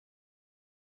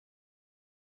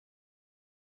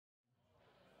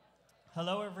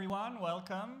Hello, everyone.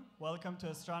 Welcome. Welcome to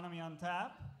Astronomy on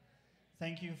Tap.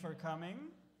 Thank you for coming.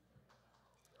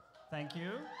 Thank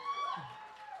you.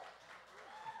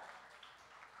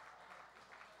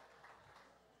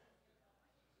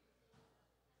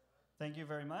 Thank you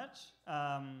very much.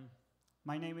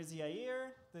 My name is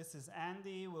ya-eer. This is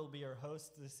Andy. We'll be your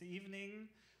host this evening.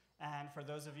 And for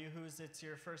those of you whose it's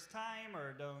your first time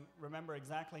or don't remember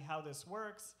exactly how this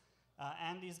works,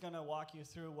 Andy's going to walk you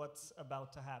through what's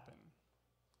about to happen.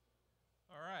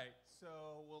 All right,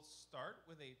 so we'll start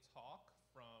with a talk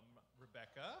from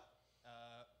Rebecca,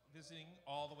 visiting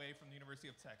all the way from the University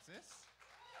of Texas.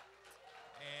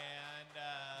 And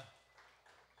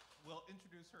we'll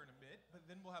introduce her in a bit, but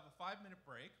then we'll have a 5-minute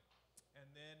break. And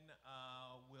then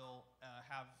we'll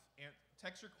have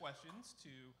text your questions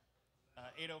to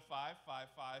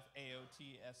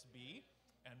 805-55-AOTSB,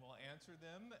 and we'll answer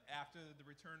them after the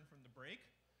return from the break.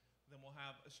 Then we'll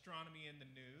have astronomy in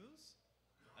the news,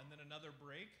 and then another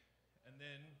break, and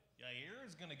then Iair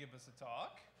is going to give us a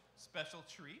talk, special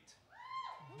treat.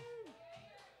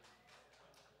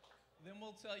 Then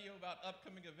we'll tell you about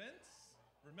upcoming events.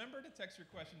 Remember to text your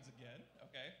questions again,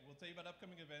 okay? We'll tell you about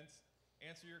upcoming events,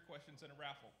 answer your questions in a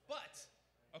raffle. But,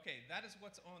 okay, that is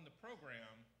what's on the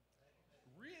program.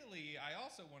 Really, I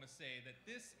also want to say that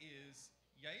this is,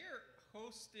 Iair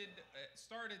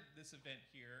started this event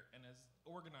here and has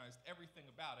organized everything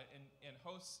about it and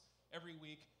hosts every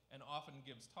week and often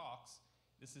gives talks.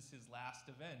 This is his last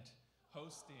event,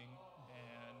 hosting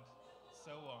and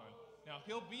so on. Now,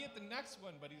 he'll be at the next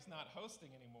one, but he's not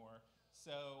hosting anymore.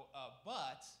 So,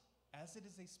 but as it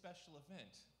is a special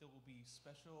event, there will be a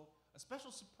special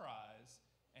surprise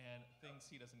and things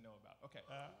he doesn't know about. Okay,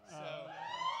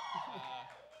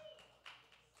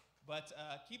 but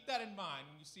keep that in mind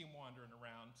when you see him wandering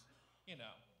around. You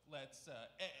know,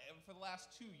 for the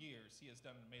last 2 years, he has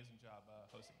done an amazing job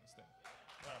hosting this thing.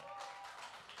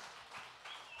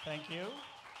 Thank you.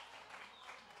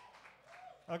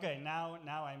 Okay, now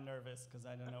I'm nervous because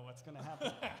I don't know what's going to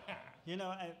happen. You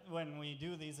know, when we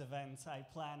do these events, I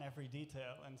plan every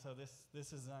detail, and so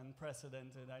this is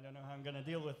unprecedented. I don't know how I'm going to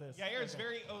deal with this. Iair is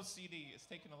very OCD. It's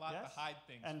taken a lot to hide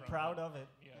things. And from proud him. of it.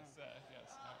 Yes,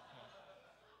 yes.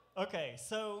 Okay,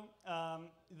 so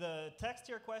the text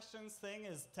your questions thing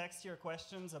is text your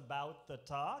questions about the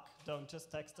talk. Don't just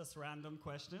text us random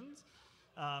questions.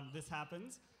 This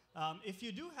happens. If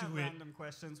you do have random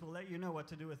questions, we'll let you know what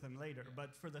to do with them later. Yeah.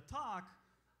 But for the talk,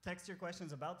 text your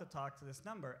questions about the talk to this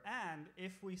number. And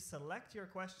if we select your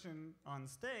question on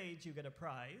stage, you get a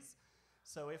prize.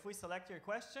 So if we select your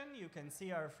question, you can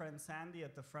see our friend Sandy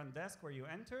at the front desk where you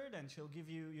entered, and she'll give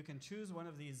you can choose one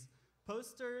of these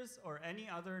posters or any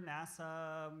other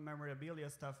NASA memorabilia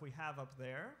stuff we have up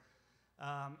there.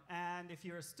 And if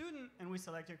you're a student and we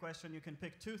select your question, you can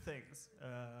pick 2 things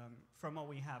from what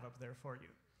we have up there for you.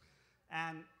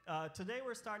 And today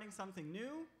we're starting something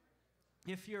new.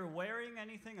 If you're wearing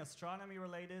anything astronomy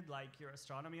related, like your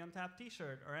Astronomy on Tap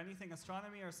t-shirt or anything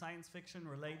astronomy or science fiction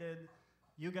related,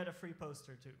 you get a free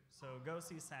poster too. So go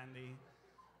see Sandy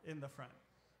in the front.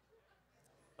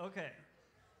 Okay.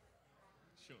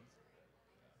 Sure.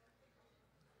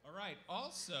 All right,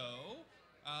 also,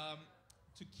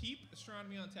 to keep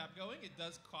Astronomy on Tap going, it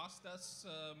does cost us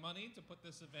money to put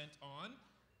this event on,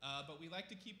 but we like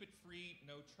to keep it free,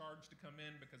 no charge to come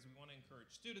in, because we want to encourage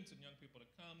students and young people to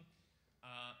come.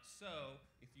 So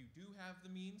if you do have the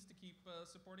means to keep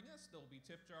supporting us, there'll be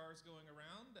tip jars going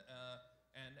around,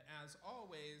 and as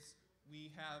always, we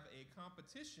have a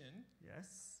competition.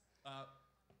 Yes.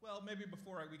 Well, maybe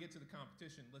before we get to the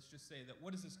competition, let's just say that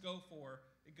what does this go for?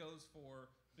 It goes for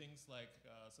things like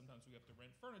sometimes we have to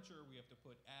rent furniture, we have to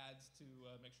put ads to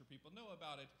make sure people know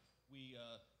about it, we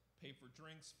pay for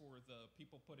drinks for the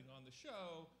people putting on the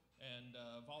show, and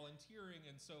volunteering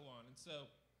and so on. And so,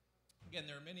 again,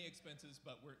 there are many expenses,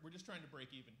 but we're just trying to break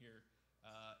even here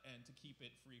and to keep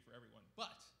it free for everyone.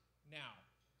 But now,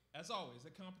 as always,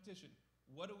 a competition.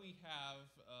 What do we have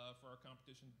for our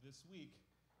competition this week?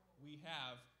 We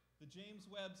have the James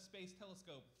Webb Space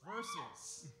Telescope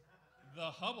versus the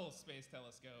Hubble Space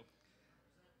Telescope.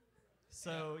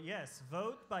 So yes,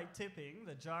 vote by tipping.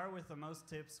 The jar with the most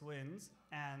tips wins.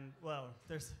 And well,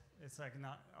 it's like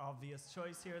not obvious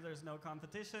choice here. There's no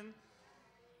competition.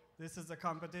 This is a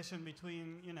competition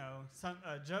between, you know,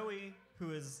 Joey,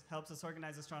 who helps us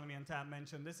organize Astronomy on Tap,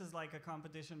 mentioned this is like a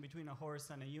competition between a horse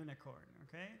and a unicorn,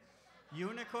 okay?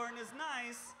 Unicorn is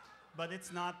nice, but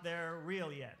it's not there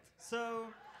real yet. So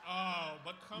Oh,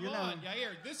 but come You on, know.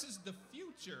 Iair, this is the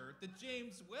future. The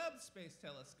James Webb Space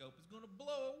Telescope is going to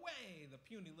blow away the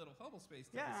puny little Hubble Space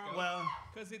Telescope. Yeah, well,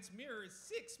 because its mirror is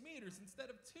 6 meters instead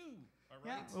of 2, all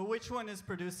right? yeah. Well, which one is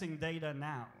producing data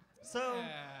now? So,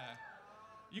 Yeah.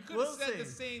 You could We'll have said see. the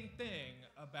same thing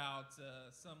about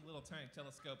some little tiny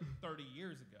telescope 30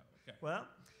 years ago. Okay. well,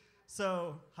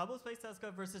 so Hubble Space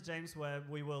Telescope versus James Webb.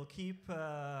 We will keep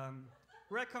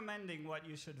recommending what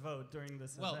you should vote during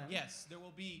this Well, event. yes, there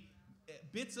will be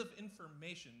bits of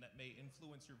information that may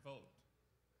influence your vote.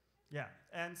 Yeah,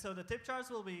 and so the tip jars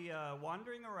will be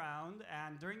wandering around,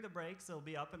 and during the breaks, they'll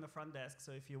be up in the front desk.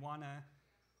 So if you want to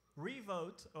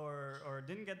re-vote or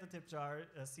didn't get the tip jar,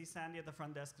 see Sandy at the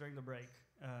front desk during the break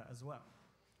as well.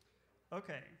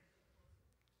 Okay.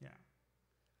 Yeah.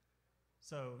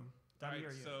 So, All Danny,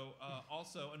 right, or you? so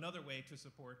also another way to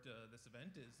support this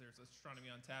event is there's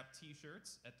Astronomy on Tap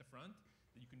t-shirts at the front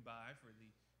that you can buy for the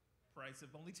price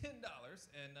of only $10.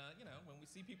 And, you know, when we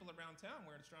see people around town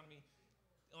wearing Astronomy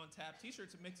on Tap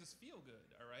t-shirts, it makes us feel good,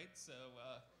 all right? So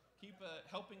keep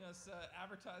helping us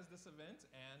advertise this event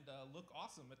and look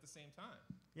awesome at the same time.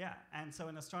 Yeah, and so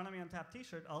an Astronomy on Tap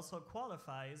t-shirt also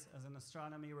qualifies as an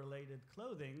astronomy-related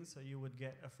clothing, so you would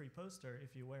get a free poster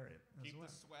if you wear it as Keep well.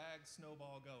 the swag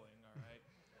snowball going, all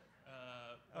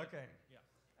right? Okay.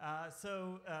 Yeah.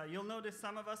 So you'll notice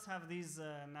some of us have these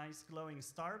nice glowing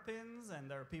star pins,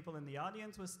 and there are people in the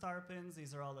audience with star pins.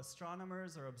 These are all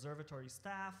astronomers or observatory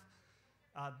staff.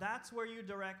 That's where you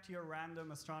direct your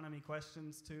random astronomy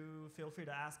questions to. Feel free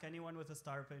to ask anyone with a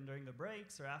star pin during the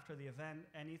breaks or after the event,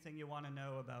 anything you want to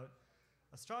know about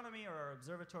astronomy or our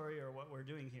observatory or what we're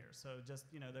doing here. So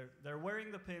just, you know, they're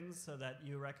wearing the pins so that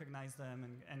you recognize them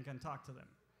and can talk to them.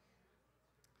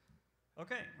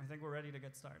 Okay, I think we're ready to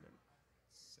get started.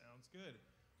 Sounds good.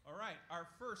 All right, our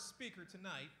first speaker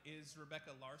tonight is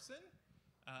Rebecca Larson.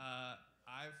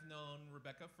 I've known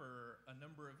Rebecca for a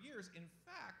number of years. In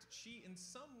fact, she in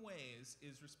some ways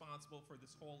is responsible for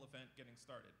this whole event getting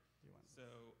started.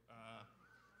 So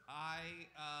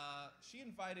she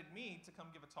invited me to come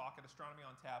give a talk at Astronomy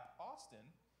on Tap Austin,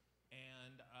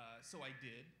 and so I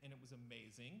did, and it was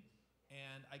amazing.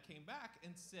 And I came back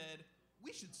and said,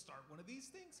 we should start one of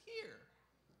these things here.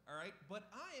 All right, but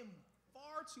I am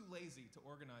far too lazy to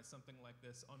organize something like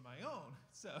this on my own.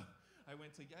 So I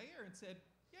went to Iair and said,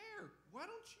 Iair, why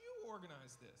don't you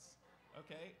organize this?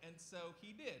 Okay, and so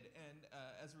he did, and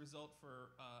as a result,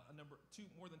 for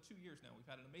more than 2 years now, we've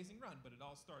had an amazing run, but it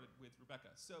all started with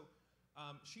Rebecca. So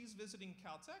she's visiting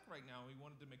Caltech right now, and we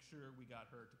wanted to make sure we got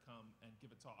her to come and give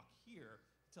a talk here,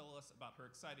 tell us about her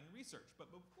exciting research.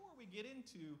 But before we get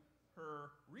into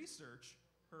her research,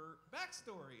 her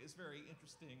backstory is very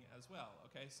interesting as well,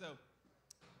 okay? So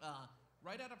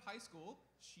right out of high school,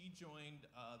 she joined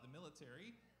the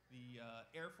military, the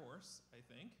Air Force, I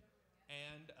think,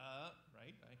 and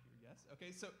right, I hear yes.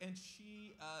 Okay, so and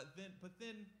she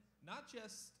then not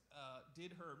just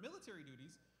did her military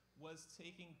duties, was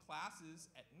taking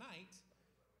classes at night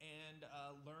and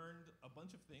learned a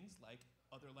bunch of things like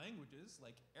other languages,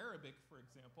 like Arabic, for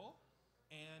example,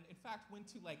 and in fact went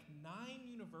to like 9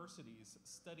 universities,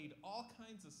 studied all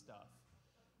kinds of stuff.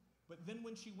 But then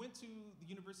when she went to the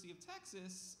University of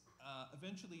Texas,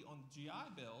 eventually on the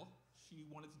GI Bill, she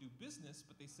wanted to do business,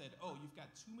 but they said, oh, you've got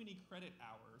too many credit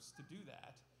hours to do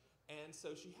that. And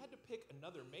so she had to pick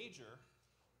another major.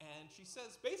 And she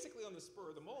says, basically on the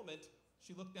spur of the moment,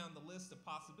 she looked down the list of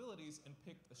possibilities and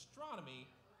picked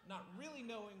astronomy, not really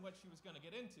knowing what she was going to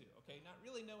get into, okay? Not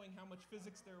really knowing how much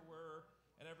physics there were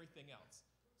and everything else.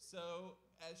 So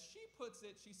as she puts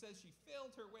it, she says she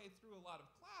failed her way through a lot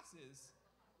of classes,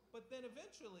 but then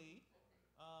eventually,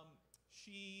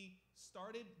 she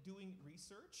started doing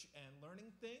research and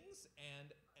learning things,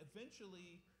 and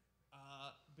eventually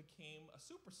became a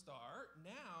superstar.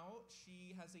 Now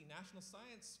she has a National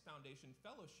Science Foundation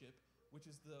fellowship, which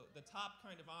is the top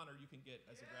kind of honor you can get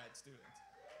as a grad student.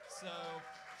 So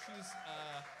she's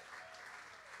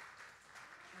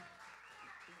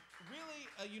really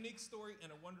a unique story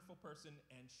and a wonderful person,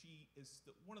 and she is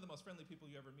one of the most friendly people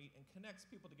you ever meet and connects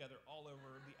people together all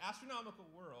over the astronomical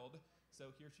world.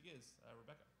 So here she is,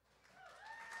 Rebecca.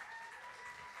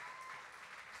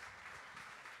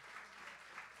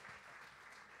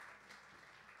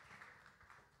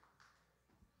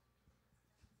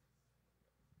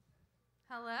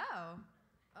 Hello.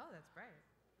 Oh, that's bright.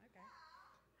 Okay.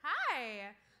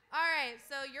 Hi. All right,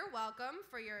 so you're welcome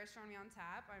for your Astronomy on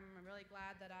Tap. I'm really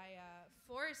glad that I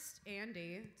forced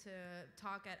Andy to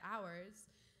talk at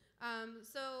ours.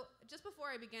 So just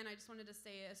before I begin, I just wanted to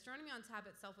say Astronomy on Tap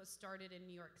itself was started in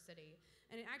New York City.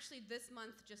 And it actually this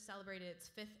month just celebrated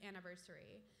its 5th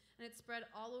anniversary. And it's spread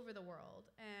all over the world.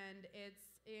 And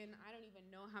it's in, I don't even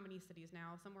know how many cities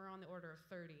now, somewhere on the order of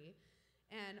 30.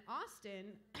 And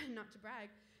Austin, not to brag,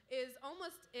 is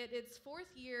almost its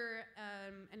 4th year,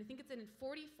 and I think it's in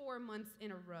 44 months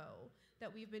in a row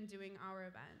that we've been doing our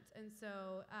event. And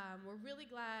so we're really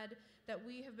glad that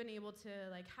we have been able to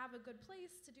have a good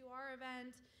place to do our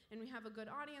event, and we have a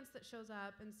good audience that shows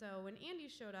up. And so when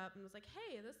Andy showed up and was like,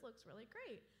 hey, this looks really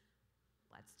great,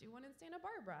 let's do one in Santa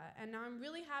Barbara. And now I'm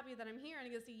really happy that I'm here and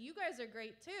I get to see you guys are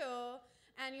great too,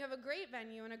 and you have a great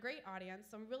venue and a great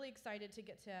audience. So I'm really excited to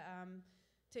get to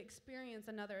experience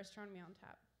another Astronomy on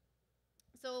Tap.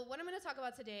 So what I'm going to talk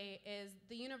about today is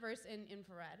the universe in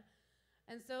infrared.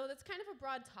 And so that's kind of a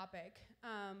broad topic,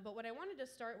 but what I wanted to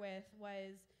start with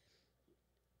was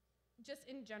just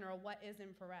in general, what is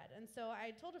infrared? And so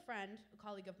I told a friend, a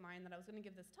colleague of mine, that I was going to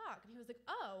give this talk, and he was like,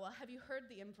 oh, well, have you heard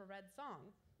the infrared song?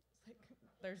 I was like,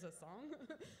 there's a song?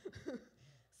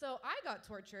 So I got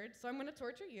tortured, so I'm going to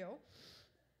torture you.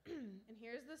 And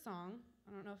here's the song.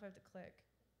 I don't know if I have to click.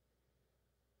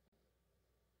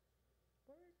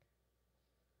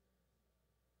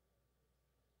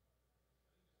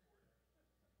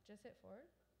 Just hit forward.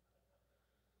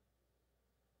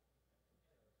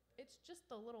 It's just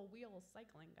the little wheel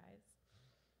cycling, guys.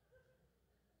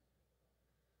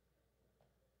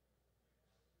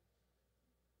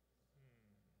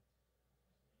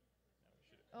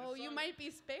 Oh, you might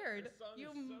be spared. This song is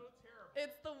so terrible.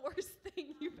 It's the worst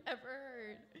thing you've ever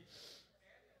heard.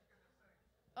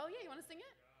 Oh yeah, you want to sing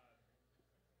it?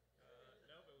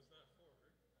 No, but it was not forward.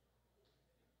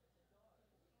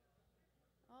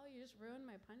 Oh, you just ruined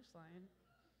my punchline.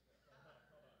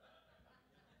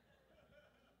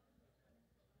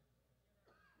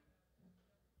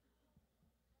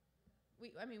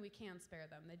 We can spare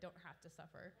them. They don't have to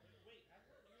suffer. Wait, I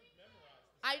thought you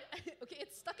memorized this. Okay,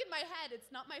 it's stuck in my head.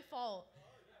 It's not my fault.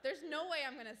 There's no way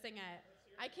I'm gonna sing it.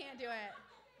 I can't do it.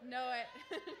 No it.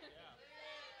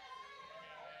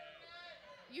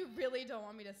 You really don't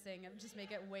want me to sing and just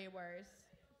make it way worse.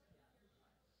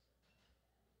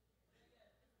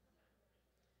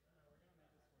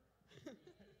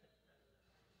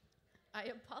 I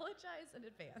apologize in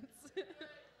advance.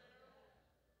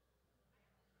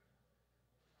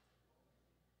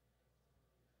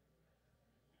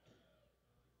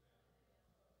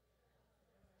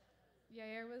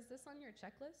 Ya-eer, was this on your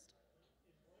checklist?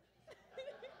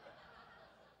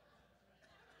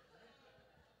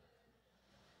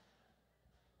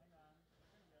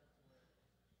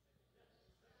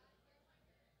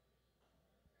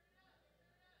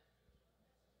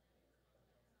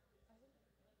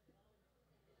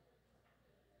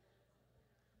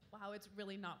 Wow, it's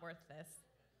really not worth this.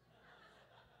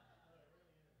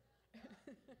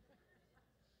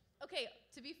 Okay,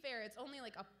 to be fair, it's only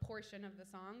like a portion of the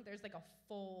song. There's like a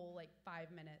full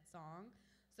 5-minute song.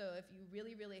 So if you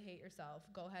really, really hate yourself,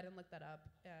 go ahead and look that up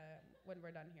when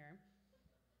we're done here.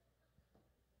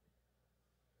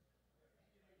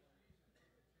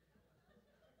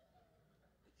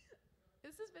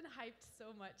 This has been hyped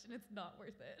so much and it's not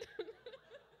worth it.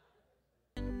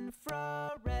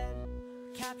 Infrared,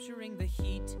 capturing the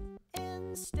heat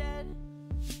instead.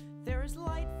 There is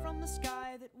light from the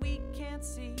sky that we can't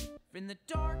see in the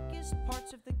darkest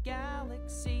parts of the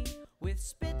galaxy. With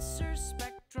Spitzer's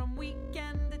spectrum, we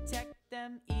can detect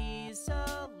them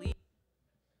easily.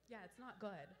 Yeah, it's not good.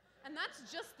 And that's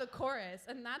just the chorus,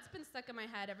 and that's been stuck in my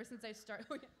head ever since I started.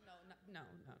 No.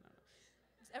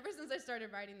 Ever since I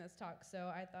started writing this talk,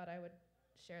 so I thought I would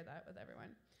share that with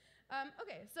everyone.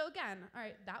 Okay, so again, all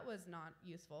right, that was not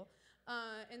useful.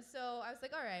 And so I was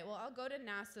like, all right, well, I'll go to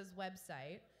NASA's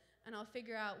website, and I'll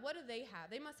figure out what do they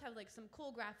have. They must have some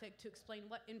cool graphic to explain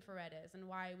what infrared is and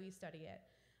why we study it.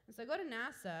 And so I go to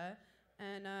NASA,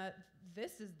 and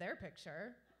this is their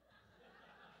picture.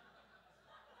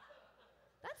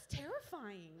 That's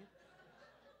terrifying.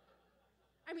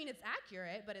 I mean, it's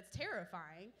accurate, but it's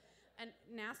terrifying. And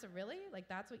NASA, really?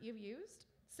 That's what you've used?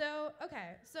 So,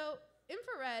 okay, so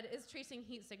infrared is tracing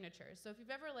heat signatures. So if you've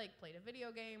ever played a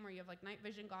video game or you have night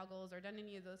vision goggles or done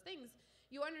any of those things,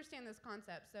 you understand this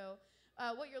concept. So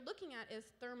what you're looking at is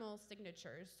thermal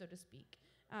signatures, so to speak.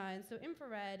 And so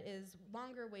infrared is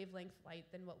longer wavelength light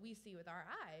than what we see with our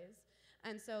eyes.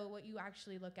 And so what you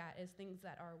actually look at is things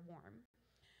that are warm.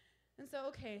 And so,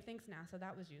 okay, thanks NASA,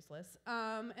 that was useless.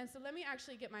 And so let me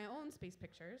actually get my own space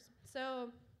pictures. So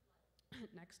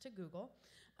next to Google.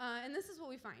 And this is what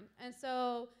we find. And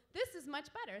so this is much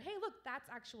better. Hey, look, that's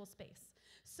actual space.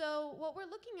 So what we're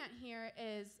looking at here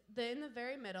is in the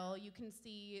very middle, you can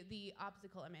see the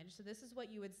optical image. So this is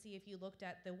what you would see if you looked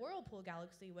at the Whirlpool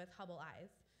galaxy with Hubble eyes.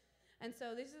 And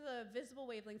so these are the visible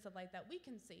wavelengths of light that we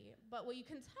can see. But what you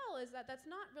can tell is that that's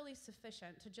not really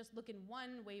sufficient to just look in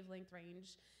one wavelength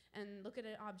range and look at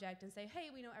an object and say, hey,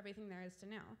 we know everything there is to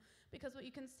know. Because what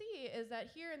you can see is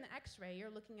that here in the X-ray, you're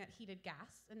looking at heated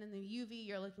gas, and in the UV,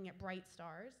 you're looking at bright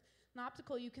stars. In the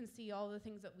optical, you can see all the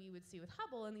things that we would see with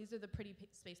Hubble, and these are the pretty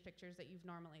space pictures that you've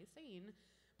normally seen.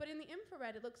 But in the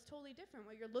infrared, it looks totally different.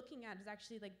 What you're looking at is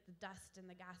actually like the dust and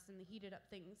the gas and the heated up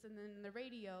things. And then in the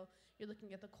radio, you're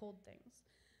looking at the cold things.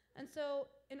 And so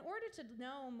in order to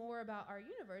know more about our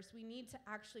universe, we need to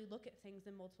actually look at things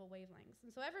in multiple wavelengths. And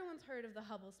so everyone's heard of the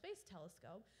Hubble Space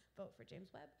Telescope. Vote for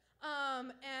James Webb.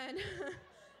 And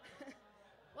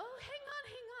well, hang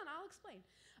on, I'll explain.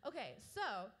 Okay,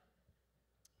 so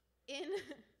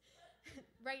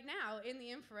right now, in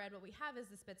the infrared, what we have is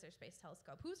the Spitzer Space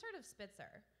Telescope. Who's heard of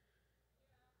Spitzer?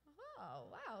 Oh,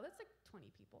 wow, that's like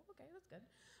 20 people. Okay, that's good.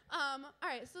 All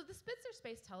right, so the Spitzer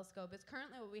Space Telescope is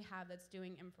currently what we have that's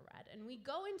doing infrared. And we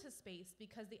go into space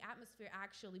because the atmosphere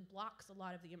actually blocks a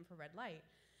lot of the infrared light.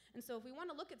 And so if we want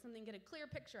to look at something, get a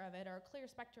clear picture of it or a clear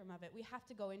spectrum of it, we have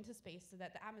to go into space so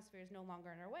that the atmosphere is no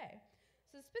longer in our way.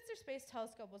 So the Spitzer Space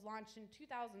Telescope was launched in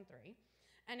 2003.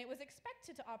 And it was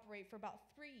expected to operate for about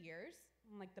 3 years.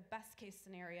 In like the best case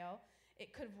scenario,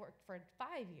 it could have worked for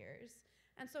 5 years.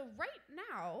 And so right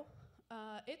now,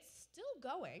 it's still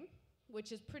going,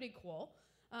 which is pretty cool.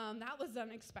 That was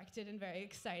unexpected and very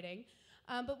exciting.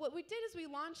 But what we did is we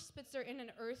launched Spitzer in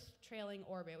an Earth trailing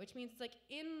orbit, which means it's like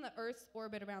in the Earth's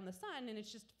orbit around the sun, and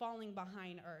it's just falling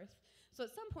behind Earth. So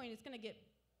at some point, it's going to get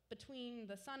between,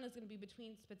 the sun is going to be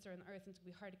between Spitzer and the Earth, and it's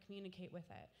going to be hard to communicate with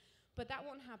it. But that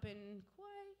won't happen quite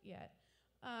yet.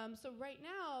 So right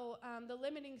now, the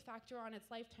limiting factor on its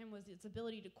lifetime was its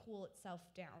ability to cool itself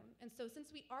down. And so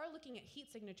since we are looking at heat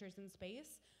signatures in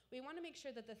space, we want to make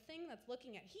sure that the thing that's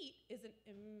looking at heat isn't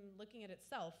looking at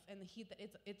itself and the heat that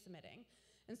it's emitting.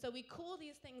 And so we cool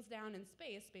these things down in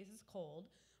space. Space is cold.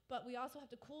 But we also have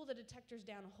to cool the detectors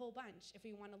down a whole bunch if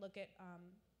we want to look at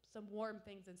some warm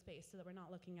things in space so that we're not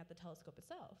looking at the telescope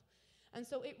itself. And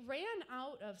so it ran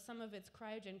out of some of its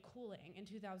cryogen cooling in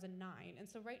 2009. And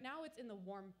so right now it's in the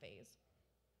warm phase.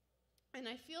 And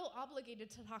I feel obligated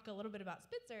to talk a little bit about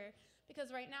Spitzer because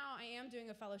right now I am doing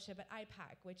a fellowship at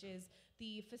IPAC, which is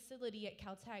the facility at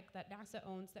Caltech that NASA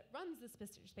owns that runs the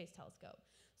Spitzer Space Telescope.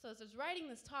 So as I was writing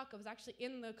this talk, I was actually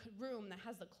in the room that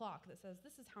has the clock that says,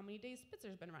 this is how many days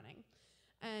Spitzer's been running.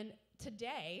 And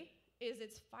today is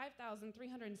its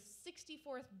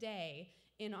 5,364th day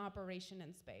in operation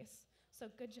in space. So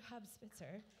good job,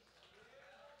 Spitzer.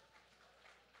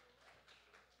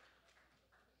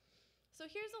 So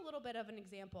here's a little bit of an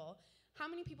example. How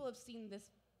many people have seen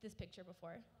this picture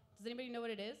before? Does anybody know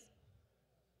what it is?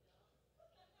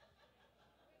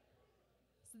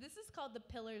 So this is called the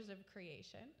Pillars of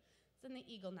Creation. It's in the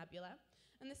Eagle Nebula.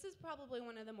 And this is probably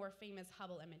one of the more famous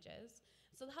Hubble images.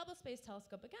 So the Hubble Space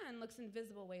Telescope, again, looks in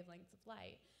visible wavelengths of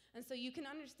light. And so you can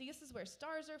understand, this is where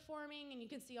stars are forming, and you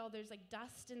can see all there's like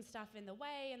dust and stuff in the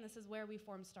way, and this is where we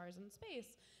form stars in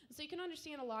space. And so you can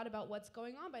understand a lot about what's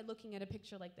going on by looking at a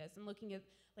picture like this and looking at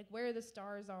like where the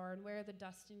stars are and where the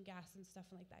dust and gas and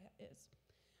stuff like that is.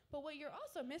 But what you're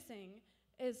also missing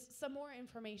is some more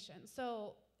information.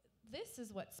 So this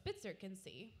is what Spitzer can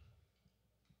see.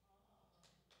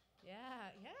 Yeah,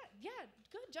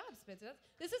 good job, Spitzer.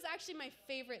 This is actually my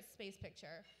favorite space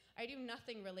picture. I do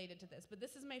nothing related to this, but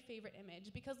this is my favorite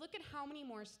image because look at how many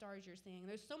more stars you're seeing.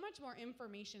 There's so much more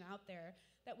information out there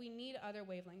that we need other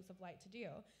wavelengths of light to do.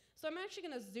 So I'm actually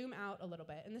going to zoom out a little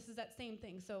bit, and this is that same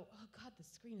thing. So, oh God, the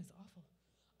screen is awful.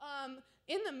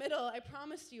 In the middle, I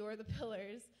promised you, are the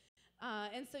pillars.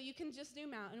 And so you can just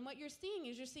zoom out, and what you're seeing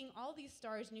is you're seeing all these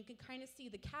stars, and you can kind of see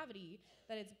the cavity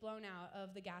that it's blown out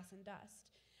of the gas and dust.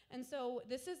 And so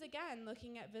this is, again,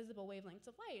 looking at visible wavelengths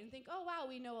of light and think, oh, wow,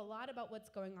 we know a lot about what's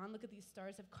going on. Look at these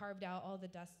stars have carved out all the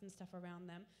dust and stuff around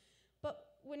them. But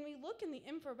when we look in the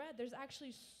infrared, there's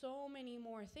actually so many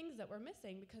more things that we're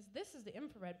missing because this is the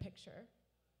infrared picture.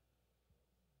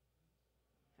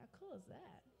 How cool is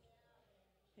that?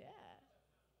 Yeah.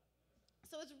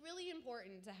 So it's really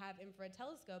important to have infrared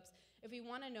telescopes if we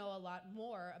want to know a lot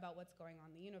more about what's going on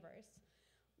in the universe.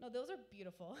 No, those are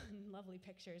beautiful and lovely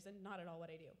pictures and not at all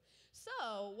what I do.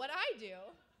 So what I do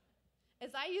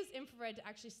is I use infrared to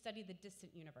actually study the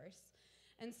distant universe.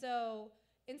 And so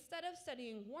instead of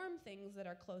studying warm things that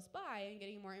are close by and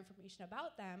getting more information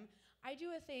about them, I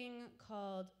do a thing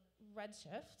called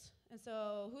redshift. And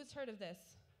so who's heard of this?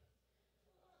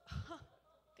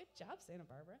 Good job, Santa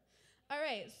Barbara. All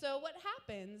right, so what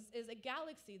happens is a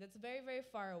galaxy that's very, very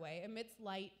far away emits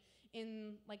light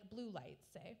in like blue light,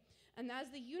 say. And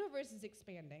as the universe is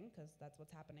expanding, because that's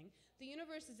what's happening, the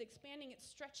universe is expanding, it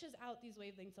stretches out these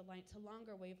wavelengths of light to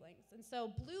longer wavelengths. And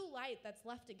so blue light that's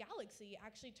left a galaxy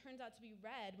actually turns out to be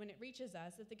red when it reaches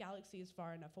us if the galaxy is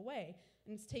far enough away,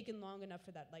 and it's taken long enough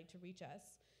for that light to reach us.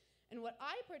 And what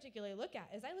I particularly look at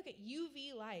is I look at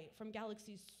UV light from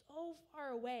galaxies so far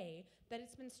away that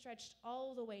it's been stretched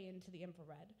all the way into the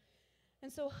infrared.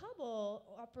 And so Hubble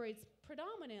operates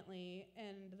predominantly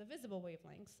in the visible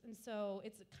wavelengths. And so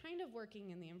it's kind of working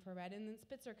in the infrared, and then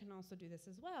Spitzer can also do this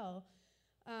as well.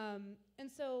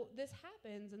 And so this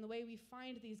happens, and the way we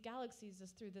find these galaxies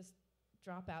is through this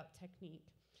dropout technique.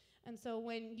 And so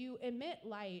when you emit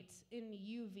light in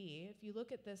UV, if you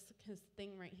look at this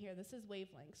thing right here, this is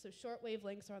wavelengths. So short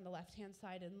wavelengths are on the left-hand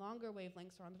side, and longer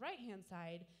wavelengths are on the right-hand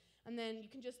side. And then you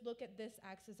can just look at this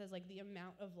axis as like the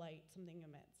amount of light something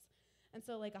emits. And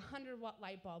so like a 100-watt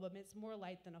light bulb emits more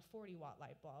light than a 40-watt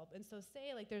light bulb. And so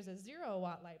say like there's a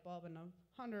 0-watt light bulb and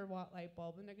a 100-watt light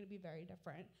bulb, and they're going to be very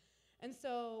different. And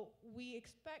so we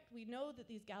know that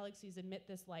these galaxies emit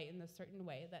this light in a certain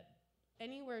way, that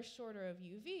anywhere shorter of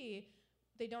UV,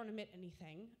 they don't emit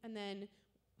anything. And then,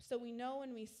 so we know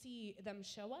when we see them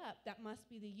show up, that must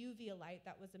be the UV light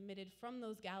that was emitted from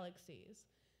those galaxies.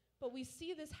 But we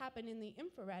see this happen in the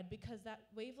infrared because that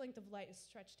wavelength of light is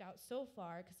stretched out so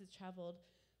far because it's traveled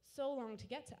so long to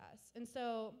get to us. And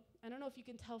so, I don't know if you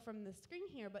can tell from the screen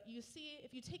here, but you see,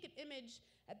 if you take an image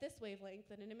at this wavelength,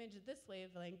 and an image at this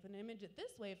wavelength, and an image at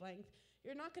this wavelength,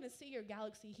 you're not going to see your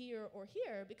galaxy here or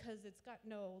here because it's got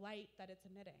no light that it's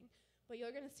emitting. But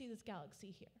you're going to see this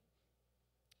galaxy here.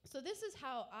 So this is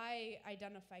how I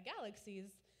identify galaxies,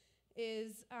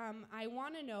 is I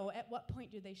want to know at what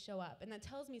point do they show up. And that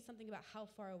tells me something about how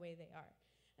far away they are.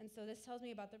 And so this tells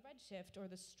me about the redshift, or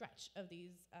the stretch of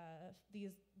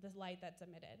this light that's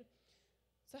emitted.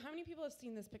 So how many people have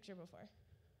seen this picture before?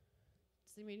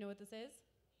 Does anybody know what this is?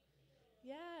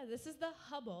 Yeah, this is the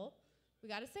Hubble. We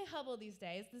got to say Hubble these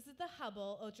days. This is the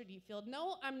Hubble Ultra Deep Field.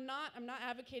 No, I'm not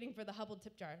advocating for the Hubble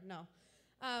tip jar. No.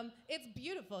 It's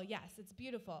beautiful. Yes, it's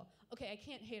beautiful. Okay, I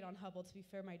can't hate on Hubble. To be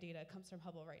fair, my data comes from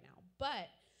Hubble right now. But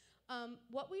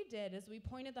what we did is we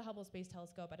pointed the Hubble Space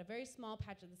Telescope at a very small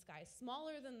patch of the sky,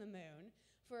 smaller than the moon,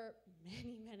 for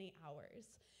many, many hours.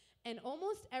 And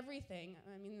almost everything,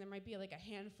 I mean, there might be like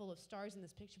a handful of stars in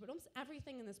this picture, but almost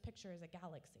everything in this picture is a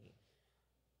galaxy.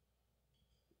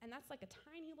 And that's like a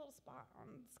tiny little spot on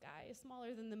the sky,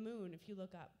 smaller than the moon if you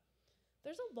look up.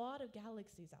 There's a lot of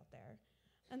galaxies out there.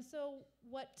 And so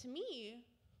what to me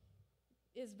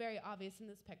is very obvious in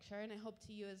this picture, and I hope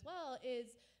to you as well, is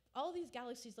all these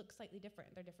galaxies look slightly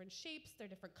different. They're different shapes, they're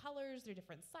different colors, they're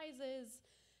different sizes.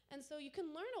 And so you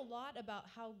can learn a lot about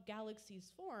how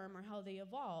galaxies form or how they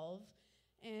evolve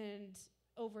and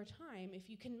over time if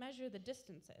you can measure the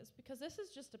distances, because this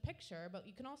is just a picture, but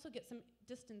you can also get some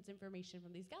distance information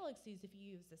from these galaxies if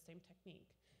you use the same technique.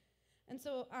 And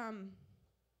so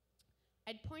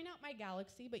I'd point out my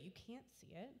galaxy, but you can't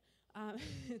see it.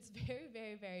 It's very,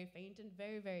 very, very faint and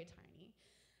very, very tiny.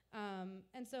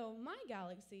 And so my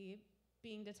galaxy,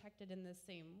 being detected in the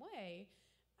same way,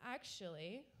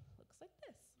 actually looks like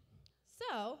this.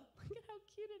 So, look at how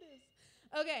cute it is.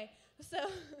 Okay,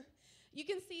 so you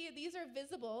can see these are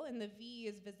visible, and the V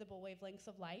is visible wavelengths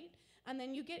of light. And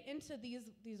then you get into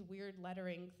these weird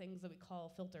lettering things that we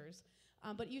call filters.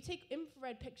 But you take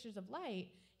infrared pictures of light.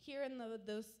 Here in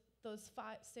those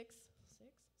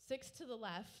six to the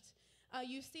left,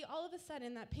 you see all of a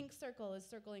sudden that pink circle is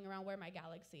circling around where my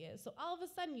galaxy is. So all of a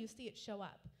sudden you see it show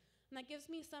up. And that gives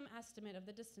me some estimate of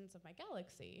the distance of my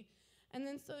galaxy. And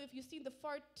then so if you see the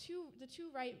two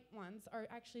right ones are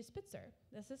actually Spitzer.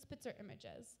 This is Spitzer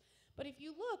images. But if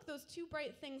you look, those two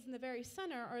bright things in the very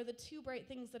center are the two bright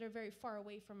things that are very far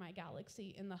away from my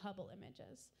galaxy in the Hubble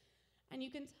images. And you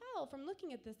can tell from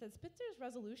looking at this that Spitzer's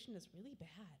resolution is really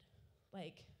bad.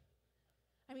 Like,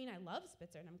 I mean, I love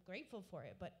Spitzer and I'm grateful for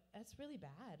it, but that's really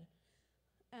bad.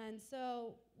 And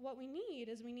so what we need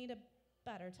is a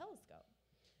better telescope.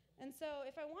 And so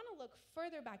if I want to look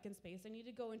further back in space, I need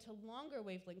to go into longer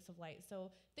wavelengths of light.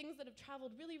 So things that have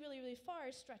traveled really, really, really far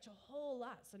stretch a whole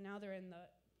lot. So now they're in the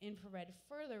infrared,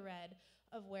 further red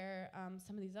of where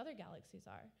some of these other galaxies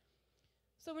are.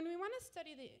 So when we want to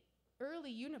study the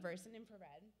early universe in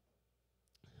infrared,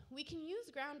 we can use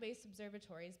ground-based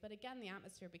observatories, but again, the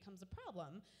atmosphere becomes a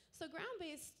problem. So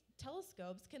ground-based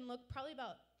telescopes can look probably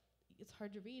about, it's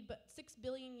hard to read, but 6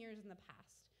 billion years in the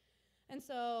past. And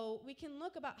so we can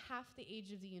look about half the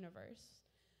age of the universe.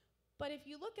 But if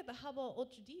you look at the Hubble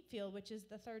Ultra Deep Field, which is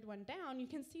the third one down, you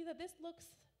can see that this looks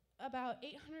about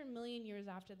 800 million years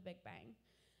after the Big Bang.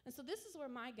 And so this is where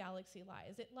my galaxy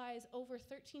lies. It lies over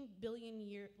 13 billion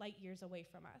light years away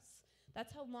from us.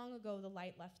 That's how long ago the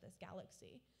light left this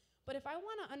galaxy. But if I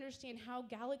want to understand how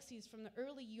galaxies from the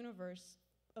early universe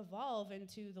evolve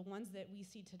into the ones that we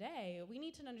see today, we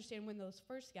need to understand when those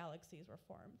first galaxies were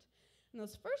formed. And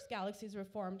those first galaxies were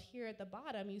formed here at the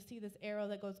bottom. You see this arrow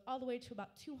that goes all the way to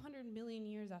about 200 million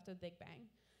years after the Big Bang.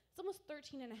 It's almost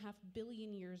 13.5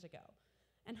 billion years ago.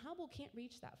 And Hubble can't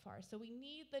reach that far, so we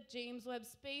need the James Webb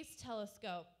Space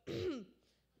Telescope.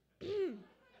 And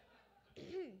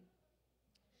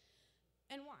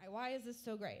why? Why is this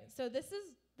so great? So this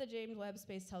is the James Webb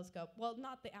Space Telescope. Well,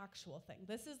 not the actual thing.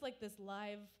 This is like this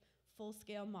live,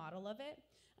 full-scale model of it.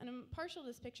 And I'm partial to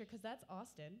this picture because that's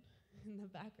Austin in the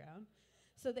background.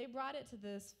 So they brought it to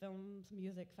this film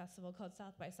music festival called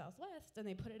South by Southwest, and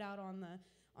they put it out on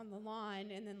the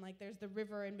lawn, and then like there's the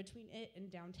river in between it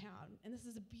and downtown. And this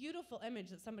is a beautiful image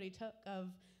that somebody took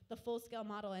of the full-scale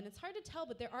model, and it's hard to tell,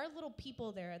 but there are little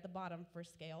people there at the bottom for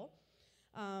scale.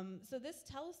 So this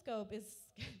telescope is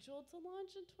scheduled to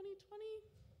launch in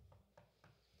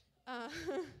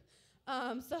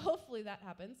 2020. So hopefully that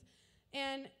happens.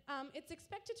 And it's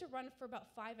expected to run for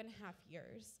about 5.5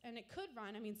 years. And it could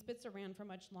run, I mean, Spitzer ran for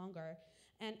much longer.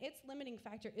 And its limiting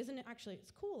factor isn't actually its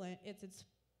coolant, it's its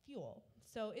fuel.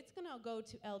 So it's gonna go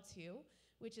to L2,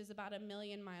 which is about 1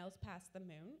 million miles past the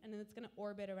moon, and then it's gonna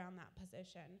orbit around that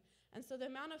position. And so the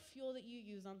amount of fuel that you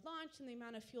use on launch and the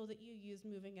amount of fuel that you use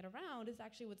moving it around is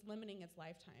actually what's limiting its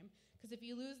lifetime. Because if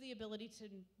you lose the ability to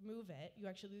move it, you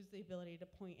actually lose the ability to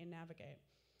point and navigate.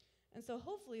 And so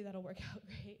hopefully that'll work out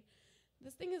great.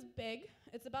 This thing is big.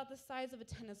 It's about the size of a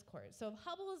tennis court. So if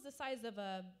Hubble is the size of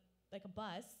a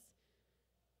bus,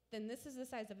 then this is the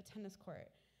size of a tennis court.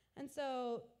 And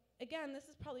so again, this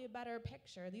is probably a better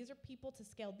picture. These are people to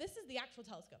scale. This is the actual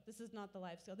telescope. This is not the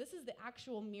live scale. This is the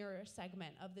actual mirror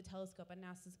segment of the telescope at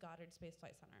NASA's Goddard Space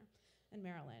Flight Center in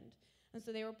Maryland. And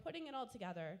so they were putting it all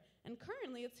together. And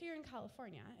currently, it's here in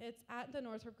California. It's at the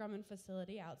Northrop Grumman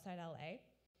facility outside LA.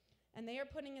 And they are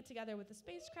putting it together with the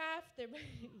spacecraft.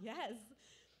 Yes.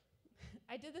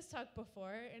 I did this talk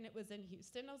before, and it was in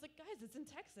Houston. I was like, guys, it's in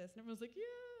Texas. And everyone was like,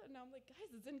 yeah. And now I'm like, guys,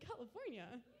 it's in California.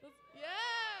 Yeah.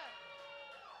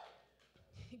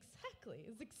 Exactly.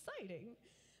 It's exciting.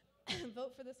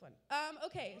 Vote for this one.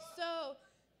 Okay, so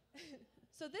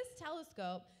this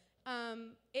telescope,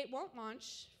 it won't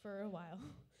launch for a while.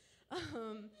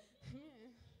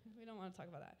 We don't want to talk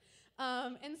about that.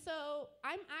 And so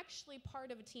I'm actually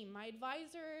part of a team. My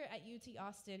advisor at UT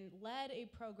Austin led a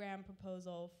program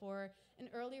proposal for an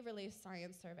early release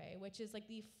science survey, which is like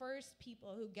the first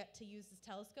people who get to use this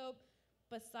telescope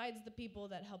besides the people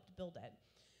that helped build it.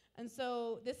 And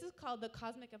so this is called the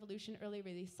Cosmic Evolution Early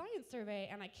Release Science Survey,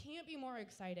 and I can't be more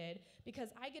excited because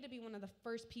I get to be one of the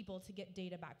first people to get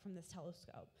data back from this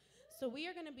telescope. So we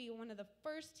are gonna be one of the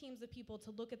first teams of people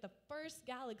to look at the first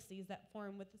galaxies that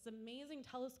form with this amazing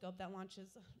telescope that launches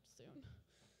soon.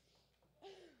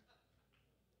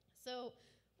 So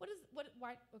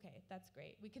okay, that's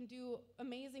great. We can do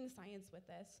amazing science with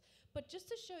this. But just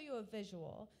to show you a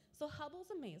visual, so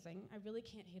Hubble's amazing. I really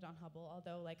can't hate on Hubble,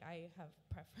 although like I have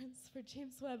preference for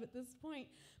James Webb at this point.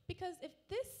 Because if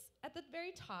this, at the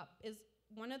very top, is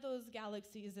one of those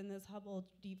galaxies in this Hubble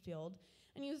deep field,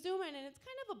 and you zoom in and it's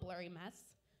kind of a blurry mess,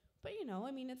 but you know,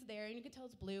 I mean, it's there and you can tell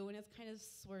it's blue and it's kind of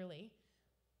swirly.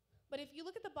 But if you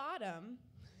look at the bottom,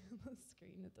 the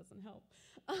screen, it doesn't help.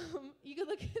 You can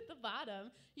look at the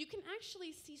bottom, you can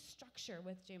actually see structure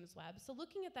with James Webb. So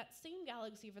looking at that same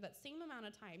galaxy for that same amount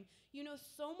of time, you know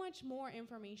so much more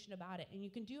information about it, and you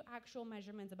can do actual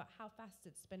measurements about how fast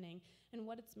it's spinning and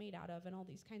what it's made out of and all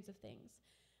these kinds of things.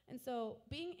 And so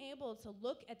being able to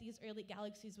look at these early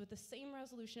galaxies with the same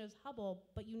resolution as Hubble,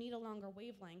 but you need a longer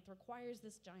wavelength, requires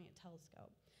this giant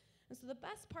telescope. And so the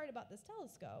best part about this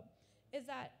telescope is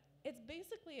that it's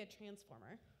basically a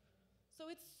transformer. So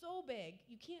it's so big,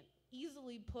 you can't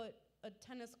easily put a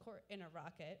tennis court in a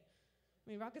rocket. I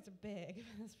mean, rockets are big,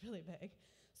 it's really big.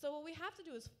 So what we have to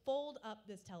do is fold up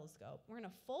this telescope. We're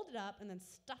gonna fold it up and then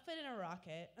stuff it in a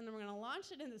rocket, and then we're gonna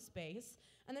launch it into space,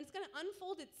 and then it's gonna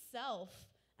unfold itself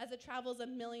as it travels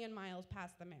 1 million miles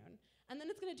past the moon. And then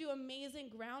it's gonna do amazing,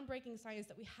 groundbreaking science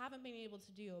that we haven't been able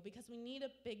to do because we need a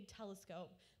big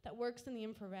telescope that works in the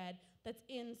infrared that's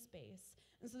in space.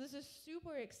 And so this is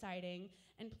super exciting,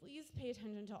 and please pay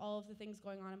attention to all of the things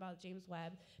going on about James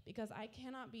Webb because I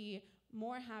cannot be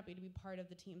more happy to be part of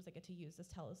the teams that get to use this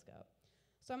telescope.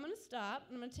 So I'm gonna stop,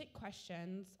 and I'm gonna take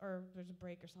questions, or there's a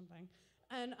break or something.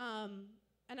 And I'm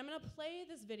gonna play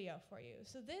this video for you.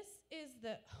 So this is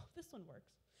the, oh, this one works.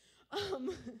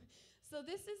 So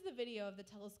this is the video of the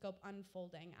telescope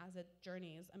unfolding as it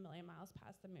journeys 1 million miles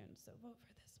past the moon. So vote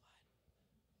for this one.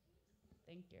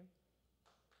 Thank you.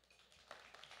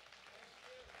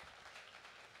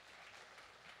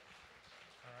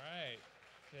 All right.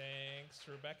 Thanks,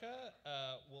 Rebecca.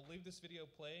 We'll leave this video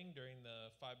playing during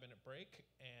the 5-minute break.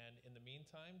 And in the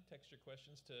meantime, text your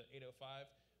questions to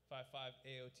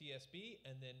 805-55-AOTSB.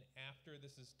 And then after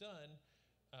this is done,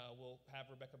 we'll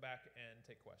have Rebecca back and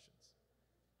take questions.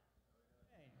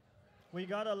 We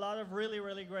got a lot of really,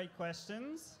 really great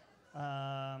questions.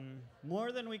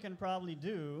 More than we can probably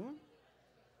do.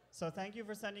 So thank you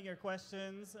for sending your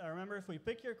questions. Remember, if we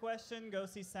pick your question, go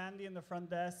see Sandy in the front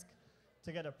desk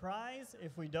to get a prize.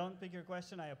 If we don't pick your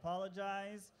question, I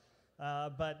apologize.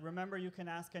 But remember, you can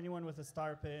ask anyone with a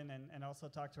star pin and also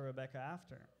talk to Rebecca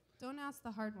after. Don't ask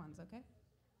the hard ones, okay?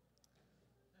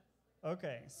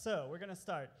 Okay, so we're going to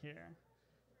start here.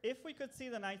 If we could see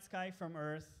the night sky from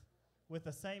Earth with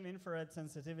the same infrared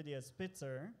sensitivity as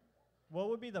Spitzer, what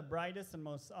would be the brightest and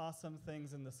most awesome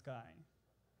things in the sky?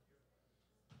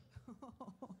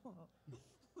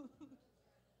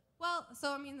 Well,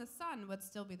 so I mean, the sun would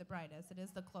still be the brightest. It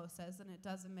is the closest, and it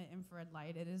does emit infrared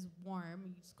light. It is warm.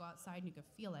 You just go outside and you can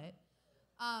feel it.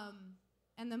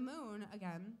 And the moon,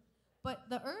 again. But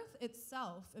the Earth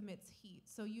itself emits heat.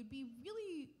 So you'd be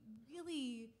really,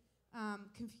 really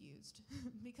confused.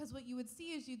 Because what you would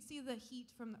see is you'd see the heat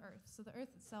from the Earth. So the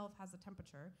Earth itself has a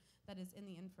temperature that is in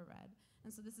the infrared.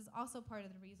 And so this is also part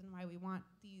of the reason why we want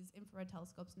these infrared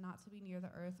telescopes not to be near the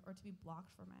Earth or to be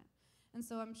blocked from it. And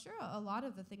so I'm sure a lot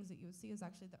of the things that you would see is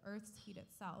actually the Earth's heat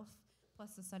itself,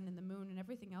 plus the sun and the moon, and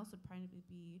everything else would probably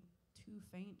be too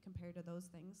faint compared to those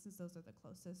things, since those are the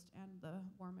closest and the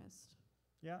warmest.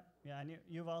 Yeah, and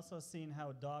you've also seen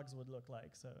how dogs would look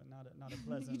like, so not a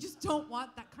pleasant. You just don't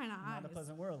want that kind of eyes. Not a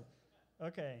pleasant world.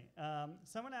 Okay,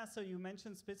 someone asked, so you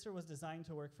mentioned Spitzer was designed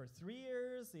to work for 3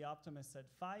 years, the Optimist said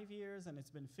 5 years, and it's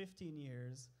been 15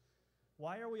 years.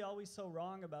 Why are we always so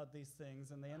wrong about these things,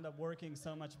 and they end up working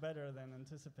so much better than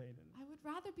anticipated? I would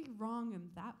rather be wrong in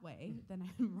that way than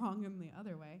I'm wrong in the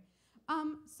other way.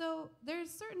 So there's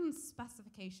certain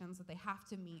specifications that they have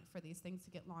to meet for these things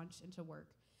to get launched into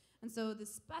work. And so the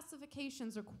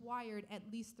specifications required at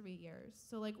least 3 years.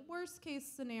 So like worst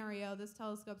case scenario, this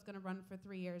telescope's gonna run for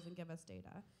 3 years and give us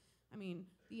data. I mean,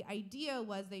 the idea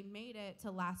was they made it to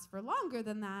last for longer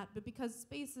than that, but because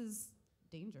space is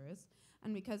dangerous,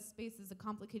 and because space is a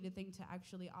complicated thing to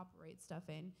actually operate stuff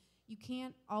in, you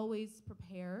can't always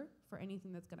prepare for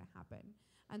anything that's gonna happen.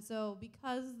 And so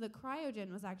because the cryogen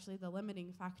was actually the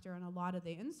limiting factor on a lot of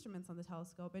the instruments on the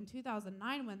telescope, in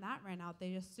 2009 when that ran out,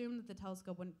 they assumed that the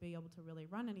telescope wouldn't be able to really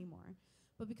run anymore.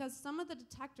 But because some of the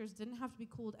detectors didn't have to be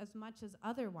cooled as much as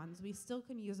other ones, we still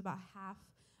can use about half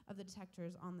of the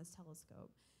detectors on this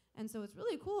telescope. And so it's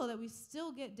really cool that we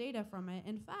still get data from it.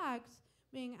 In fact,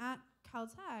 being at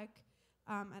Caltech,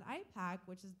 at IPAC,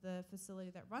 which is the facility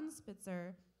that runs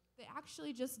Spitzer, they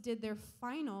actually just did their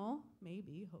final,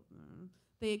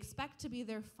 they expect to be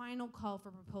their final call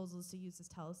for proposals to use this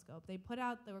telescope. They put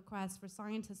out the request for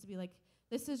scientists to be like,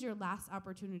 this is your last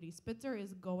opportunity. Spitzer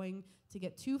is going to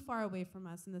get too far away from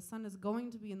us, and the sun is going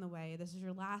to be in the way. This is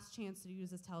your last chance to use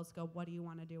this telescope. What do you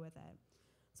want to do with it?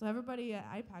 So everybody at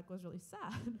IPAC was really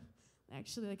sad. They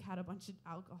actually had a bunch of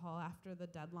alcohol after the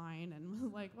deadline and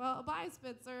was like, well, bye,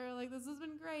 Spitzer. This has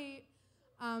been great.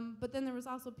 But then there was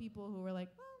also people who were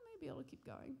like, well, maybe it'll keep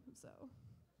going. So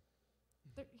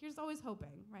here's always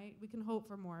hoping, right? We can hope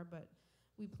for more, but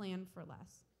we plan for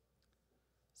less.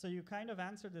 So you kind of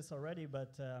answered this already,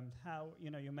 but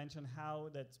you mentioned how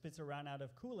that Spitzer ran out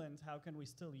of coolant. How can we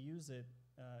still use it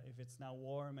if it's now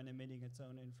warm and emitting its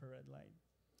own infrared light?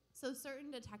 So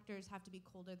certain detectors have to be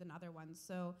colder than other ones.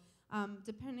 So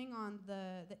depending on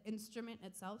the instrument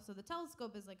itself, so the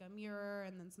telescope is like a mirror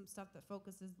and then some stuff that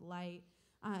focuses the light.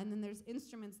 And then there's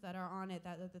instruments that are on it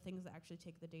that are the things that actually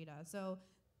take the data. So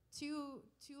two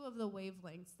of the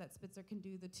wavelengths that Spitzer can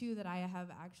do, the two that I have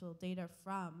actual data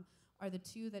from, are the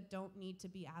two that don't need to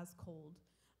be as cold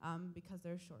because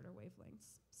they're shorter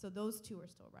wavelengths. So those two are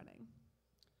still running.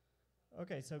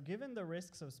 Okay, so given the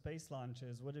risks of space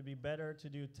launches, would it be better to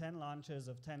do 10 launches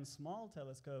of 10 small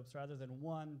telescopes rather than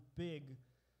one big,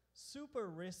 super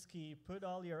risky, put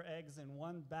all your eggs in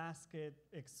one basket,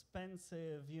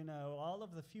 expensive, all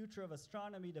of the future of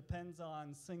astronomy depends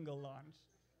on single launch?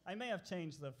 I may have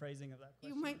changed the phrasing of that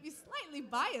question. You might be slightly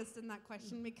biased in that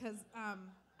question because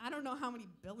I don't know how many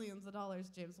billions of dollars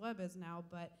James Webb is now,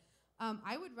 but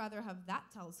I would rather have that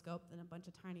telescope than a bunch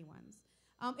of tiny ones.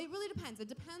 It really depends. It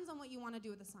depends on what you want to do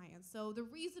with the science. So the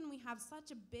reason we have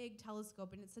such a big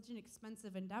telescope and it's such an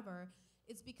expensive endeavor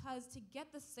It's because to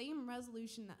get the same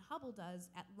resolution that Hubble does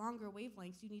at longer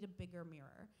wavelengths, you need a bigger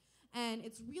mirror. And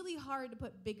it's really hard to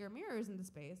put bigger mirrors into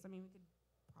space. I mean, we could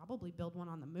probably build one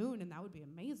on the moon, and that would be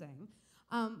amazing.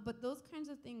 But those kinds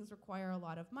of things require a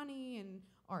lot of money and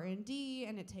R&D,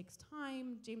 and it takes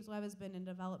time. James Webb has been in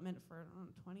development for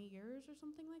 20 years or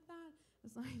something like that.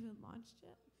 It's not even launched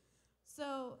yet.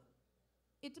 So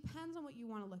it depends on what you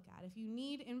want to look at. If you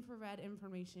need infrared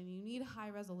information, you need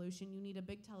high resolution, you need a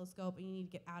big telescope, and you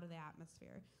need to get out of the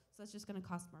atmosphere. So that's just going to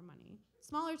cost more money.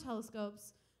 Smaller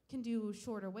telescopes can do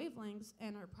shorter wavelengths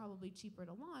and are probably cheaper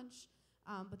to launch,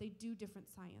 but they do different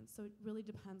science. So it really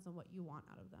depends on what you want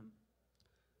out of them.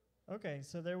 Okay,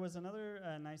 so there was another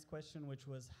nice question, which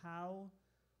was how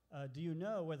do you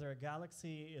know whether a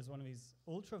galaxy is one of these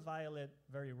ultraviolet,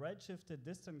 very redshifted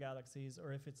distant galaxies,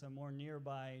 or if it's a more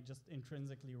nearby, just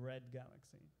intrinsically red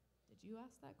galaxy? Did you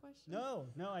ask that question?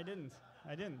 No, I didn't.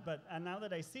 But now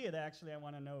that I see it, actually, I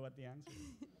want to know what the answer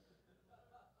is.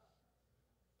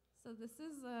 So this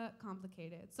is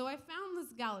complicated. So I found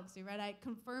this galaxy, right? I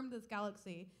confirmed this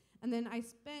galaxy, and then I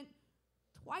spent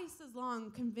twice as long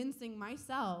convincing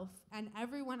myself and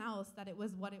everyone else that it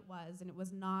was what it was, and it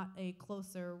was not a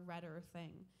closer, redder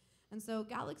thing. And so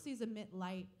galaxies emit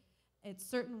light at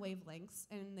certain wavelengths,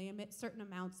 and they emit certain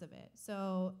amounts of it.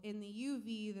 So in the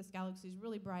UV, this galaxy is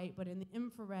really bright, but in the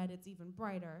infrared, it's even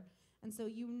brighter. And so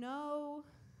you know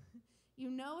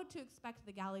what to expect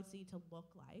the galaxy to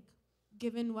look like,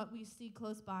 given what we see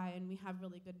close by and we have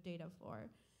really good data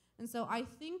for. And so I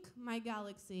think my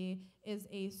galaxy is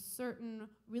a certain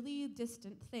really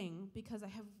distant thing because I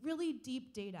have really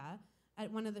deep data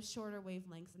at one of the shorter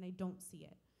wavelengths and I don't see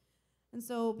it. And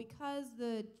so because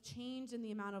the change in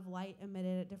the amount of light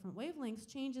emitted at different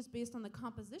wavelengths changes based on the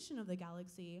composition of the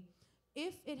galaxy,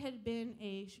 if it had been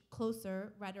a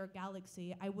closer, redder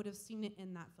galaxy, I would have seen it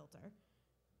in that filter.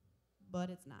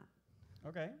 But it's not.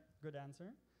 Okay, good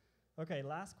answer. Okay,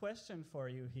 last question for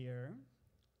you here.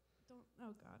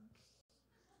 Oh God.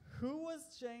 Who was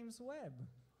James Webb?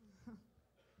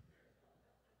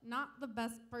 Not the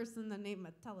best person to name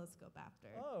a telescope after.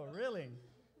 Oh, really?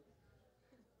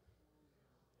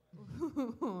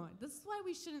 This is why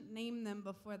we shouldn't name them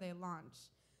before they launch.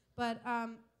 But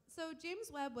so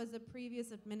James Webb was a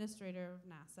previous administrator of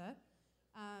NASA.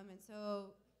 And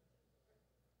so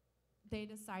they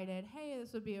decided, hey,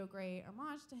 this would be a great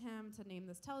homage to him to name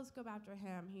this telescope after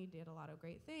him. He did a lot of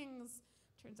great things.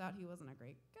 Turns out he wasn't a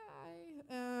great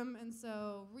guy. And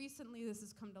so recently this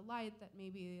has come to light that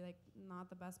maybe like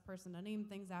not the best person to name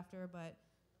things after, but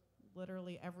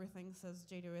literally everything says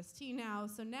JWST now.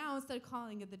 So now instead of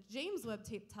calling it the James Webb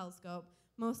Telescope,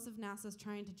 most of NASA's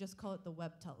trying to just call it the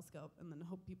Webb Telescope and then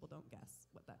hope people don't guess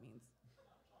what that means.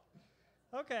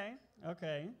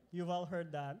 Okay, you've all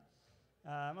heard that.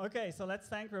 Okay, so let's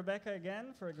thank Rebecca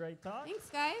again for a great talk.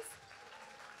 Thanks, guys.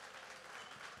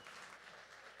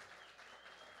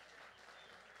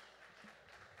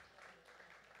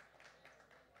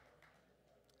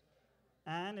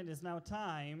 And it is now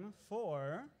time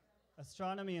for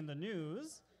Astronomy in the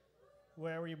News,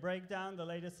 where we break down the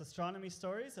latest astronomy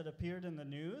stories that appeared in the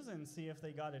news and see if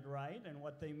they got it right and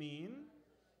what they mean.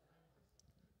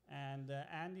 And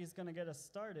Andy's going to get us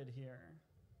started here.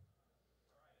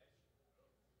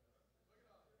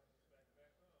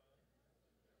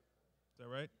 Is that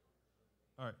right?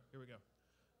 All right, here we go.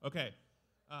 Okay.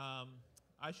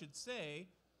 I should say,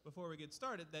 before we get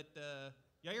started, that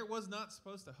ya-eer was not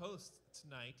supposed to host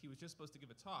tonight. He was just supposed to give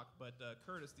a talk, but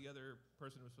Curtis, the other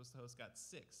person who was supposed to host, got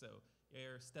sick, so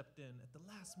ya-eer stepped in at the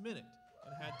last minute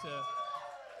and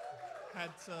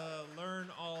had to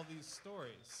learn all these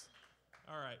stories.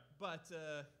 All right, but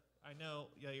I know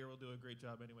ya-eer will do a great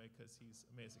job anyway because he's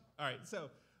amazing. All right, so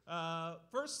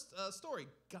first story.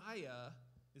 Gaia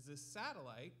is this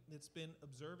satellite that's been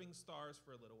observing stars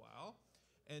for a little while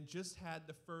and just had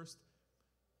the first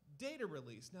data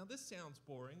release. Now, this sounds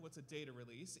boring. What's a data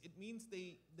release? It means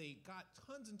they got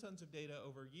tons and tons of data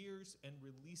over years and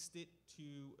released it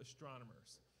to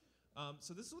astronomers.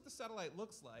 So this is what the satellite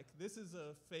looks like. This is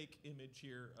a fake image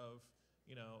here of,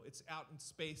 it's out in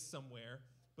space somewhere.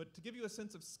 But to give you a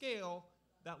sense of scale,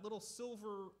 that little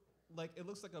silver, it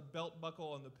looks like a belt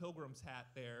buckle on the pilgrim's hat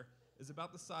there, is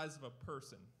about the size of a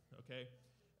person, okay?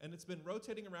 And it's been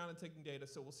rotating around and taking data,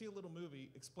 so we'll see a little movie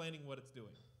explaining what it's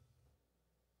doing.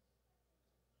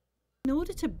 In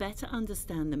order to better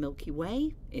understand the Milky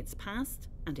Way, its past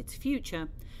and its future,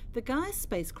 the Gaia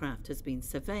spacecraft has been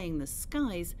surveying the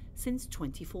skies since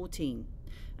 2014,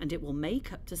 and it will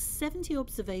make up to 70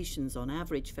 observations on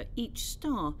average for each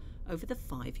star over the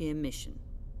 5-year mission.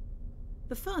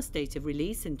 The first data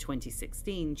release in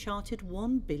 2016 charted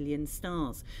 1 billion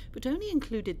stars, but only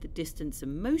included the distance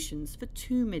and motions for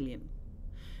 2 million.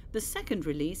 The second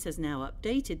release has now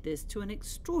updated this to an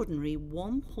extraordinary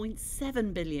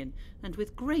 1.7 billion, and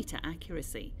with greater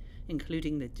accuracy,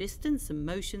 including the distance and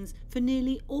motions for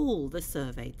nearly all the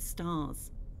surveyed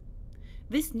stars.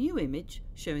 This new image,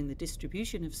 showing the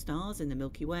distribution of stars in the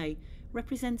Milky Way,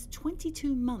 represents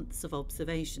 22 months of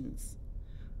observations.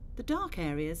 The dark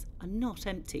areas are not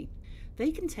empty.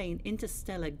 They contain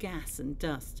interstellar gas and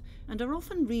dust, and are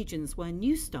often regions where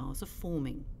new stars are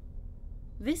forming.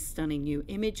 This stunning new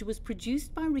image was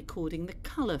produced by recording the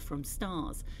colour from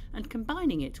stars and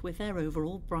combining it with their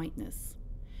overall brightness.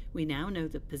 We now know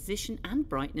the position and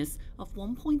brightness of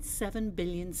 1.7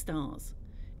 billion stars.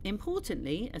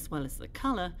 Importantly, as well as the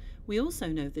colour, we also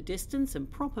know the distance and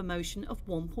proper motion of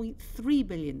 1.3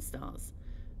 billion stars,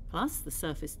 plus the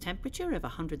surface temperature of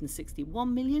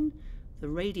 161 million, the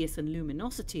radius and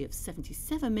luminosity of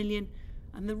 77 million,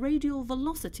 and the radial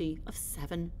velocity of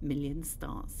 7 million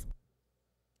stars.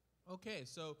 Okay,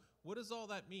 so what does all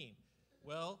that mean?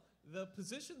 Well, the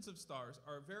positions of stars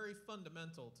are very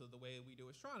fundamental to the way we do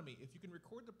astronomy. If you can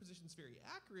record the positions very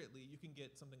accurately, you can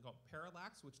get something called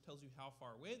parallax, which tells you how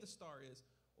far away the star is,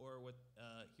 or what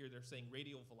here they're saying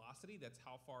radial velocity, that's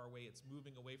how far away it's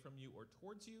moving away from you or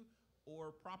towards you,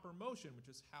 or proper motion, which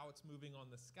is how it's moving on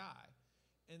the sky.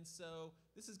 And so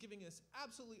this is giving us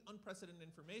absolutely unprecedented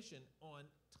information on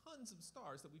tons of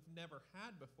stars that we've never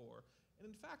had before. And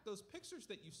in fact, those pictures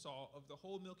that you saw of the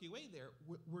whole Milky Way there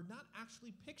were not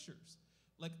actually pictures,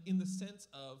 like in the sense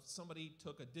of somebody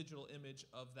took a digital image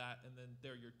of that and then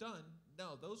there you're done.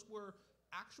 No, those were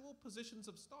actual positions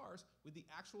of stars with the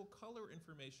actual color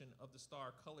information of the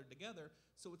star colored together.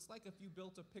 So it's like if you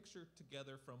built a picture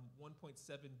together from 1.7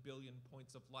 billion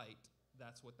points of light,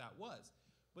 that's what that was.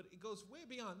 But it goes way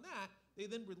beyond that. They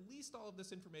then released all of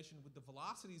this information with the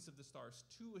velocities of the stars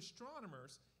to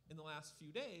astronomers in the last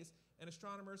few days, and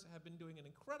astronomers have been doing an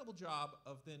incredible job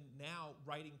of then now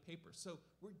writing papers. So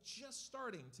we're just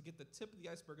starting to get the tip of the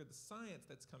iceberg of the science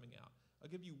that's coming out. I'll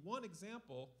give you one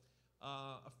example.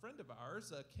 A friend of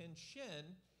ours, Ken Shen,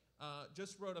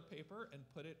 just wrote a paper and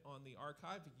put it on the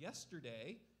Arcavi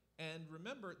yesterday. And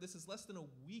remember, this is less than a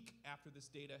week after this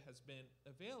data has been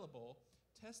available,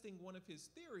 testing one of his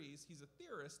theories. He's a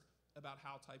theorist about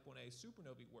how type 1a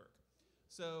supernovae work.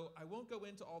 So I won't go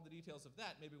into all the details of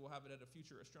that. Maybe we'll have it at a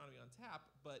future Astronomy on Tap.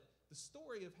 But the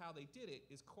story of how they did it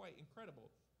is quite incredible.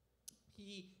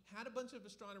 He had a bunch of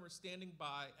astronomers standing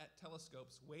by at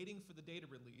telescopes waiting for the data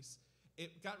release.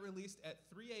 It got released at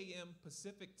 3 a.m.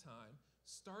 Pacific time,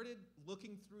 started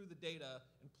looking through the data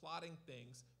and plotting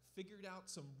things, figured out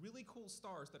some really cool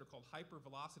stars that are called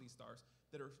hypervelocity stars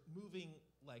that are moving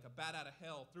like a bat out of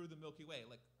hell through the Milky Way,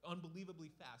 like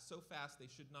unbelievably fast, so fast they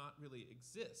should not really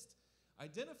exist.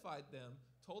 Identified them,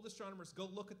 told astronomers, go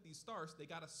look at these stars. They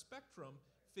got a spectrum,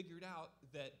 figured out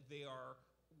that they are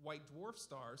white dwarf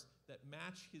stars that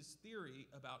match his theory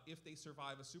about if they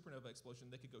survive a supernova explosion,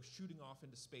 they could go shooting off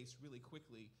into space really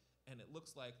quickly, and it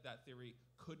looks like that theory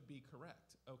could be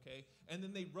correct, okay? And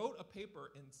then they wrote a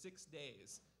paper in 6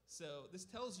 days. So this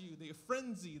tells you the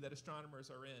frenzy that astronomers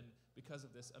are in because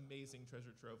of this amazing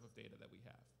treasure trove of data that we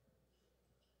have.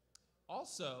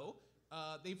 Also,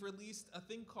 they've released a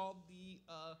thing called the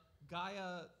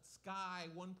Gaia Sky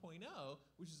 1.0,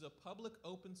 which is a public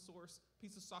open source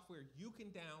piece of software you can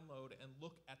download and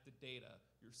look at the data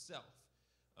yourself.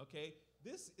 Okay,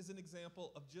 this is an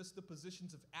example of just the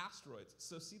positions of asteroids.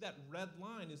 So see that red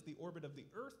line is the orbit of the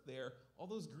Earth there. All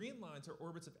those green lines are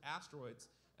orbits of asteroids,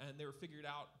 and they were figured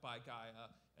out by Gaia.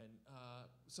 And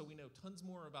so we know tons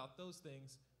more about those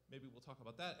things. Maybe we'll talk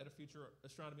about that at a future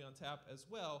Astronomy on Tap as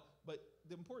well. But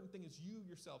the important thing is you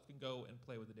yourself can go and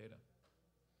play with the data.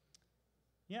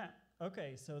 Yeah,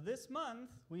 okay, so this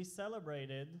month we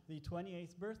celebrated the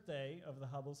 28th birthday of the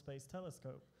Hubble Space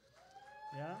Telescope.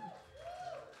 Yeah?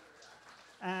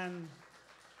 And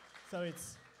so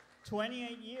it's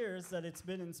 28 years that it's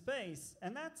been in space,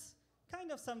 and that's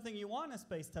kind of something you want a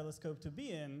space telescope to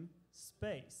be in,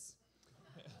 space,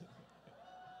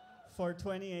 for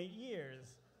 28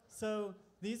 years. So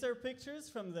these are pictures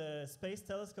from the Space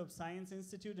Telescope Science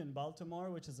Institute in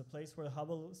Baltimore, which is a place where the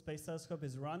Hubble Space Telescope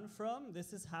is run from.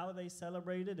 This is how they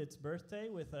celebrated its birthday,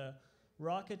 with a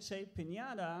rocket-shaped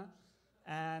piñata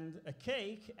and a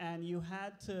cake, and you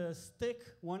had to stick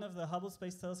one of the Hubble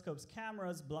Space Telescope's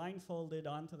cameras blindfolded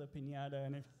onto the piñata,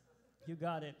 and if you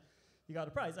got it, you got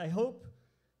a prize. I hope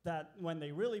that when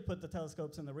they really put the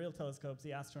telescopes in the real telescopes,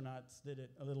 the astronauts did it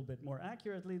a little bit more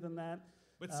accurately than that.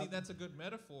 But see, that's a good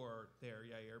metaphor there,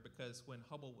 Iair, because when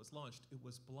Hubble was launched, it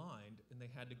was blind, and they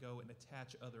had to go and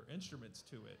attach other instruments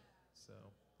to it. So.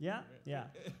 Yeah, yeah.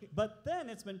 But then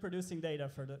it's been producing data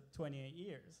for the 28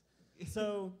 years.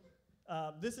 So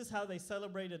this is how they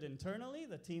celebrated internally,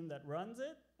 the team that runs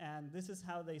it, and this is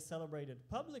how they celebrated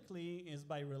publicly, is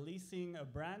by releasing a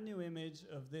brand new image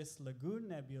of this Lagoon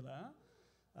Nebula,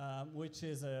 which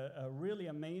is a really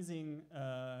amazing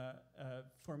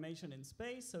formation in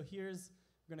space. So we're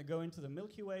going to go into the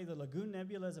Milky Way. The Lagoon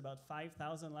Nebula is about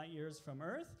 5,000 light years from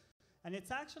Earth. And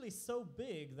it's actually so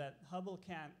big that Hubble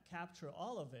can't capture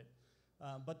all of it.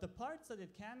 But the parts that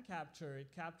it can capture,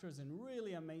 it captures in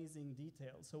really amazing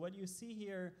detail. So what you see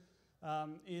here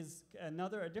is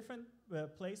a different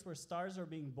place where stars are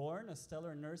being born, a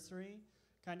stellar nursery,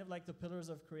 kind of like the pillars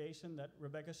of creation that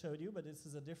Rebecca showed you, but this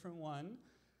is a different one.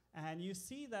 And you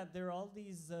see that there are all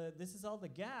these, this is all the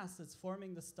gas that's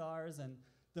forming the stars, and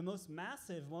the most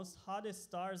massive, most hottest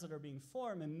stars that are being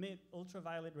formed emit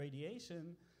ultraviolet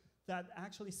radiation that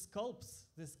actually sculpts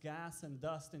this gas and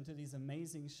dust into these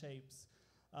amazing shapes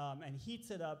and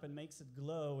heats it up and makes it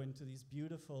glow into these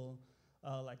beautiful,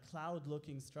 like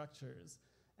cloud-looking structures.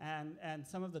 And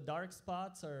some of the dark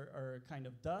spots are kind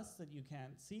of dust that you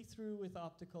can't see through with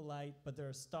optical light, but there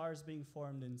are stars being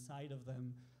formed inside of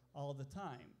them all the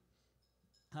time.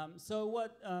 So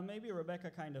what maybe Rebecca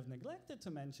kind of neglected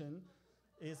to mention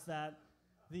is that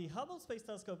the Hubble Space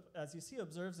Telescope, as you see,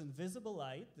 observes invisible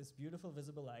light, this beautiful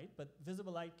visible light, but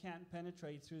visible light can't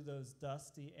penetrate through those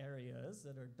dusty areas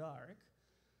that are dark.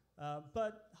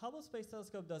 But Hubble Space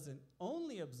Telescope doesn't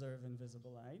only observe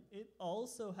invisible light, it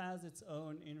also has its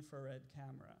own infrared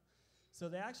camera. So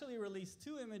they actually released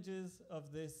 2 images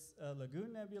of this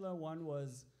Lagoon Nebula. One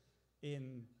was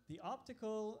in the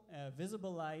optical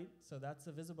visible light, so that's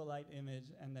a visible light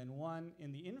image, and then one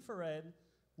in the infrared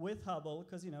with Hubble,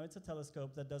 because it's a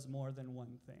telescope that does more than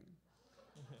one thing.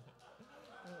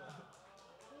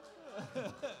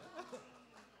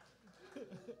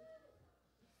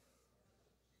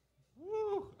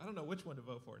 Woo! I don't know which one to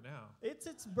vote for now. It's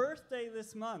its birthday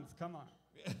this month. Come on.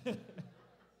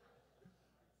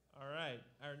 All right.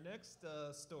 Our next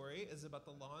story is about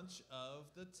the launch of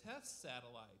the TESS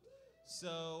satellite.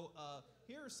 So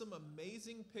here are some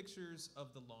amazing pictures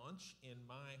of the launch in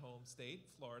my home state,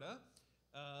 Florida.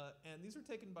 And these were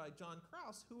taken by John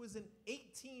Krause, who is an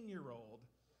 18-year-old.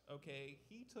 Okay,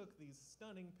 he took these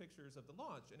stunning pictures of the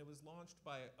launch, and it was launched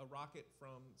by a rocket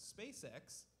from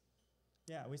SpaceX.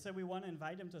 Yeah, we said we want to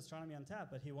invite him to Astronomy on Tap,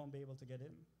 but he won't be able to get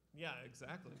in. Yeah,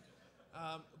 exactly.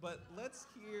 But let's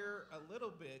hear a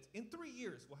little bit. In 3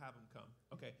 years, we'll have him come.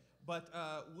 Okay, but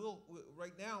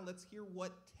right now, let's hear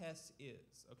what TESS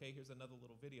is. Okay, here's another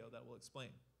little video that will explain.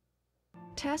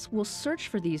 TESS will search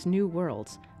for these new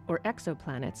worlds, or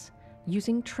exoplanets,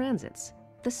 using transits,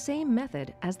 the same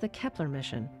method as the Kepler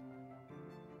mission.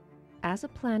 As a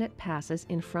planet passes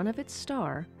in front of its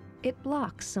star, it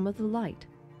blocks some of the light,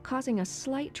 causing a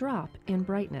slight drop in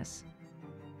brightness.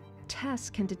 TESS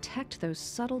can detect those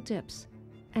subtle dips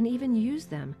and even use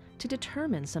them to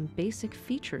determine some basic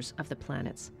features of the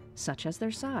planets, such as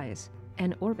their size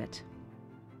and orbit.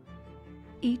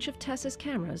 Each of TESS's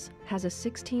cameras has a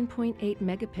 16.8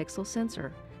 megapixel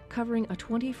sensor covering a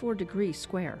 24-degree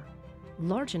square,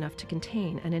 large enough to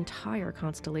contain an entire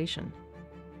constellation.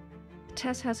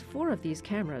 TESS has 4 of these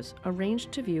cameras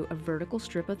arranged to view a vertical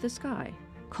strip of the sky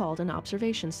called an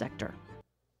observation sector.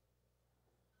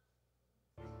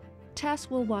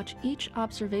 TESS will watch each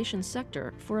observation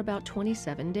sector for about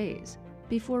 27 days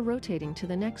before rotating to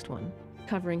the next one,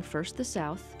 covering first the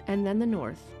south and then the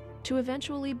north, to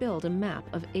eventually build a map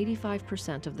of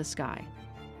 85% of the sky.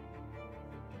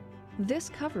 This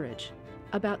coverage,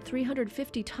 about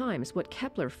 350 times what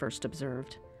Kepler first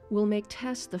observed, will make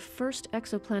TESS the first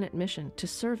exoplanet mission to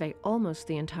survey almost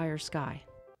the entire sky.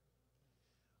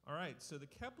 All right, so the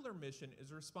Kepler mission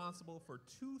is responsible for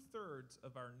 2/3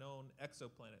 of our known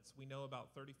exoplanets. We know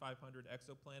about 3,500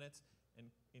 exoplanets,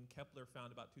 and Kepler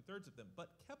found about 2/3 of them. But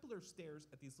Kepler stares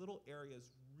at these little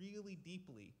areas really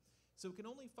deeply, so it can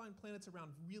only find planets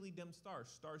around really dim stars,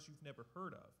 stars you've never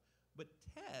heard of. But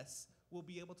TESS will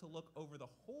be able to look over the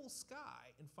whole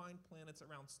sky and find planets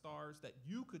around stars that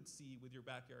you could see with your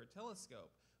backyard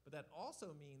telescope. But that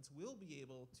also means we'll be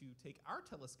able to take our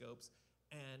telescopes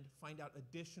and find out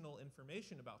additional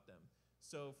information about them.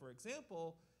 So for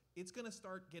example, it's going to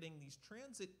start getting these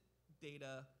transit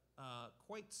data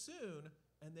quite soon,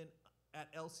 and then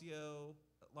at LCO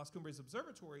Las Cumbres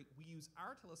Observatory, we use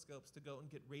our telescopes to go and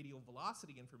get radial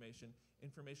velocity information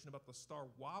about the star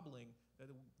wobbling that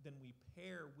then we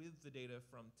pair with the data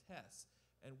from TESS.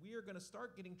 And we are going to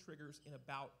start getting triggers in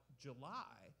about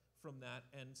July from that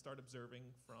and start observing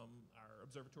from our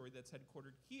observatory that's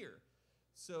headquartered here.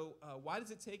 So why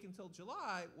does it take until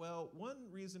July? Well, one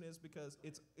reason is because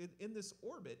it's in this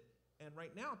orbit, and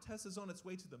right now TESS is on its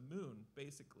way to the moon,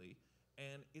 basically,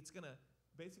 and it's going to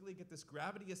basically get this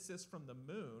gravity assist from the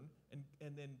moon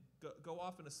and then go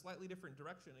off in a slightly different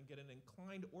direction and get an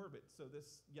inclined orbit. So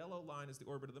this yellow line is the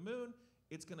orbit of the moon.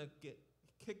 It's going to get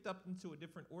kicked up into a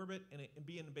different orbit and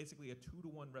be in basically a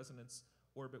 2-to-1 resonance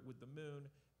orbit with the moon,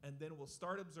 and then we'll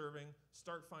start observing,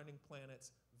 start finding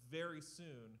planets very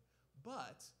soon.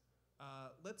 But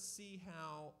let's see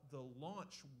how the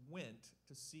launch went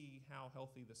to see how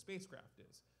healthy the spacecraft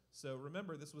is. So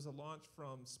remember, this was a launch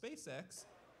from SpaceX.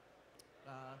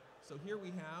 So here we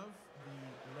have the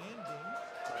landing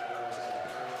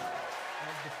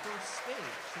of the first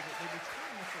stage, so that they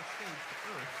return the first stage to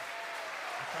Earth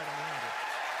and try to land it.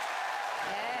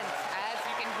 And as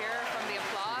you can hear from the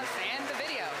applause and the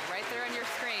video right there on your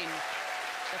screen,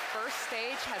 the first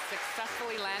stage has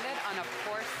successfully landed on Of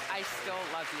Course I Still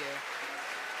Love You.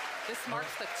 This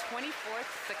marks the 24th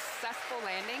successful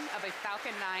landing of a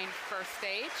Falcon 9 first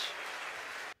stage.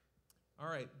 All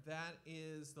right, that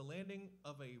is the landing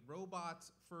of a robot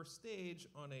first stage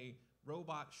on a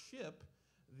robot ship.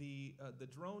 The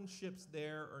drone ships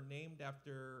there are named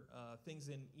after things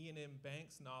in Iain M.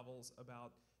 Banks' novels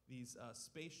about these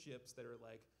spaceships that are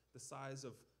like the size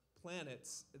of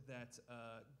planets that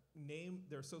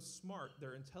they're so smart,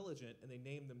 they're intelligent, and they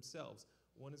name themselves.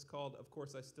 One is called Of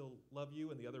Course I Still Love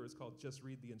You, and the other is called Just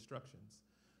Read the Instructions.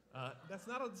 It's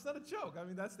not a joke. I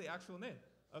mean, that's the actual name.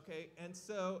 Okay, and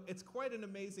so it's quite an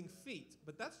amazing feat,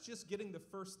 but that's just getting the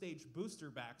first stage booster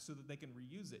back so that they can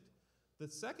reuse it. The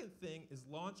second thing is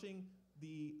launching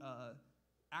the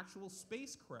actual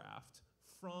spacecraft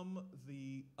from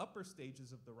the upper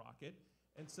stages of the rocket.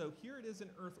 And so here it is in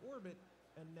Earth orbit,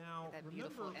 and now that remember,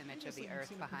 beautiful image of the you've Earth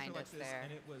seen a picture behind like us this, there.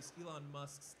 and it was Elon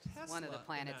Musk's Tesla. One of the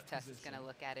planets in that Tess is position. going to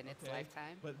look at in its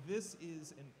lifetime. But this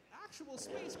is an actual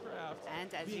spacecraft.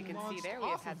 And as you being can see launched there, we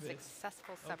have off had of it,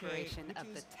 successful okay, separation which of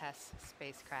the is TESS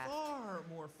spacecraft. Far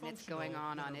more And it's going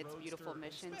functional on than a its beautiful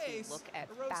roadster in mission space. to look at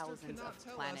A roadster thousands cannot of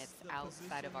tell planets us the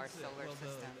outside of our positions solar the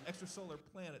system. extrasolar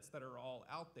planets that are all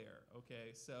out there.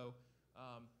 Okay, so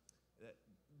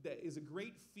that is a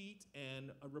great feat,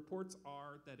 and reports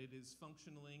are that it is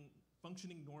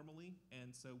functioning normally,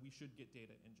 and so we should get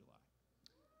data in July.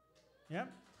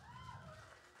 Yep.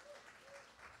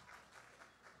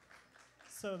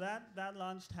 So that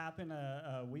launch happened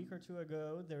a week or two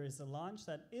ago. There is a launch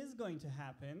that is going to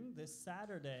happen this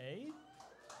Saturday.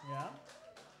 Yeah.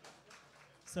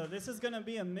 So this is going to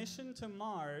be a mission to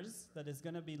Mars that is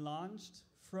going to be launched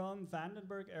from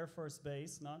Vandenberg Air Force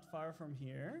Base, not far from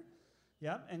here.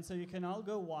 Yep, and so you can all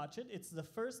go watch it. It's the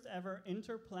first ever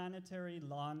interplanetary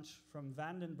launch from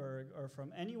Vandenberg or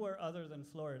from anywhere other than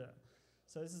Florida.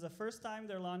 So this is the first time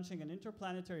they're launching an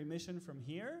interplanetary mission from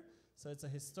here. So it's a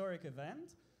historic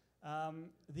event.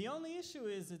 The only issue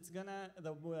is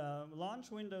the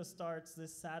launch window starts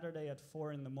this Saturday at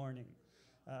 4 in the morning.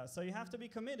 So you have to be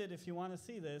committed if you want to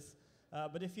see this.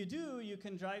 But if you do, you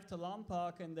can drive to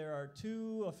Lompoc, and there are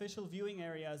 2 official viewing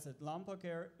areas at Lompoc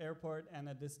Airport and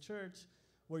at this church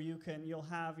where you'll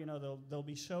have, they'll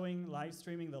be live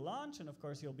streaming the launch, and of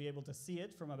course you'll be able to see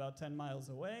it from about 10 miles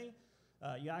away.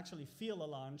 You actually feel a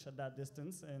launch at that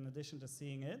distance in addition to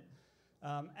seeing it.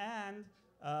 And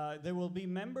there will be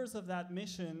members of that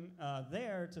mission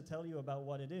there to tell you about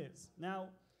what it is. Now,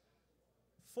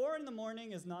 4 in the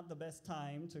morning is not the best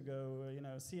time to go,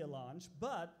 see a launch,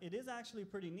 but it is actually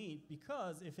pretty neat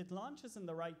because if it launches in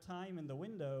the right time in the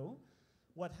window,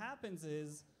 what happens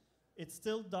is it's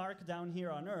still dark down here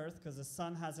on Earth because the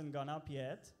sun hasn't gone up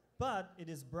yet, but it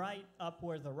is bright up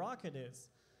where the rocket is.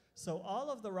 So all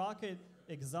of the rocket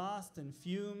exhaust and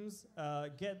fumes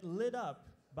get lit up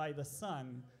by the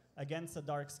sun against a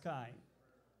dark sky.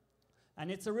 And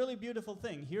it's a really beautiful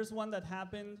thing. Here's one that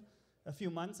happened a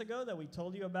few months ago that we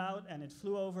told you about, and it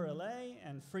flew over LA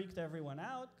and freaked everyone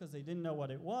out because they didn't know what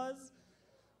it was.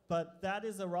 But that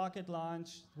is a rocket launch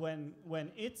when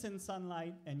it's in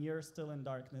sunlight and you're still in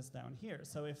darkness down here.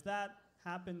 So if that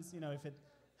happens, if it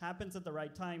happens at the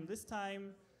right time this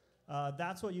time,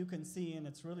 that's what you can see, and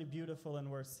it's really beautiful and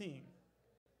worth seeing.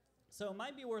 So it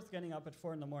might be worth getting up at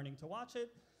 4 in the morning to watch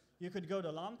it. You could go to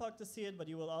Lompoc to see it, but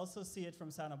you will also see it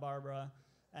from Santa Barbara.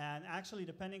 And actually,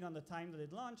 depending on the time that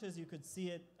it launches, you could see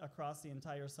it across the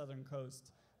entire southern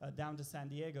coast, down to San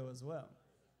Diego as well.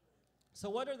 So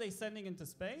what are they sending into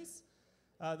space?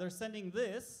 They're sending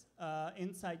this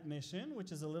InSight mission,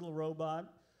 which is a little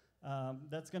robot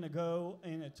that's going to go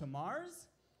to Mars.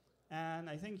 And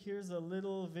I think here's a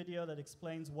little video that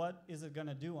explains what is it going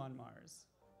to do on Mars.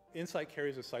 InSight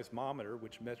carries a seismometer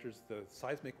which measures the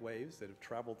seismic waves that have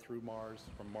traveled through Mars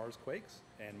from Mars quakes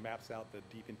and maps out the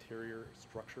deep interior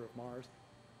structure of Mars.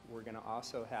 We're going to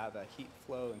also have a heat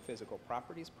flow and physical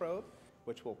properties probe,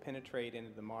 which will penetrate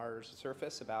into the Mars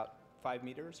surface about 5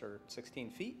 meters or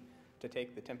 16 feet to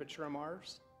take the temperature of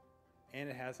Mars. And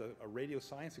it has a radio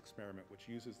science experiment which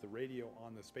uses the radio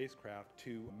on the spacecraft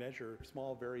to measure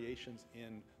small variations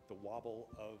in the wobble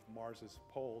of Mars's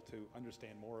pole to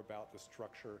understand more about the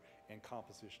structure and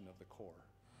composition of the core.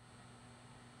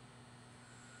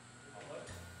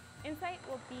 InSight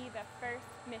will be the first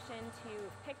mission to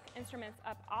pick instruments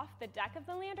up off the deck of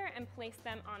the lander and place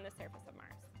them on the surface of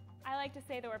Mars. I like to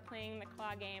say that we're playing the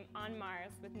claw game on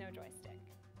Mars with no joystick.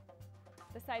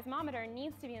 The seismometer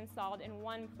needs to be installed in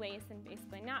one place and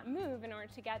basically not move in order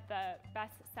to get the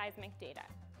best seismic data.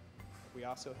 We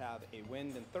also have a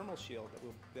wind and thermal shield that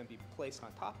will then be placed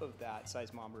on top of that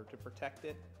seismometer to protect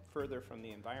it further from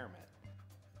the environment.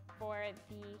 For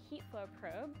the heat flow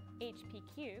probe, HP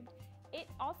cubed, it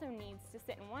also needs to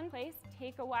sit in one place,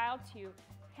 take a while to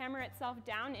hammer itself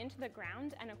down into the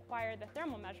ground and acquire the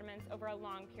thermal measurements over a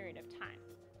long period of time.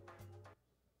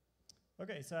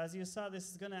 Okay, so as you saw,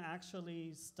 this is going to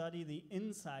actually study the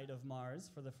inside of Mars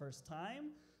for the first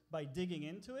time by digging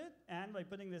into it and by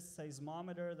putting this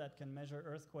seismometer that can measure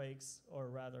earthquakes, or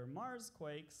rather Mars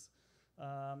quakes.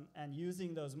 And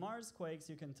using those Mars quakes,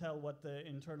 you can tell what the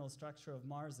internal structure of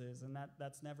Mars is, and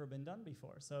that's never been done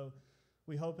before. So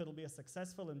we hope it'll be a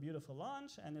successful and beautiful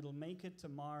launch, and it'll make it to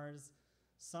Mars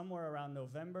somewhere around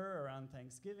November, around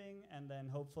Thanksgiving, and then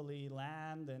hopefully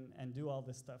land and do all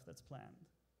this stuff that's planned.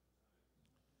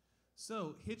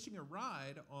 So hitching a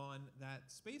ride on that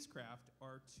spacecraft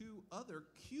are 2 other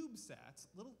CubeSats,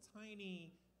 little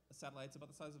tiny satellites about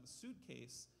the size of a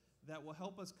suitcase that will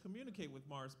help us communicate with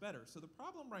Mars better. So the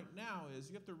problem right now is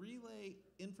you have to relay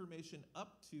information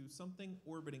up to something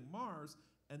orbiting Mars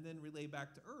and then relay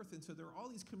back to Earth. And so there are all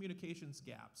these communications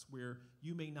gaps where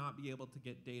you may not be able to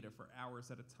get data for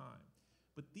hours at a time.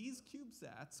 But these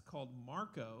CubeSats, called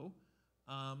Marco,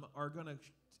 are going to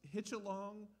hitch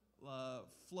along,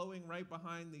 flowing right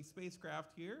behind the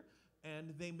spacecraft here,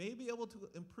 and they may be able to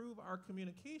improve our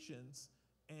communications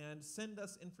and send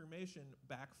us information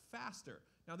back faster.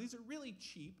 Now, these are really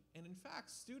cheap, and in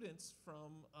fact, students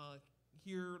from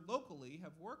here locally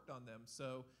have worked on them.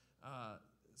 So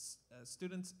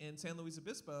students in San Luis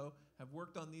Obispo have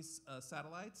worked on these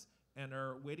satellites and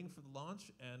are waiting for the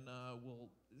launch, and we'll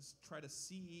try to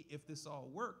see if this all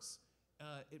works.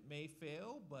 It may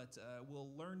fail, but we'll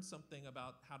learn something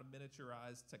about how to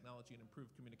miniaturize technology and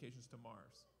improve communications to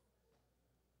Mars.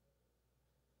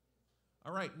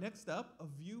 All right, next up, a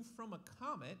view from a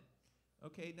comet.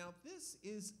 Okay, now this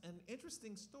is an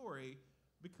interesting story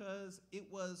because it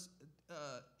was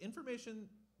information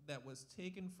that was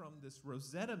taken from this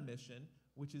Rosetta mission,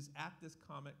 which is at this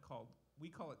comet called, we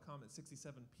call it Comet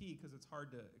 67P because it's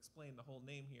hard to explain the whole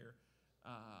name here.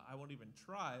 I won't even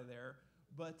try there.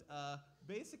 But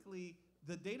basically,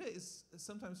 the data is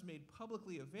sometimes made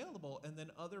publicly available, and then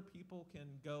other people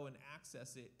can go and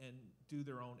access it and do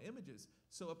their own images.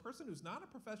 So a person who's not a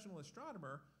professional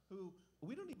astronomer, who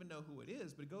we don't even know who it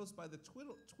is, but it goes by the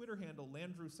Twitter handle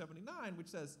Landrew79, which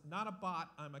says, "Not a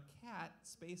bot, I'm a cat,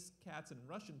 space cats and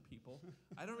Russian people."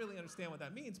 I don't really understand what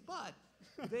that means, but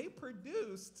they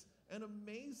produced an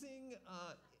amazing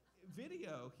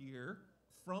video here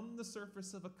from the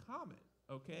surface of a comet.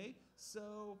 Okay,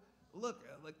 so look,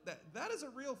 like that is a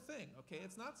real thing. Okay,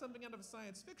 it's not something out of a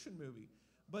science fiction movie.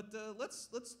 But let's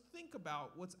think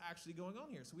about what's actually going on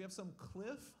here. So we have some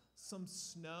cliff, some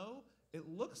snow. It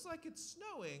looks like it's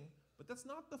snowing, but that's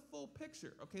not the full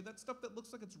picture. Okay, that stuff that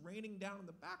looks like it's raining down in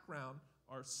the background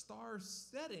are stars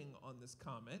setting on this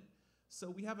comet. So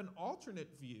we have an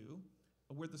alternate view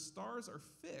where the stars are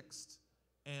fixed,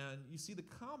 and you see the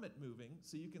comet moving.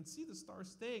 So you can see the stars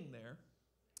staying there.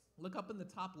 Look up in the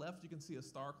top left, you can see a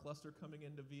star cluster coming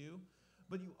into view.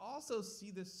 But you also see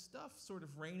this stuff sort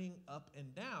of raining up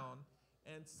and down.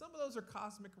 And some of those are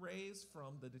cosmic rays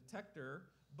from the detector,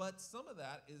 but some of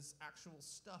that is actual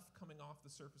stuff coming off the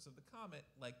surface of the comet,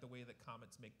 like the way that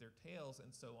comets make their tails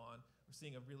and so on. We're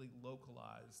seeing a really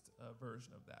localized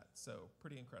version of that. So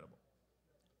pretty incredible.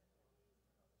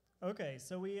 Okay,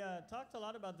 so we talked a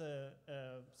lot about the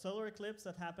solar eclipse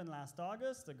that happened last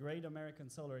August, the Great American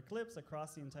Solar Eclipse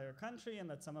across the entire country, and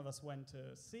that some of us went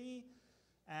to see.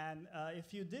 And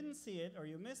if you didn't see it or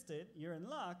you missed it, you're in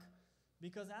luck,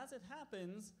 because as it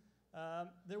happens,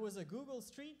 there was a Google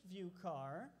Street View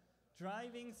car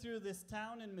driving through this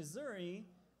town in Missouri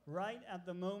right at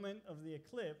the moment of the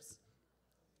eclipse.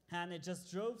 And it just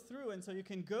drove through. And so you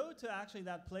can go to actually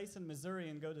that place in Missouri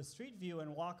and go to Street View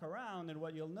and walk around. And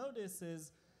what you'll notice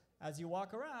is as you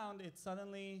walk around, it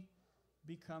suddenly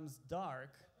becomes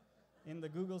dark in the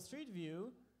Google Street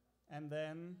View and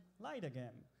then light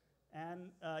again.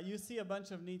 And you see a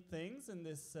bunch of neat things in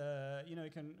this, you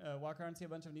can walk around and see a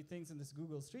bunch of neat things in this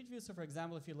Google Street View. So for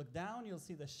example, if you look down, you'll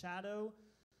see the shadow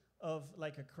of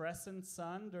like a crescent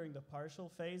sun during the partial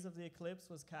phase of the eclipse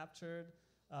was captured.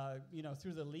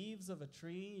 Through the leaves of a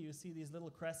tree, you see these little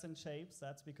crescent shapes.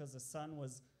 That's because the sun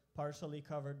was partially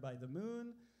covered by the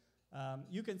moon.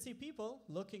 You can see people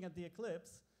looking at the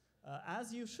eclipse,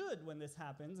 as you should when this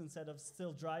happens, instead of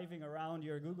still driving around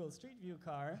your Google Street View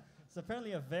car. It's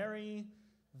apparently a very,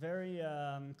 very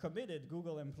committed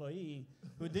Google employee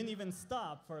who didn't even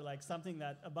stop for like something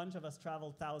that a bunch of us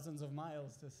traveled thousands of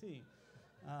miles to see.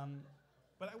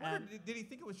 But I wonder, did he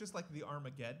think it was just like the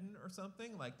Armageddon or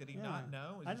something? Like, did he not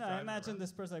know? I don't know. I imagine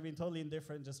this person had been totally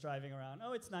indifferent, just driving around.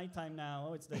 Oh, it's nighttime now.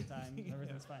 Oh, it's daytime.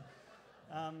 Everything's fine.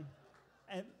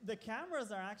 And the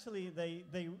cameras are actually,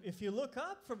 if you look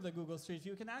up from the Google Street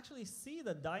View, you can actually see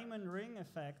the diamond ring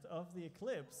effect of the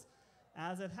eclipse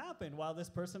as it happened while this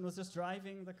person was just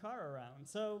driving the car around.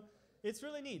 So it's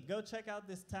really neat. Go check out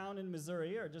this town in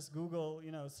Missouri, or just Google,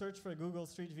 search for Google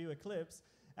Street View eclipse,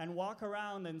 and walk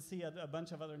around and see a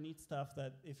bunch of other neat stuff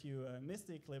that if you miss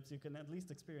the eclipse, you can at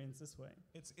least experience this way.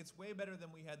 It's way better than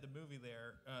we had the movie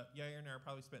there. Iair and I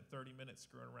probably spent 30 minutes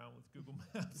screwing around with Google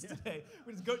Maps today.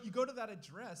 You go to that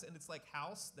address, and it's like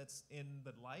house that's in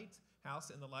the light, house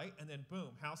in the light, and then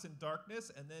boom, house in darkness,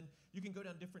 and then you can go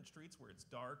down different streets where it's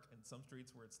dark and some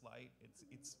streets where it's light.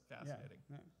 It's fascinating.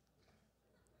 Yeah.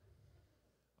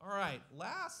 All right,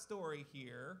 last story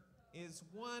here is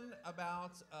one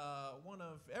about one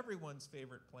of everyone's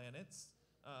favorite planets,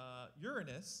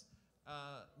 Uranus.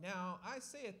 Now, I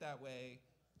say it that way,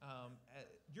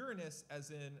 Uranus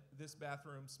as in this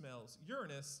bathroom smells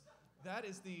Uranus. That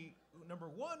is the number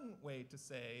one way to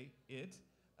say it.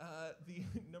 The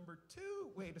number two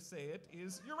way to say it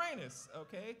is Uranus,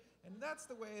 okay? And that's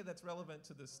the way that's relevant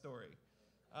to this story.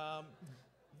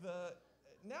 The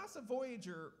NASA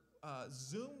Voyager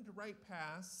zoomed right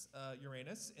past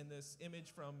Uranus in this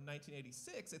image from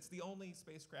 1986. It's the only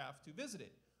spacecraft to visit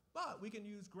it. But we can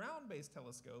use ground-based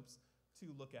telescopes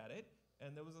to look at it.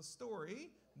 And there was a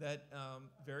story that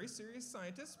very serious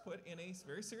scientists put in a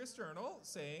very serious journal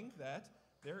saying that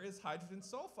there is hydrogen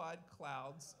sulfide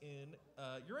clouds in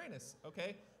Uranus,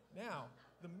 okay? Now,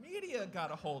 the media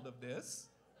got a hold of this,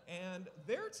 and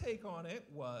their take on it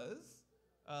was,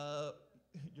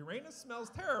 Uranus smells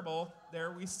terrible.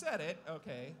 There, we said it.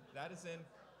 Okay, that is in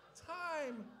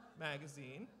Time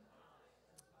magazine.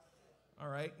 All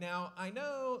right, now I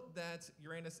know that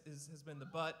Uranus has been the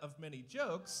butt of many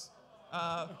jokes,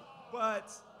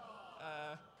 but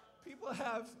people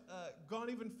have gone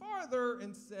even farther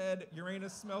and said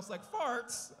Uranus smells like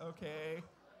farts, okay,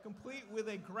 complete with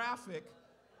a graphic.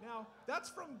 Now, that's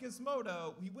from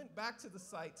Gizmodo. We went back to the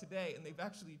site today, and they've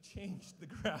actually changed the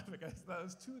graphic. I thought it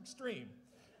was too extreme,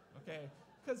 okay?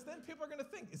 Because then people are going to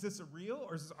think, is this a real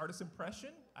or is this artist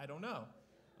impression? I don't know,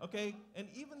 okay? And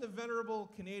even the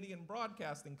venerable Canadian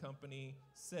Broadcasting Company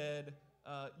said,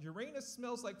 Uranus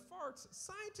smells like farts.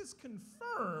 Scientists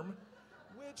confirm,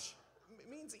 which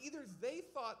means either they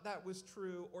thought that was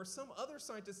true or some other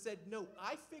scientist said, no,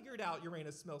 I figured out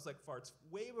Uranus smells like farts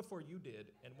way before you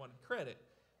did and wanted credit.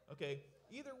 Okay,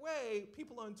 either way,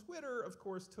 people on Twitter, of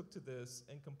course, took to this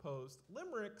and composed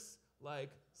limericks like,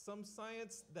 some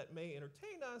science that may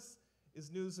entertain us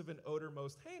is news of an odor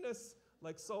most heinous,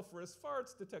 like sulfurous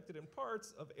farts detected in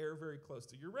parts of air very close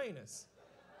to Uranus.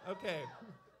 Okay,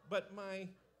 but my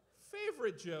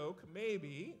favorite joke,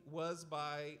 maybe, was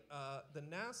by the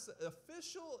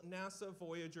official NASA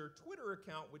Voyager Twitter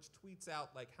account, which tweets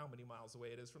out like how many miles away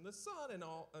it is from the sun and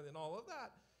all of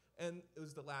that. And it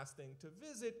was the last thing to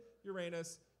visit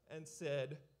Uranus, and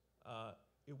said,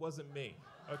 it wasn't me,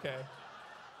 okay?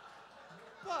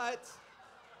 But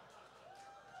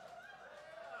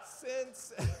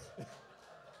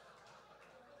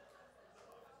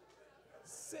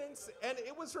and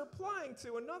it was replying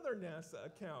to another NASA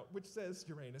account, which says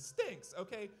Uranus stinks,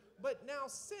 okay? But now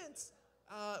since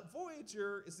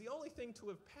Voyager is the only thing to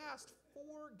have passed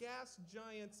 4 gas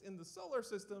giants in the solar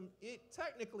system, it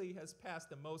technically has passed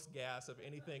the most gas of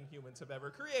anything humans have ever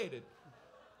created.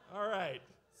 All right,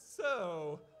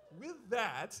 so with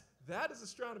that is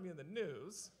astronomy in the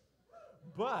news.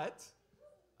 But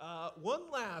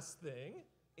one last thing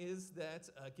is that,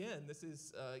 again, this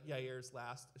is ya-eer's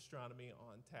last Astronomy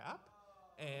on Tap.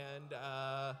 And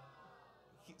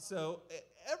so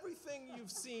everything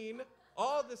you've seen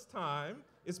all this time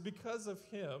is because of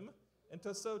him. And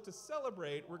so to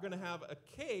celebrate, we're going to have a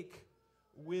cake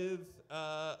with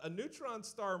a neutron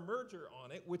star merger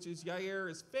on it, which is ya-eer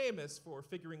is famous for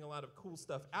figuring a lot of cool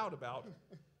stuff out about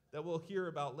that we'll hear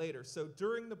about later. So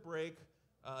during the break,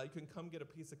 you can come get a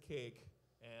piece of cake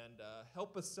and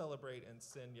help us celebrate and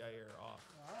send ya-eer off.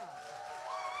 Wow.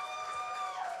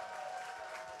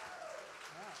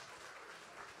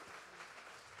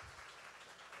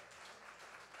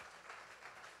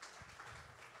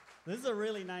 This is a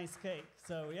really nice cake.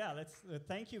 So yeah,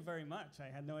 thank you very much.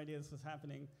 I had no idea this was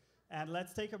happening. And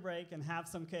let's take a break and have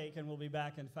some cake, and we'll be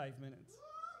back in 5 minutes.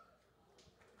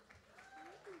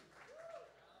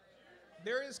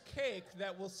 There is cake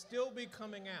that will still be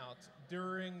coming out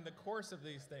during the course of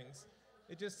these things.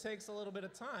 It just takes a little bit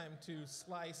of time to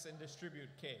slice and distribute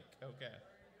cake, okay?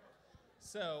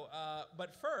 So,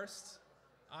 but first,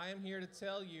 I am here to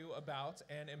tell you about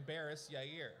and embarrass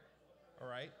ya-eer, all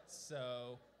right?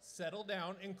 So, settle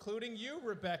down, including you,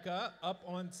 Rebecca, up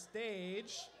on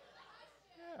stage.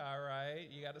 Yeah, all right,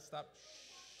 you gotta stop.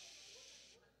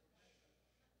 Shh.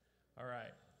 All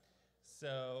right,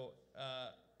 so,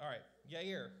 all right,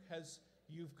 ya-eer,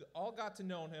 you've all got to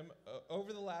know him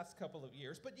over the last couple of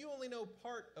years, but you only know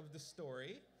part of the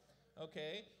story,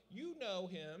 okay? You know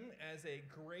him as a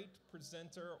great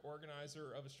presenter,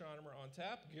 organizer of Astronomer on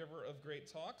Tap, giver of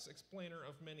great talks, explainer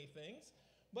of many things,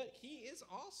 but he is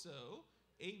also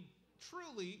a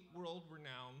truly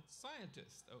world-renowned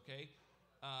scientist, okay?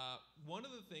 One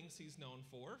of the things he's known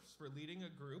for is for leading a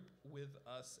group with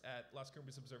us at Las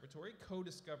Cumbres Observatory,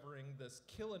 co-discovering this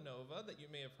kilonova that you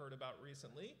may have heard about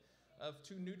recently of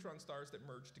two neutron stars that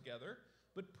merged together.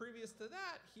 But previous to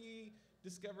that, he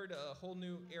discovered a whole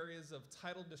new areas of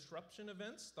tidal disruption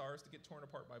events, stars that get torn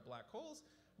apart by black holes,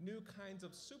 new kinds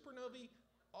of supernovae,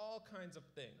 all kinds of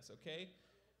things, okay?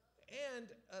 And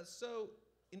so,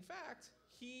 in fact,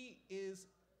 here's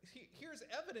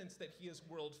evidence that he is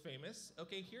world famous.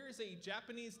 Okay, here's a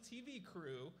Japanese TV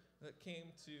crew that came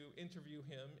to interview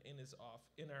him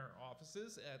in our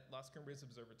offices at Las Cumbres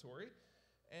Observatory.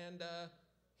 And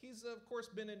he's, of course,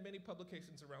 been in many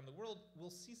publications around the world.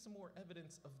 We'll see some more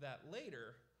evidence of that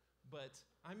later, but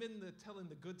I'm in the telling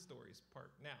the good stories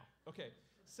part now. Okay,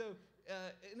 so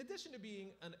in addition to being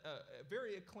a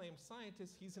very acclaimed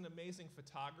scientist, he's an amazing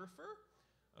photographer.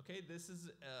 Okay, this is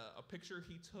a picture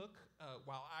he took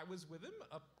while I was with him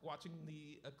watching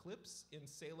the eclipse in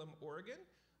Salem, Oregon.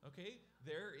 Okay,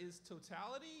 there is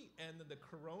totality and then the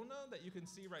corona that you can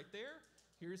see right there.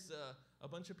 Here's a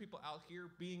bunch of people out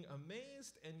here being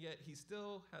amazed, and yet he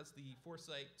still has the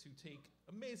foresight to take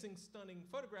amazing, stunning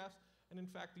photographs. And in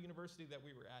fact, the university that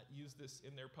we were at used this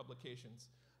in their publications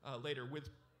later with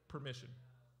permission.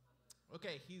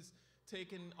 Okay, he's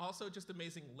taken also just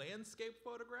amazing landscape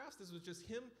photographs. This was just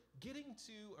him getting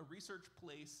to a research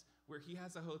place where he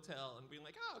has a hotel and being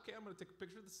like, oh, okay, I'm gonna take a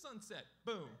picture of the sunset,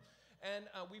 boom. And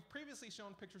we've previously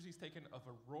shown pictures he's taken of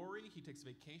Aurora. He takes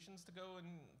vacations to go and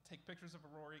take pictures of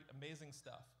Aurora, amazing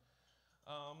stuff.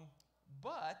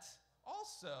 But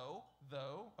also,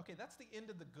 though, okay, that's the end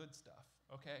of the good stuff,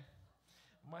 okay?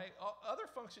 My other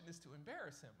function is to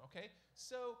embarrass him, okay?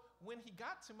 So when he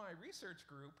got to my research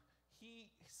group,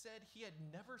 he said he had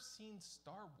never seen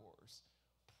Star Wars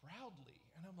proudly.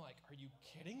 And I'm like, are you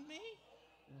kidding me?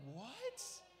 What?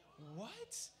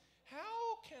 What?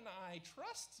 How can I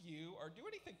trust you or do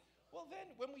anything? Well,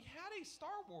 then when we had a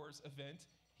Star Wars event,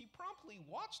 he promptly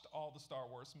watched all the Star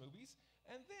Wars movies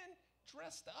and then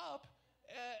dressed up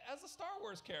as a Star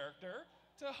Wars character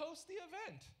to host the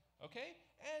event, okay?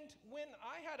 And when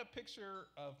I had a picture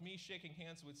of me shaking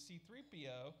hands with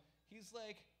C-3PO, he's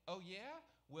like, oh yeah?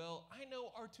 Well, I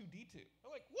know R2-D2.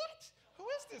 I'm like, what? Who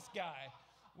is this guy?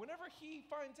 Whenever he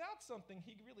finds out something,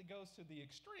 he really goes to the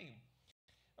extreme.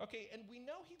 Okay, and we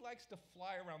know he likes to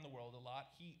fly around the world a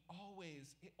lot. He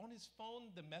always, on his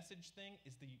phone, the message thing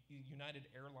is the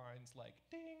United Airlines like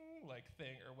ding, like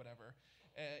thing or whatever.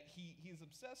 He's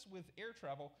obsessed with air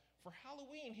travel. For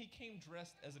Halloween, he came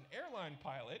dressed as an airline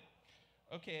pilot,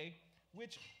 okay,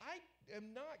 which I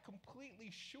am not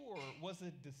completely sure was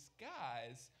a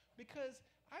disguise because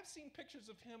I've seen pictures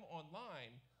of him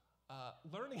online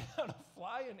learning how to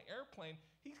fly an airplane.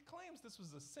 He claims this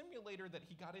was a simulator that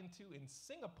he got into in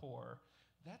Singapore.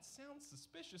 That sounds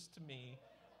suspicious to me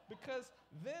because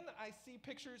then I see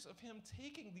pictures of him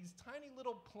taking these tiny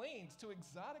little planes to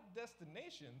exotic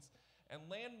destinations and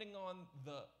landing on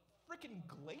the frickin'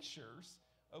 glaciers,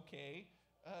 okay?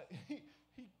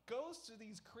 He goes to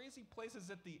these crazy places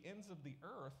at the ends of the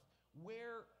earth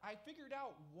where I figured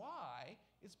out why.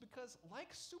 It's because, like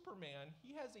Superman,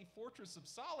 he has a fortress of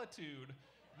solitude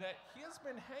that he has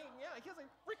been hanging out. He has a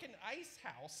freaking ice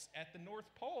house at the North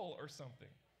Pole or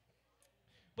something.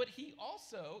 But he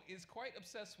also is quite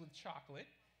obsessed with chocolate.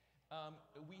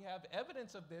 We have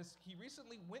evidence of this. He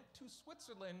recently went to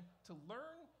Switzerland to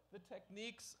learn the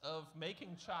techniques of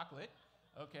making chocolate.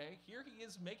 Okay, here he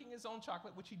is making his own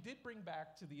chocolate, which he did bring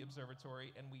back to the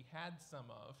observatory, and we had some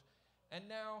of. And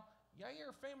now,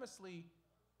 ya-eer famously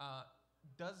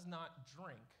does not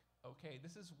drink. Okay,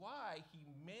 this is why he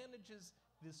manages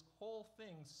this whole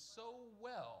thing so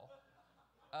well,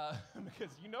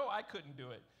 because you know I couldn't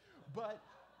do it. But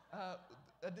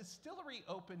a distillery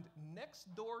opened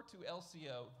next door to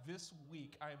LCO this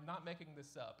week. I am not making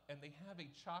this up, and they have a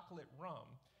chocolate rum.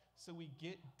 So we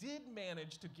did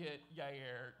manage to get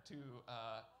ya-eer to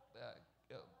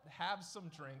have some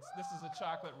drinks. This is a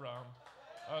chocolate rum.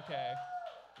 Okay.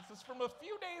 This is from a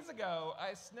few days ago.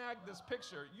 I snagged this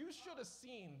picture. You should have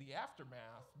seen the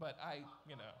aftermath, but I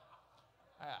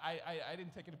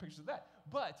didn't take any pictures of that.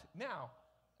 But now,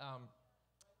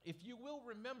 if you will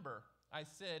remember, I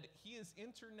said he is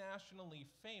internationally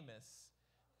famous.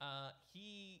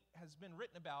 He has been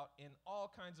written about in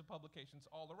all kinds of publications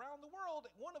all around the world,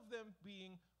 one of them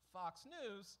being Fox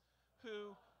News,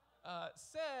 who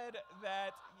said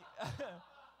that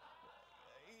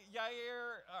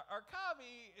ya-eer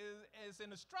Arcavi is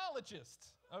an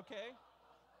astrologist, okay?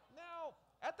 Now,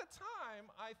 at the time,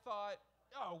 I thought,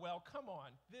 oh, well, come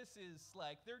on. This is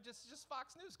like, they're just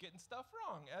Fox News getting stuff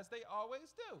wrong, as they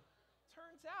always do.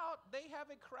 Turns out they have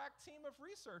a crack team of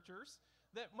researchers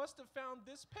that must have found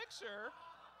this picture.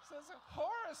 It says a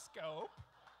horoscope,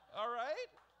 all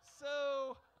right?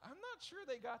 So I'm not sure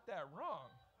they got that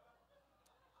wrong.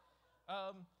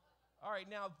 All right,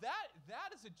 now that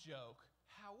is a joke.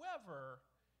 However,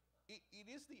 it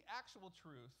is the actual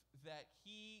truth that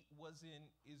he was in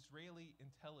Israeli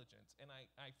intelligence. And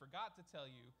I forgot to tell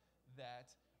you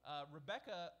that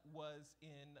Rebecca was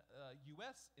in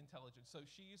US intelligence. So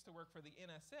she used to work for the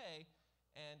NSA,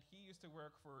 and he used to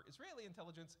work for Israeli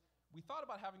intelligence. We thought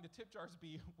about having the tip jars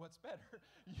be what's better,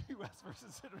 US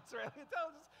versus Israeli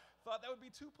intelligence. Thought that would be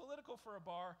too political for a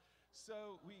bar.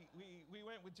 So we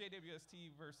went with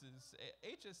JWST versus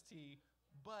HST,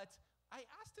 but I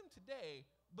asked him today,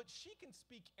 but she can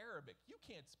speak Arabic. You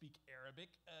can't speak Arabic,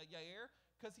 ya-eer,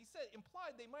 because he said,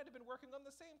 implied they might have been working on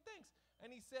the same things.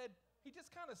 And he said, he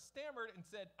just kind of stammered and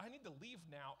said, I need to leave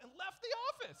now, and left the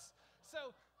office.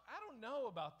 So I don't know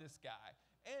about this guy.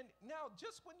 And now,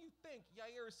 just when you think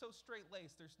ya-eer is so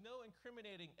straight-laced, there's no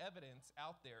incriminating evidence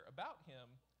out there about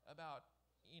him, about,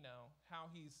 you know,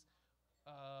 how he's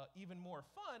even more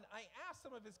fun, I asked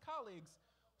some of his colleagues,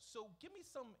 so give me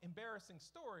some embarrassing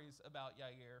stories about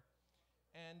ya-eer.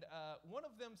 And one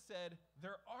of them said,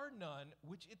 there are none,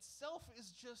 which itself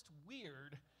is just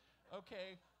weird,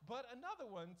 okay? But another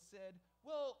one said,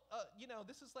 well, you know,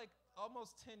 this is like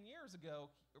almost 10 years ago,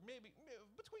 or maybe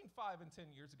between 5 and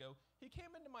 10 years ago, he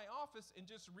came into my office and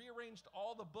just rearranged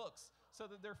all the books so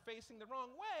that they're facing the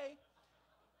wrong way,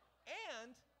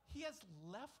 and he has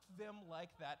left them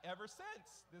like that ever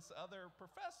since, this other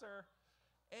professor.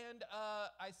 And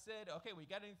I said, okay, we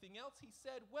got anything else? He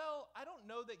said, well, I don't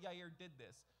know that ya-eer did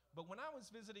this, but when I was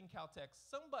visiting Caltech,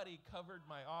 somebody covered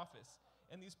my office,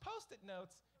 and these Post-it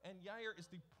notes, and ya-eer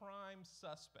is the prime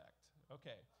suspect.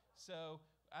 Okay, so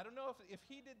I don't know if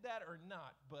he did that or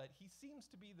not, but he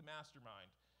seems to be the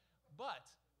mastermind. But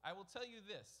I will tell you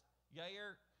this,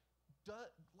 ya-eer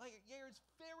is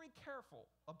very careful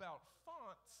about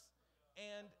fonts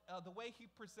and the way he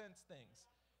presents things.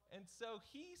 And so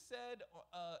he said,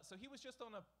 so he was just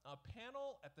on a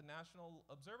panel at the National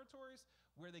Observatories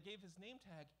where they gave his name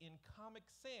tag in Comic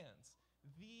Sans,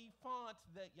 the font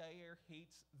that ya-eer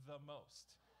hates the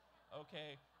most.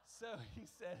 Okay, so he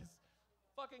says,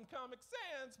 fucking Comic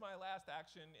Sans, my last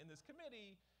action in this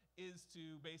committee is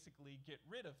to basically get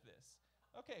rid of this.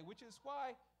 Okay, which is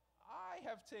why I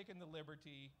have taken the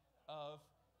liberty of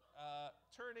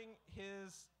turning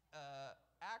his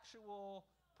actual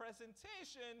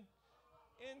presentation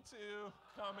into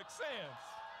Comic Sans.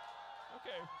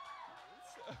 Okay.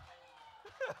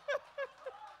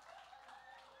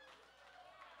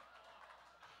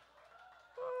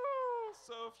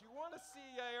 So if you want to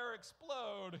see ya-eer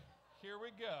explode, here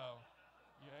we go.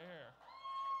 Ya-eer.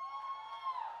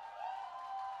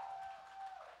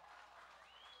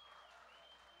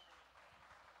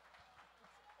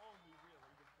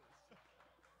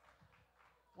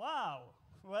 Wow.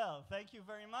 Well, thank you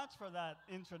very much for that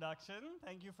introduction.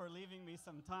 Thank you for leaving me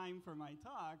some time for my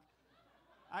talk.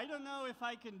 I don't know if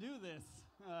I can do this.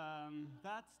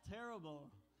 That's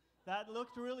terrible. That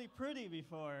looked really pretty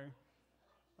before.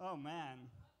 Oh, man.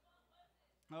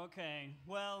 Okay,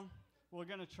 well, We're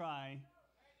gonna try.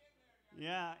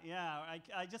 Yeah.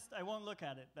 I won't look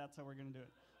at it. That's how we're gonna do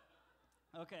it.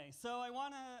 Okay, so I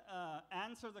want to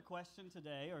answer the question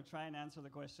today, or try and answer the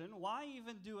question, why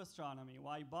even do astronomy?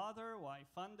 Why bother? Why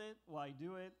fund it? Why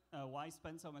do it? Why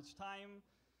spend so much time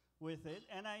with it?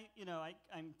 And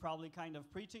I'm probably kind of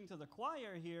preaching to the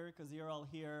choir here, because you're all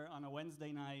here on a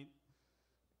Wednesday night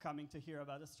coming to hear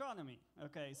about astronomy.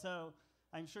 Okay, so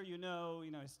I'm sure you know,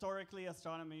 historically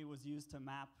astronomy was used to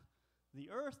map the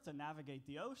Earth, to navigate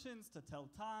the oceans, to tell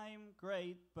time.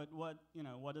 Great, but what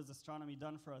has astronomy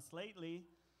done for us lately?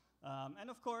 And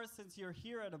of course, since you're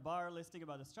here at a bar listening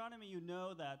about astronomy, you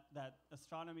know that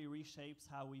astronomy reshapes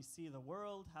how we see the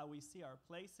world, how we see our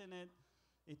place in it.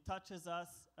 It touches us,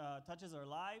 touches our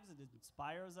lives, it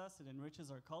inspires us, it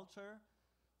enriches our culture.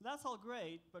 That's all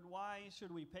great, but why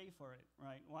should we pay for it,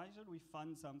 right? Why should we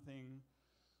fund something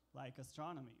like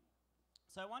astronomy?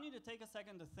 So I want you to take a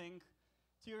second to think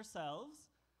to yourselves,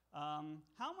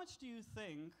 how much do you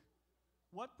think,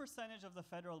 what percentage of the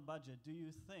federal budget do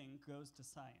you think goes to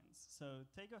science? So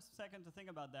take a second to think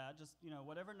about that, just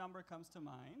whatever number comes to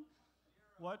mind.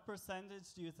 What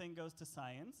percentage do you think goes to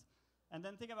science? And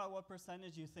then think about what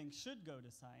percentage you think should go to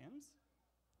science.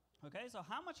 Okay, so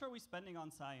how much are we spending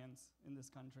on science in this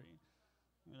country?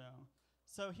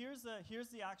 So here's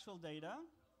the actual data.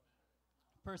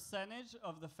 Percentage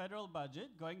of the federal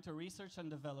budget going to research and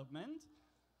development.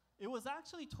 It was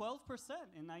actually 12%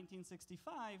 in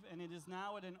 1965, and it is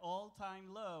now at an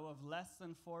all-time low of less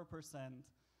than 4%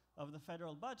 of the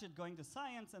federal budget going to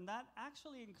science, and that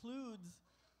actually includes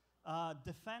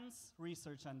defense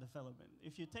research and development.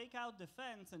 If you take out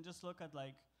defense and just look at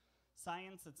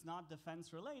science that's not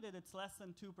defense related, it's less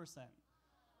than 2%.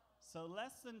 So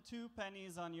less than 2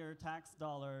 pennies on your tax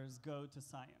dollars go to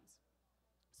science.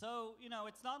 So,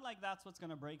 it's not like that's what's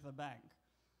gonna break the bank.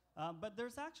 But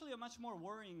there's actually a much more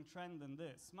worrying trend than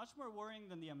this. Much more worrying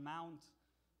than the amount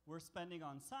we're spending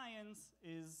on science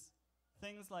is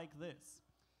things like this.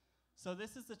 So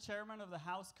this is the chairman of the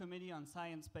House Committee on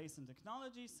Science, Space, and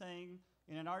Technology saying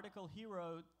in an article he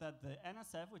wrote that the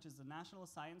NSF, which is the National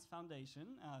Science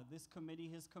Foundation, his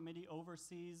committee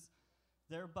oversees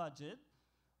their budget,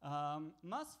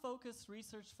 must focus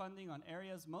research funding on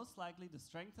areas most likely to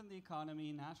strengthen the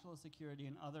economy, national security,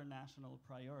 and other national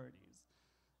priorities.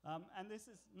 And this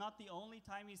is not the only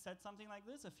time he said something like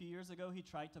this. A few years ago, he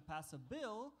tried to pass a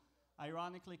bill,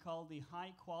 ironically called the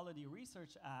High Quality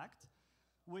Research Act,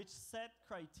 which set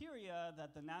criteria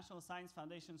that the National Science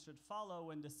Foundation should follow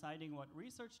when deciding what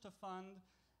research to fund,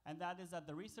 and that is that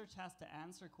the research has to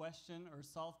answer questions or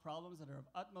solve problems that are of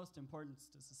utmost importance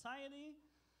to society,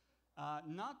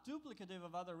 not duplicative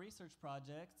of other research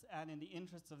projects, and in the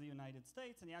interests of the United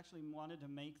States. And he actually wanted to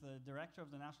make the director of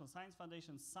the National Science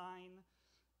Foundation sign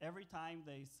every time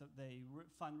they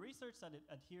fund research that it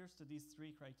adheres to these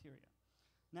 3 criteria.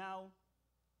 Now,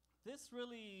 this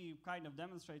really kind of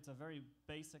demonstrates a very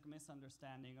basic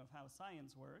misunderstanding of how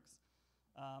science works.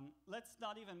 Let's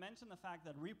not even mention the fact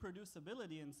that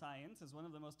reproducibility in science is one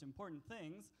of the most important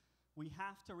things. We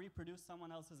have to reproduce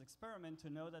someone else's experiment to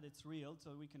know that it's real,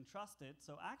 so we can trust it.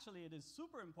 So actually, it is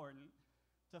super important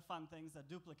to fund things that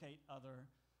duplicate other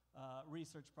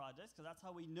research projects, because that's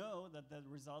how we know that the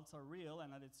results are real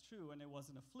and that it's true and it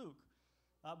wasn't a fluke.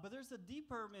 But there's a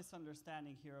deeper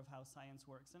misunderstanding here of how science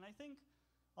works. And I think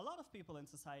a lot of people in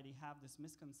society have this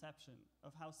misconception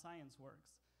of how science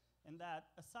works, and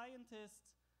that a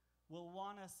scientist will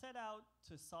want to set out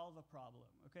to solve a problem.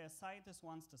 Okay, a scientist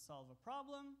wants to solve a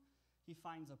problem. He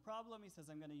finds a problem. He says,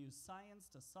 I'm going to use science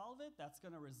to solve it. That's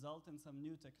going to result in some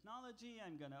new technology.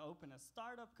 I'm going to open a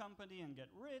startup company and get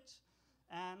rich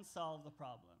and solve the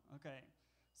problem. Okay,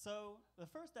 so the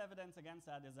first evidence against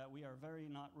that is that we are very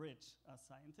not rich as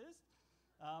scientists.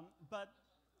 But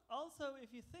also,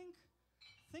 if you think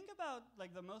about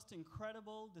the most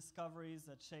incredible discoveries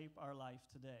that shape our life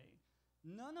today.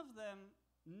 None of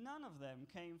them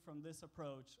came from this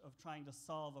approach of trying to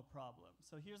solve a problem.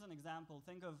 So here's an example.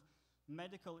 Think of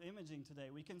medical imaging today.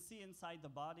 We can see inside the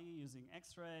body using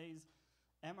X-rays,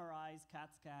 MRIs, CAT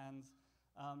scans.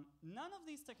 None of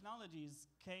these technologies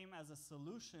came as a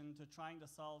solution to trying to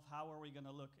solve how are we going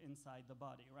to look inside the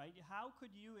body, right? How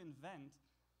could you invent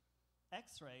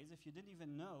X-rays if you didn't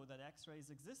even know that X-rays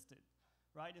existed,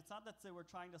 right? It's not that they were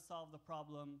trying to solve the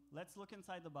problem, let's look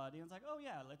inside the body, and it's like, oh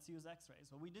yeah, let's use X-rays.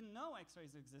 Well, we didn't know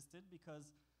X-rays existed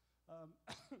because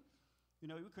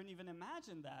we couldn't even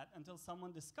imagine that until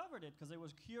someone discovered it, because they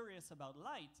was curious about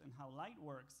light and how light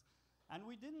works. And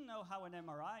we didn't know how an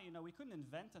MRI, we couldn't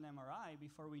invent an MRI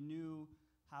before we knew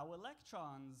how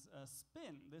electrons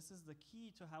spin. This is the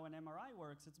key to how an MRI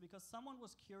works. It's because someone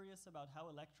was curious about how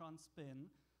electrons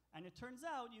spin And it turns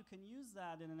out you can use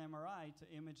that in an MRI to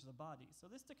image the body. So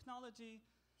this technology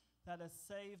that has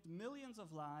saved millions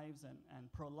of lives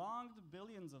and prolonged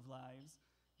billions of lives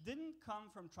didn't come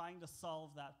from trying to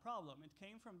solve that problem. It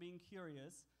came from being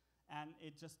curious, and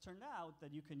it just turned out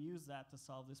that you can use that to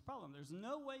solve this problem. There's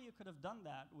no way you could have done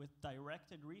that with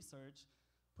directed research,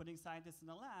 putting scientists in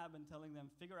a lab and telling them,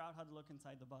 figure out how to look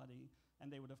inside the body,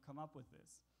 and they would have come up with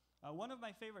this. One of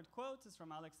my favorite quotes is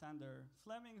from Alexander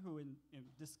Fleming, who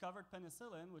discovered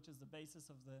penicillin, which is the basis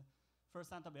of the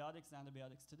first antibiotics and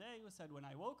antibiotics today, who said, when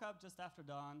I woke up just after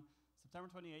dawn, September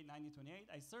 28,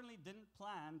 1928, I certainly didn't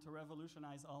plan to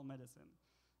revolutionize all medicine.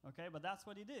 Okay, but that's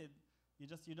what he did.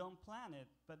 You don't plan it,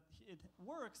 but it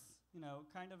works,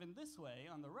 kind of in this way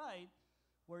on the right,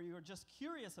 where you're just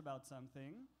curious about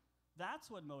something. That's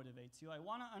what motivates you. I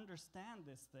want to understand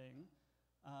this thing.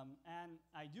 And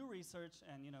I do research,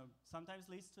 and sometimes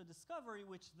leads to a discovery,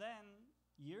 which then,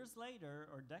 years later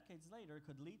or decades later,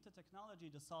 could lead to technology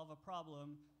to solve a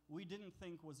problem we didn't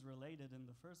think was related in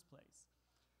the first place.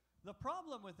 The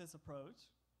problem with this approach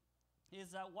is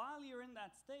that while you're in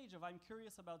that stage of I'm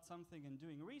curious about something and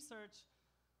doing research,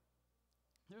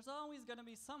 there's always going to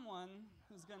be someone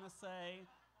who's going to say,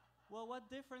 well,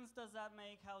 what difference does that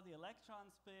make how the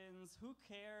electron spins? Who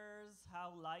cares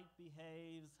how light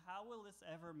behaves? How will this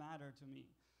ever matter to me?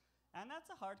 And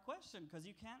that's a hard question, because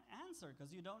you can't answer,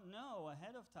 because you don't know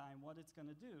ahead of time what it's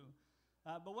going to do.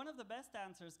 But one of the best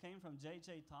answers came from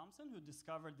J.J. Thomson, who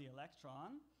discovered the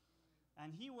electron.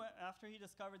 And after he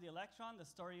discovered the electron, the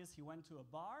story is he went to a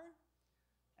bar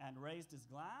and raised his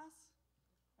glass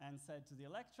and said to the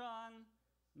electron,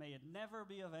 may it never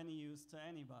be of any use to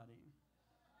anybody.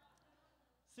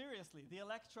 Seriously, the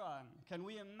electron. Can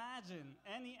we imagine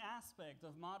any aspect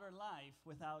of modern life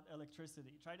without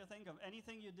electricity? Try to think of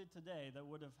anything you did today that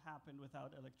would have happened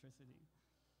without electricity.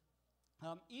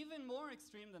 Even more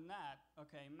extreme than that,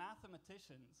 okay,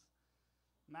 mathematicians.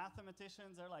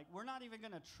 Mathematicians are like, we're not even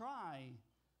going to try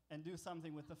and do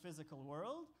something with the physical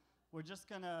world. We're just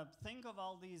going to think of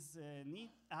all these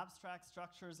neat abstract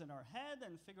structures in our head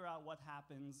and figure out what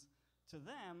happens to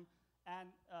them.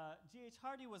 And G.H.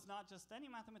 Hardy was not just any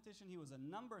mathematician, he was a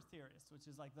number theorist, which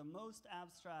is like the most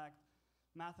abstract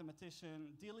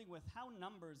mathematician dealing with how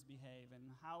numbers behave and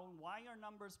why are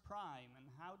numbers prime and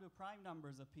how do prime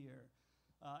numbers appear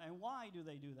and why do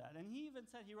they do that. And he even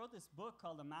said, he wrote this book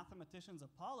called A Mathematician's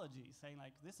Apology, saying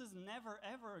like, this is never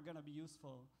ever going to be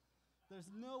useful. There's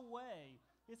no way.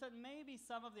 He said maybe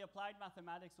some of the applied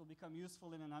mathematics will become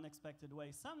useful in an unexpected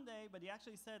way someday, but he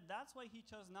actually said that's why he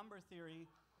chose number theory,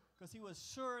 because he was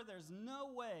sure there's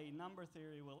no way number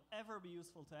theory will ever be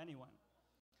useful to anyone.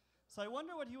 So I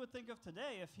wonder what he would think of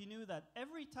today if he knew that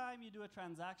every time you do a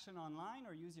transaction online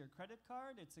or use your credit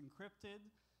card, it's encrypted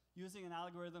using an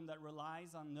algorithm that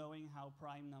relies on knowing how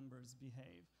prime numbers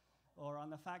behave, or on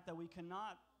the fact that we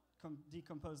cannot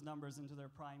decompose numbers into their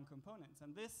prime components.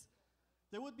 And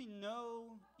there would be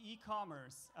no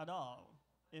e-commerce at all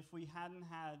if we hadn't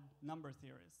had number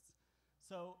theorists.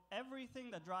 So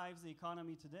everything that drives the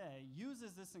economy today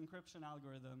uses this encryption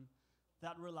algorithm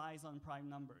that relies on prime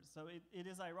numbers. So it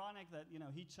is ironic that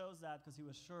he chose that because he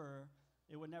was sure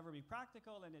it would never be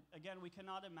practical, and again, we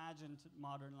cannot imagine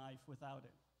modern life without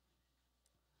it.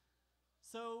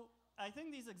 So I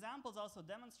think these examples also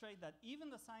demonstrate that even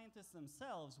the scientists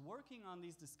themselves working on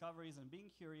these discoveries and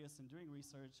being curious and doing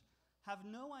research have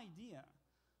no idea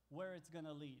where it's going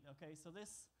to lead. Okay, so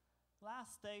this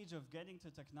last stage of getting to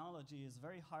technology is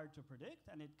very hard to predict,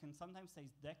 and it can sometimes take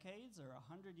decades or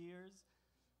 100 years,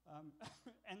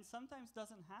 and sometimes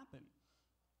doesn't happen.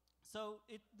 So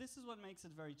this is what makes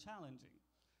it very challenging.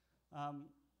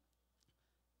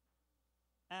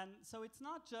 And so it's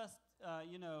not just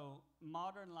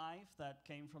modern life that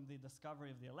came from the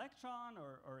discovery of the electron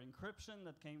or encryption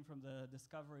that came from the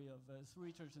discovery of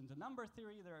research into number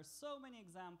theory. There are so many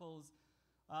examples.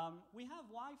 We have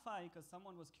Wi-Fi because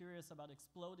someone was curious about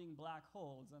exploding black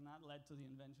holes, and that led to the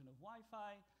invention of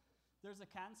Wi-Fi. There's a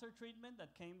cancer treatment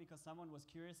that came because someone was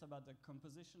curious about the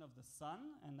composition of the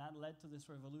sun, and that led to this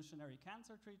revolutionary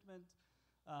cancer treatment.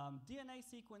 DNA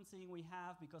sequencing we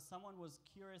have because someone was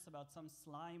curious about some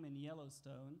slime in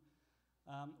Yellowstone.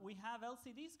 We have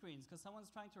LCD screens because someone's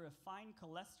trying to refine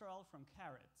cholesterol from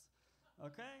carrots.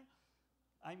 Okay?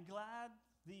 I'm glad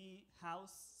the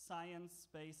House Science,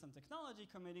 Space, and Technology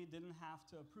Committee didn't have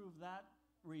to approve that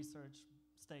research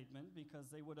statement, because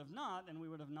they would have not, and we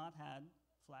would have not had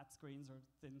flat screens or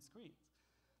thin screens.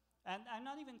 And I'm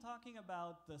not even talking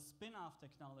about the spin-off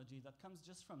technology that comes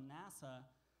just from NASA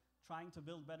trying to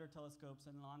build better telescopes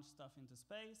and launch stuff into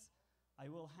space. I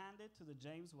will hand it to the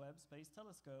James Webb Space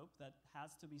Telescope that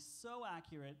has to be so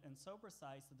accurate and so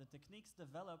precise that the techniques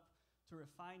developed to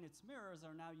refine its mirrors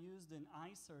are now used in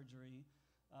eye surgery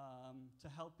to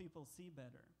help people see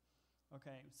better.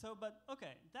 Okay, so,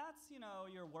 that's,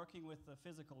 you're working with the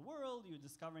physical world, you're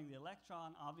discovering the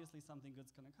electron, obviously something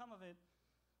good's gonna come of it.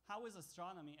 How is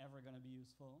astronomy ever gonna be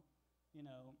useful?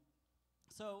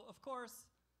 So, of course,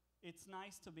 it's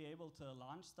nice to be able to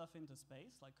launch stuff into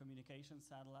space, like communication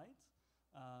satellites.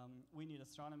 We need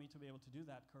astronomy to be able to do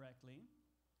that correctly.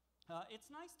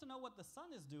 It's nice to know what the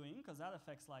sun is doing, because that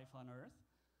affects life on Earth.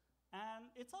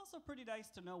 And it's also pretty nice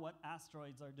to know what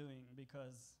asteroids are doing,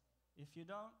 because if you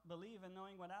don't believe in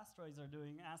knowing what asteroids are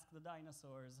doing, ask the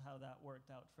dinosaurs how that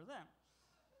worked out for them.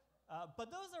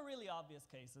 But those are really obvious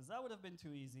cases. That would have been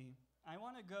too easy. I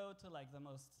want to go to like the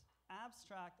most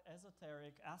abstract,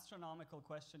 esoteric, astronomical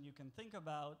question you can think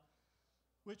about,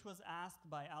 which was asked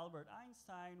by Albert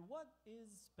Einstein: what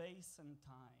is space and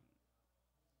time?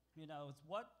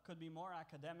 What could be more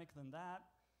academic than that?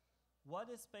 What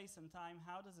is space and time?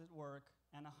 How does it work?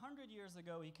 And 100 years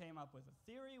ago, he came up with a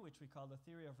theory, which we call the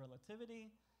theory of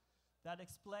relativity, that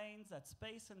explains that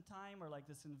space and time are like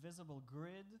this invisible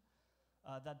grid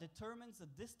that determines the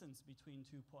distance between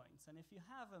 2 points. And if you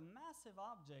have a massive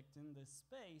object in this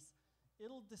space,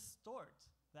 it'll distort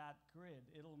that grid.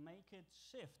 It'll make it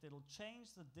shift. It'll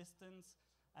change the distance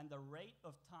and the rate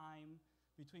of time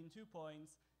between 2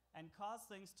 points and cause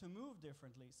things to move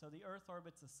differently. So the Earth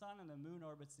orbits the sun and the moon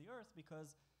orbits the Earth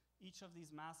because each of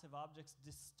these massive objects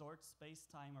distorts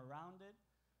space-time around it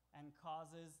and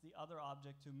causes the other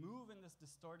object to move in this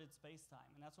distorted space-time.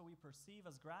 And that's what we perceive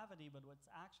as gravity, but what's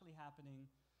actually happening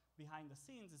behind the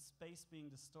scenes is space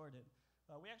being distorted.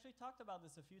 We actually talked about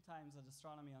this a few times at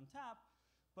Astronomy on Tap,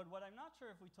 but what I'm not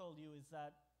sure if we told you is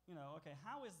that, okay,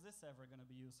 how is this ever going to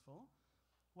be useful?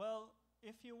 Well,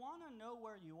 if you want to know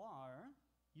where you are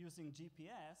using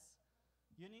GPS,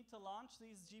 you need to launch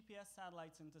these GPS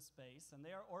satellites into space, and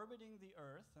they are orbiting the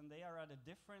Earth, and they are at a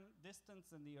different distance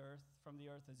from the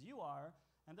Earth as you are,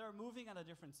 and they're moving at a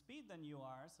different speed than you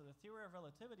are, so the theory of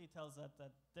relativity tells us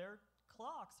that their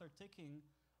clocks are ticking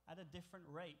at a different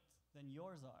rate than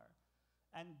yours are.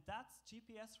 And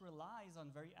GPS relies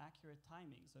on very accurate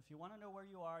timing. So if you want to know where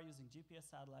you are using GPS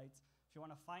satellites, if you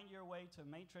want to find your way to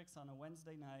Matrix on a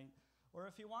Wednesday night, or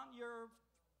if you want your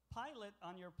pilot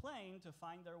on your plane to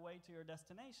find their way to your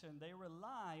destination, they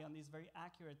rely on these very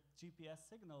accurate GPS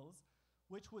signals,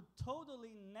 which would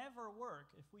totally never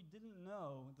work if we didn't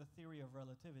know the theory of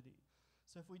relativity.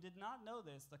 So if we did not know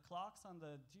this, the clocks on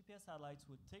the GPS satellites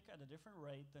would tick at a different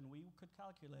rate than we could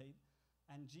calculate,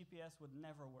 and GPS would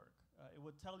never work. It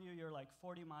would tell you you're like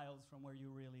 40 miles from where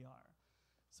you really are.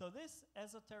 So this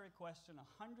esoteric question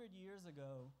 100 years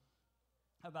ago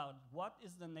about what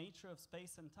is the nature of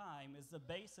space and time is the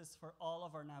basis for all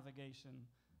of our navigation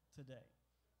today.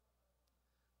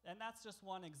 And that's just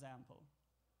one example.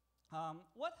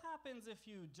 What happens if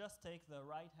you just take the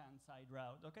right-hand side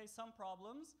route? Okay, some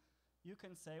problems, you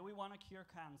can say we want to cure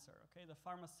cancer. Okay, the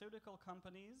pharmaceutical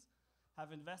companies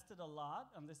have invested a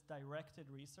lot on this directed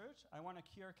research. I want to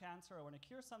cure cancer, I want to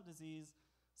cure some disease,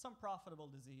 some profitable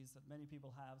disease that many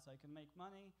people have so I can make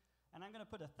money. And I'm going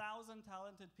to put 1,000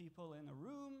 talented people in a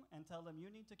room and tell them you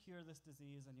need to cure this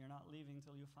disease and you're not leaving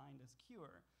till you find this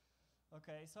cure.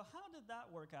 Okay, so how did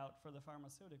that work out for the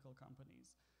pharmaceutical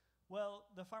companies? Well,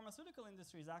 the pharmaceutical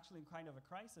industry is actually in kind of a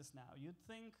crisis now. You'd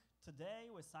think today,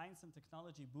 with science and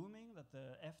technology booming, that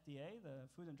the FDA,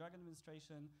 the Food and Drug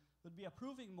Administration, would be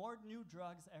approving more new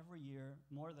drugs every year,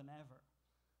 more than ever.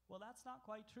 Well, that's not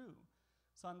quite true.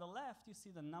 So on the left, you see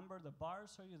the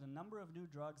bars show you the number of new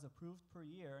drugs approved per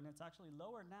year, and it's actually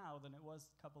lower now than it was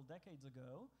a couple decades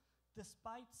ago,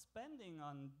 despite spending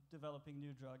on developing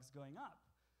new drugs going up.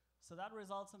 So that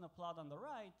results in a plot on the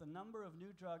right. The number of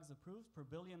new drugs approved per $1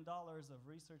 billion of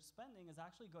research spending is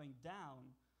actually going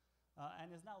down,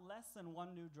 and is now less than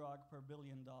one new drug per $1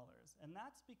 billion. And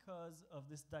that's because of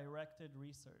this directed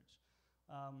research.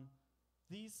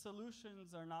 These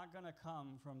solutions are not going to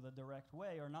come from the direct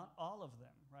way, or not all of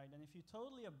them, right? And if you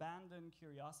totally abandon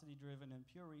curiosity-driven and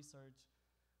pure research,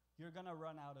 you're going to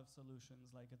run out of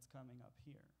solutions like it's coming up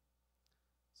here.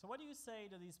 So what do you say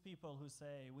to these people who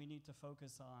say we need to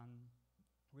focus on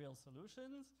real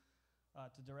solutions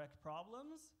to direct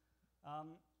problems?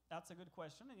 That's a good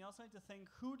question. And you also need to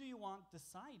think, who do you want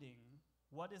deciding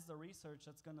what is the research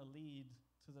that's going to lead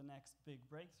to the next big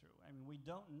breakthrough? I mean, we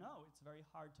don't know. It's very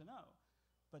hard to know.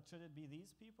 But should it be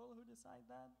these people who decide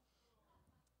that?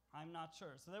 I'm not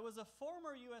sure. So there was a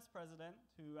former US president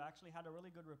who actually had a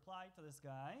really good reply to this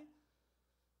guy.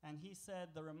 And he said,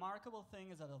 the remarkable thing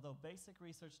is that although basic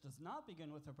research does not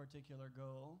begin with a particular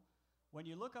goal, when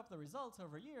you look up the results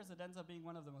over years, it ends up being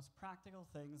one of the most practical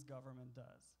things government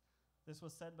does. This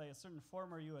was said by a certain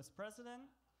former US president.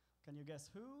 Can you guess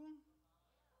who?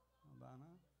 Obama.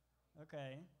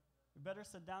 Okay. We better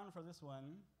sit down for this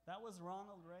one. That was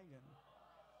Ronald Reagan.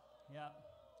 Yeah.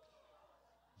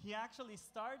 He actually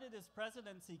started his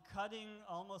presidency cutting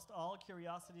almost all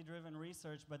curiosity-driven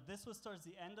research, but this was towards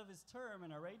the end of his term.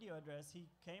 In a radio address, he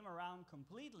came around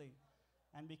completely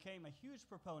and became a huge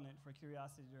proponent for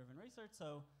curiosity-driven research.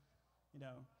 So, you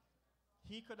know,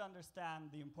 he could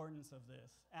understand the importance of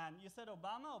this. And you said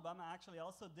Obama. Obama actually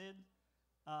also did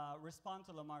respond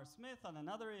to Lamar Smith on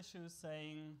another issue,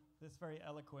 saying this very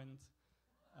eloquent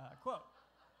quote.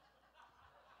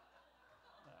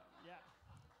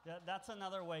 Yeah, that's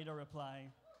another way to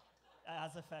reply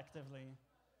as effectively.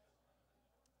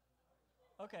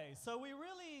 Okay, so we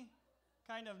really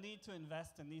kind of need to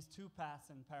invest in these two paths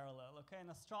in parallel, okay?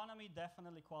 And astronomy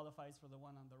definitely qualifies for the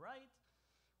one on the right.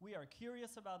 We are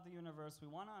curious about the universe, we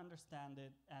want to understand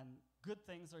it, and good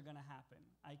things are gonna happen.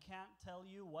 I can't tell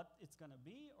you what it's gonna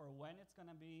be or when it's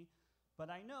gonna be,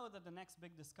 but I know that the next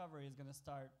big discovery is gonna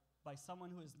start by someone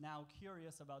who is now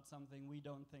curious about something we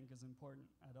don't think is important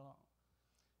at all.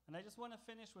 And I just want to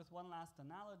finish with one last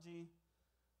analogy.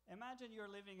 Imagine you're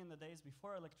living in the days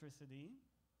before electricity,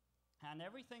 and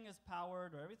everything is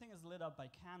powered or everything is lit up by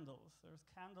candles. There's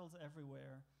candles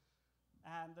everywhere.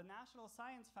 And the National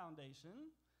Science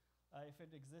Foundation, if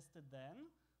it existed then,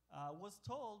 was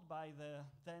told by the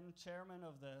then chairman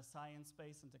of the Science,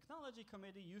 Space, and Technology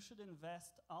Committee, you should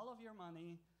invest all of your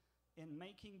money in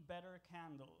making better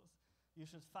candles. You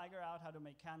should figure out how to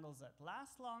make candles that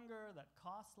last longer, that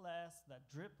cost less, that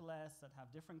drip less, that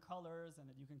have different colors, and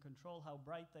that you can control how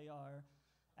bright they are.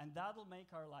 And that'll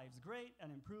make our lives great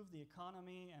and improve the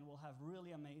economy, and we'll have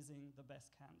really amazing, the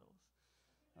best candles.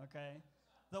 Okay?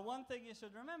 The one thing you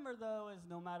should remember, though, is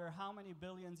no matter how many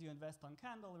billions you invest on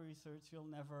candle research, you'll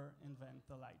never invent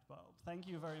the light bulb. Thank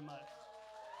you very much.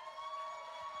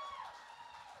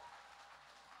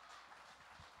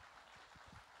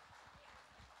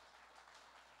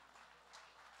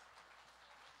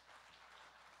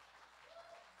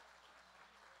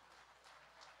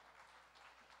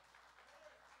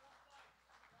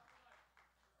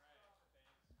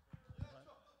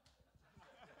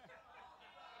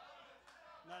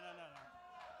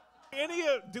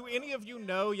 Do any of you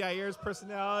know ya-eer's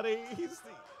personality? He's the...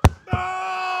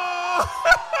 No!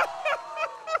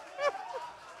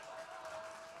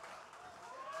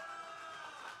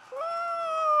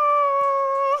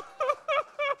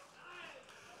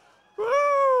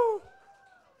 Woo!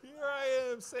 Here I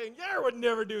am saying, ya-eer would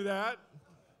never do that.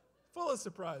 Full of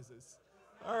surprises.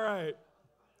 All right.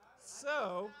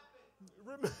 So,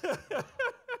 remember,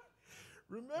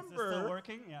 is this still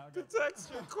working? Yeah, okay. to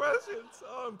text your questions.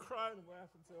 Oh, I'm crying, I'm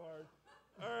laughing so hard.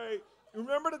 All right.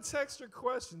 Remember to text your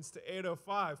questions to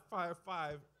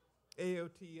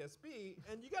 805-55-AOTSB,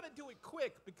 and you got to do it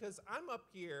quick because I'm up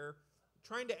here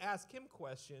trying to ask him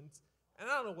questions, and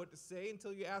I don't know what to say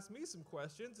until you ask me some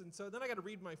questions, and so then I got to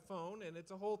read my phone, and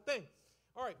it's a whole thing.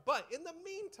 All right, but in the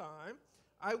meantime,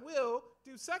 I will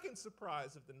do second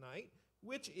surprise of the night,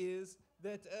 which is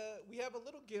that we have a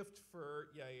little gift for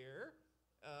ya-eer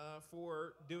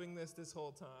for doing this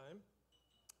whole time.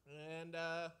 And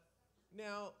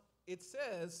now it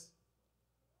says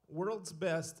world's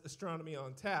best astronomy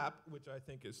on tap, which I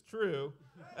think is true.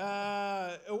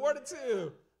 Awarded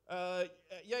to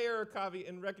ya-eer Arcavi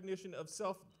in recognition of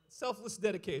selfless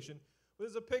dedication.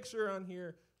 There's a picture on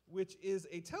here which is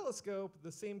a telescope,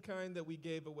 the same kind that we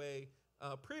gave away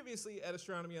previously at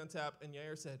Astronomy on Tap, and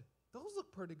ya-eer said, those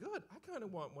look pretty good. I kind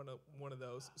of want one of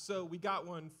those. So we got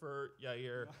one for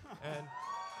ya-eer, and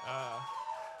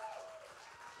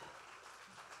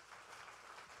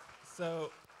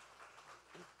so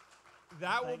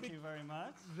that Thank you very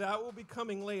much. That will be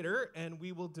coming later, and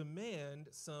we will demand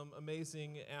some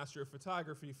amazing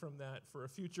astrophotography from that for a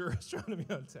future Astronomy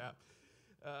on Tap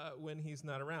when he's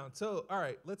not around. So, all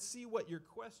right, let's see what your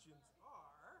questions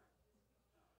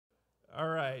are. All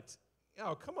right.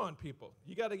 Oh, come on, people.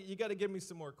 You gotta give me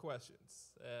some more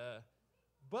questions.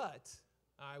 But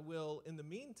I will, in the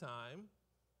meantime,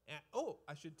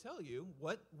 I should tell you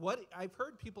what I've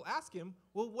heard people ask him,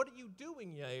 well, what are you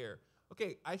doing, ya-eer?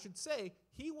 Okay, I should say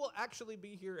he will actually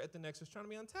be here at the next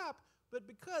Astronomy on Tap, but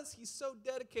because he's so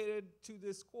dedicated to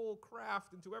this whole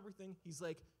craft and to everything, he's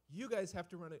like, you guys have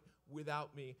to run it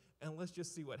without me, and let's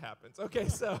just see what happens. Okay,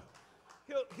 so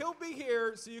he'll be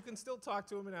here, so you can still talk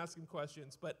to him and ask him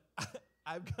questions, but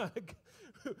I've got,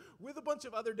 with a bunch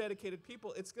of other dedicated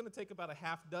people, it's going to take about a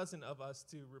half dozen of us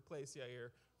to replace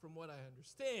ya-eer, from what I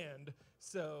understand.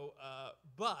 So,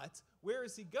 but where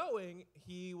is he going?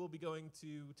 He will be going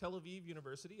to Tel Aviv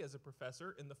University as a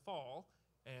professor in the fall,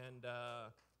 and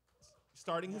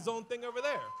starting his own thing over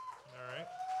there. All right.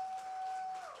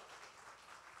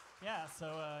 Yeah,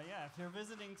 so if you're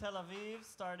visiting Tel Aviv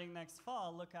starting next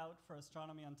fall, look out for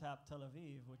Astronomy on Tap Tel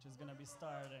Aviv, which is going to be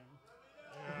starting.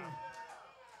 Yeah.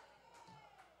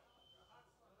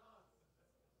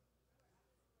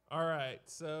 All right,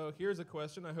 so here's a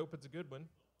question. I hope it's a good one.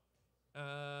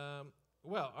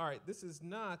 Well, all right, this is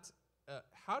not,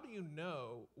 how do you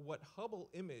know what Hubble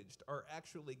imaged are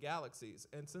actually galaxies?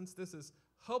 And since this is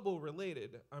Hubble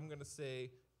related, I'm going to say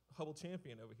Hubble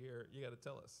champion over here. You got to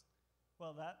tell us.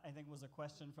 Well, that, I think, was a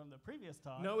question from the previous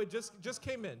talk. No, it just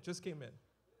came in,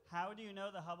 How do you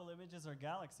know the Hubble images are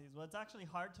galaxies? Well, it's actually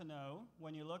hard to know.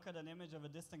 When you look at an image of a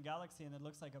distant galaxy and it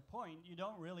looks like a point, you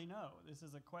don't really know. This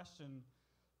is a question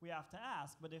we have to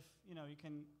ask. But if, you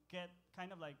can get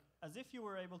kind of like, as if you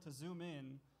were able to zoom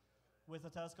in with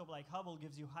a telescope like Hubble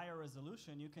gives you higher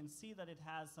resolution, you can see that it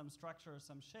has some structure or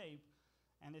some shape,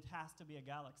 and it has to be a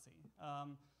galaxy.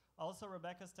 Also,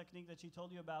 Rebecca's technique that she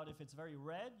told you about, if it's very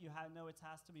red, you know it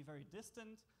has to be very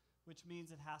distant, which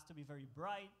means it has to be very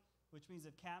bright, which means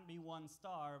it can't be one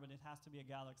star, but it has to be a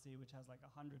galaxy which has like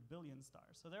 100 billion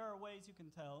stars. So there are ways you can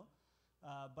tell,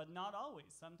 but not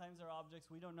always. Sometimes there are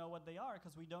objects we don't know what they are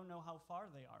because we don't know how far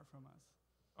they are from us.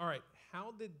 All right,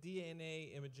 how did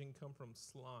DNA imaging come from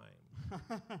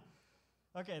slime?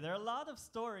 Okay, there are a lot of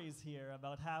stories here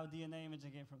about how DNA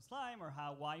imaging came from slime, or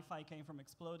how Wi-Fi came from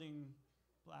exploding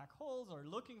black holes, or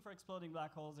looking for exploding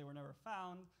black holes. They were never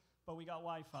found, but we got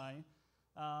Wi-Fi.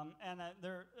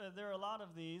 There are a lot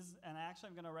of these, and actually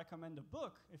I'm going to recommend a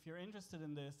book. If you're interested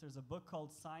in this, there's a book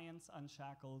called Science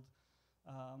Unshackled,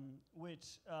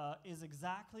 which is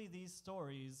exactly these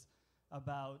stories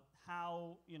about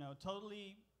how,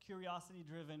 totally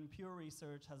curiosity-driven, pure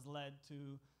research has led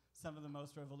to some of the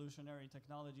most revolutionary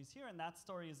technologies here, and that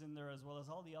story is in there as well as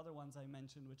all the other ones I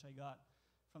mentioned, which I got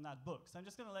from that book. So I'm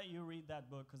just going to let you read that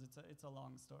book because it's a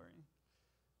long story.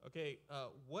 Okay,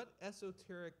 what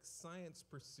esoteric science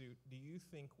pursuit do you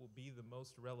think will be the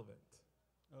most relevant?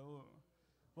 Oh,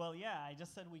 well, yeah, I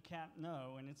just said we can't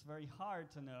know, and it's very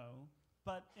hard to know.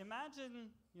 But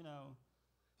imagine,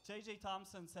 J.J.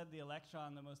 Thomson said the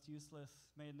electron, the most useless,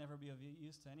 may it never be of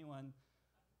use to anyone.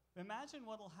 Imagine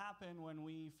what will happen when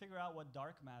we figure out what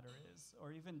dark matter is,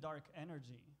 or even dark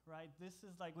energy, right? This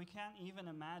is like, we can't even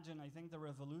imagine. I think the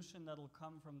revolution that'll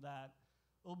come from that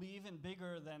will be even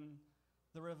bigger than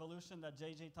the revolution that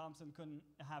J.J. Thomson couldn't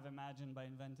have imagined by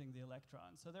inventing the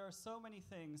electron. So there are so many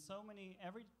things,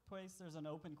 every place there's an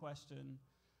open question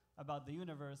about the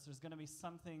universe, there's going to be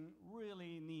something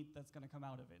really neat that's going to come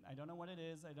out of it. I don't know what it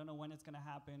is, I don't know when it's going to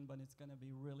happen, but it's going to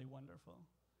be really wonderful.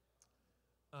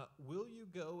 Will you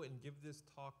go and give this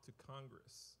talk to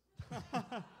Congress?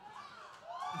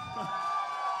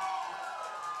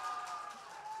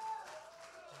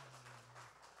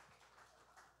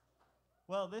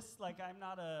 Well, I'm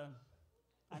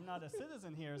not a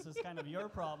citizen here, so it's kind of your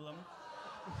problem.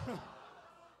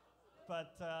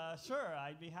 But sure,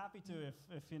 I'd be happy to if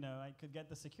I could get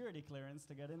the security clearance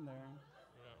to get in there.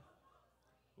 Yeah.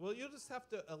 Well, you'll just have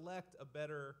to elect a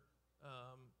better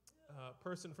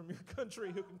person from your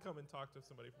country who can come and talk to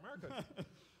somebody from our country.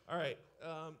 All right.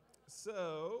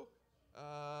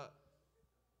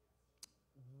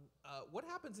 What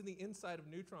happens in the inside of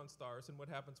neutron stars, and what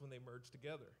happens when they merge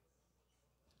together?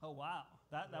 Oh, wow.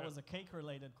 That was a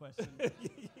cake-related question.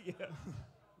 Yeah.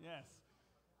 Yes.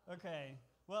 Okay.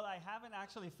 Well, I haven't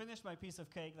actually finished my piece of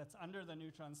cake that's under the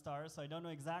neutron star, so I don't know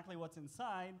exactly what's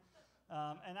inside.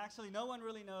 And actually, no one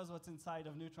really knows what's inside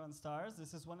of neutron stars.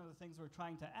 This is one of the things we're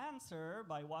trying to answer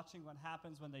by watching what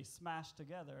happens when they smash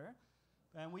together.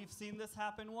 And we've seen this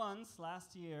happen once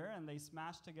last year, and they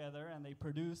smashed together, and they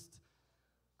produced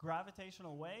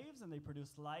gravitational waves, and they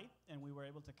produced light, and we were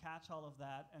able to catch all of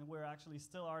that, and we're actually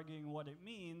still arguing what it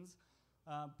means.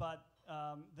 But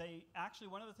they actually,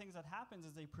 one of the things that happens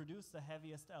is they produce the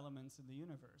heaviest elements in the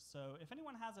universe. So if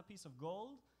anyone has a piece of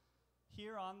gold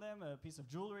here on them, a piece of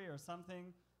jewelry or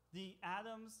something, the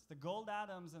atoms, the gold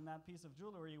atoms in that piece of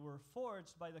jewelry were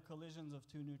forged by the collisions of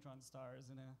two neutron stars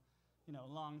in a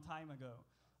long time ago.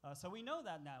 So we know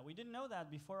that now. We didn't know that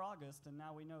before August, and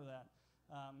now we know that.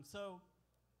 So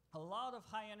a lot of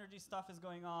high energy stuff is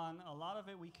going on. A lot of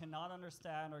it we cannot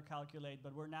understand or calculate,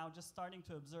 but we're now just starting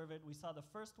to observe it. We saw the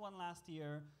first one last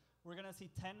year. We're going to see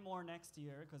 10 more next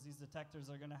year because these detectors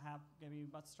are going to be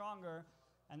much stronger.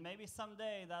 And maybe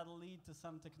someday that'll lead to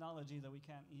some technology that we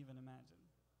can't even imagine.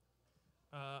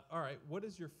 All right, what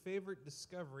is your favorite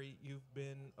discovery you've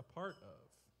been a part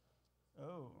of?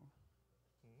 Oh.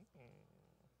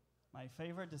 My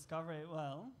favorite discovery,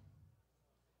 well,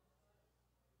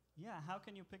 yeah, how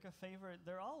can you pick a favorite?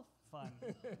 They're all fun.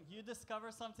 You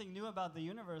discover something new about the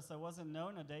universe that wasn't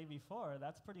known a day before.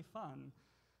 That's pretty fun.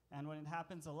 And when it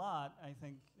happens a lot, I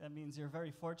think that means you're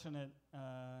very fortunate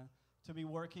to be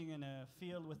working in a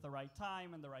field with the right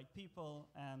time and the right people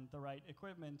and the right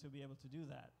equipment to be able to do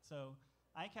that. So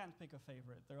I can't pick a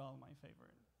favorite.Ey're all my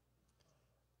favorite.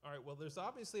 All right, well, there's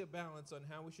obviously a balance on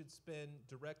how we should spend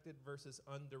directed versus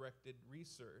undirected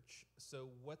research. So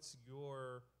what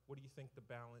do you think the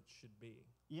balance should be?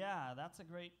 Yeah, that's a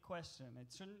great question.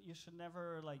 You should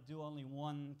never like do only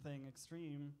one thing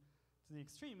extreme. To the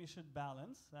extreme, you should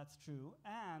balance, that's true.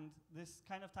 And this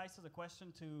kind of ties to the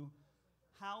question to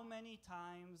how many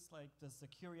times like does the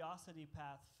curiosity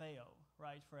path fail,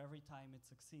 right, for every time it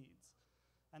succeeds?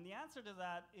 And the answer to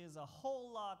that is a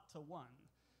whole lot to one.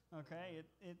 Okay,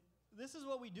 this is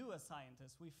what we do as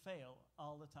scientists. We fail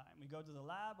all the time. We go to the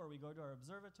lab, or we go to our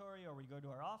observatory, or we go to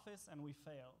our office, and we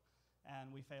fail.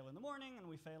 And we fail in the morning, and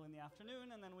we fail in the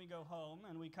afternoon, and then we go home,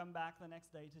 and we come back the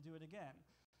next day to do it again.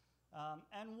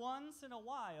 And once in a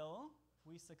while,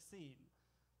 we succeed.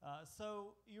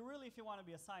 So you really, if you want to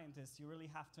be a scientist, you really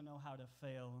have to know how to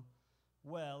fail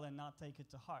well and not take it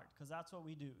to heart, because that's what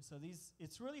we do. So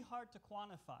it's really hard to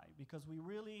quantify, because we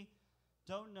really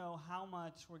don't know how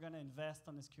much we're going to invest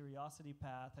on this curiosity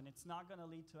path, and it's not going to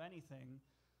lead to anything.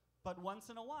 But once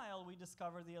in a while, we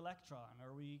discover the electron,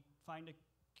 or we find a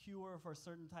cure for a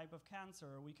certain type of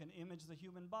cancer, or we can image the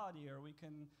human body, or we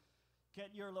can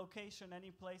get your location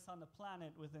any place on the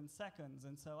planet within seconds.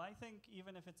 And so I think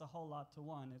even if it's a whole lot to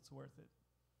one, it's worth it.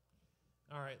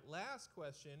 All right, last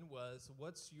question was,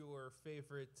 what's your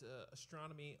favorite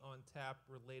Astronomy on Tap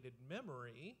related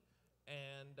memory?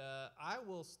 And I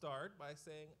will start by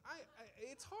saying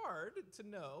it's hard to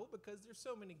know because there's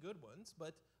so many good ones,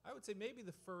 but I would say maybe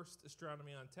the first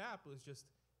Astronomy on Tap was just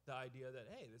the idea that,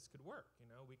 hey, this could work. You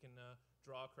know, we can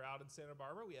draw a crowd in Santa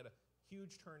Barbara. We had a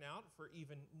huge turnout for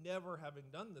even never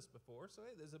having done this before. So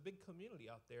hey, there's a big community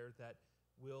out there that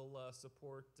will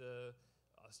support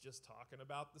us just talking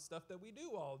about the stuff that we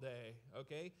do all day,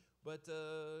 okay? But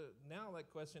now that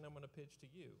question I'm going to pitch to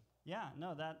you. Yeah,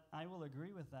 no, that I will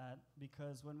agree with that,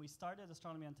 because when we started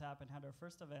Astronomy on Tap and had our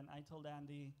first event, I told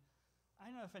Andy, I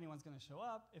don't know if anyone's going to show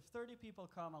up. If 30 people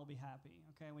come, I'll be happy.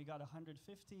 Okay, and we got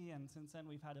 150, and since then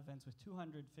we've had events with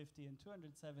 250 and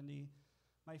 270.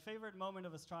 My favorite moment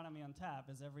of Astronomy on Tap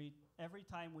is every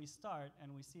time we start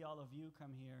and we see all of you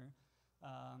come here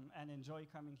and enjoy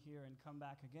coming here and come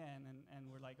back again, and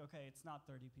we're like, okay, it's not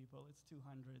 30 people, it's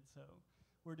 200, so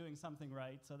we're doing something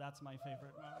right, so that's my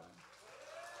favorite moment.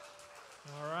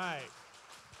 All right.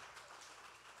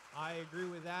 I agree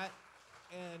with that.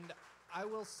 And I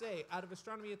will say, out of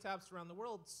Astronomy Taps around the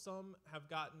world, some have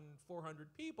gotten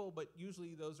 400 people, but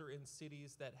usually those are in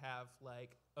cities that have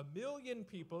like 1 million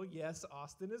people. Yes,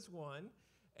 Austin is one,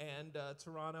 and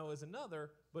Toronto is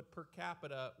another, but per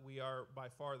capita, we are by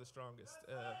far the strongest.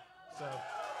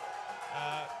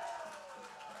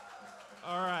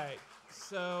 All right.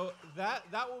 So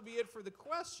that will be it for the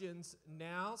questions.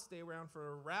 Now, stay around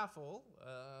for a raffle.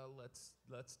 Let's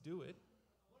do it.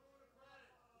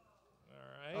 All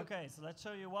right. Okay, so let's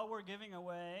show you what we're giving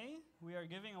away. We are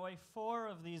giving away 4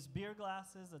 of these beer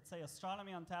glasses that say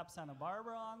Astronomy on Tap Santa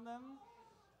Barbara on them.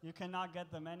 You cannot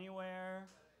get them anywhere.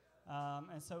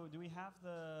 And so do we have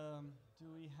the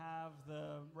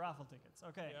raffle tickets?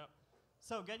 Okay. Yep.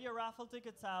 So get your raffle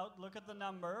tickets out. Look at the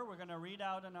number. We're going to read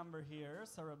out a number here.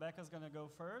 So Rebecca's going to go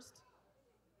first.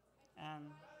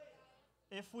 And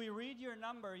if we read your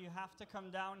number, you have to come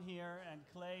down here and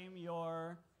claim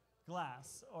your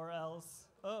glass, or else...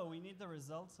 Oh, we need the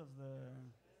results of the...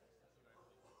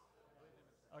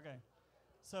 Okay.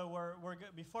 So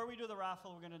before we do the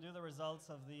raffle, we're going to do the results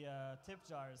of the tip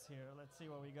jars here. Let's see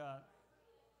what we got.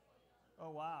 Oh,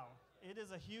 wow. It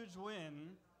is a huge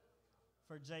win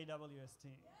for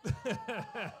JWST.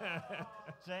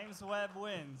 James Webb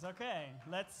wins. Okay,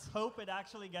 let's hope it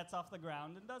actually gets off the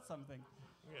ground and does something.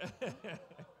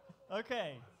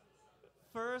 Okay,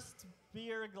 first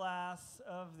beer glass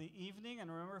of the evening.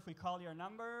 And remember, if we call your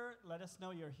number, let us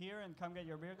know you're here and come get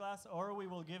your beer glass, or we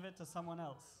will give it to someone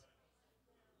else.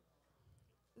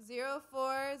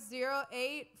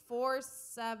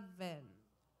 040847.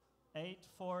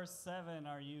 847,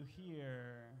 are you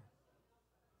here?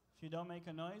 If you don't make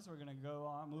a noise, we're going to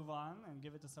move on and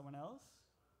give it to someone else.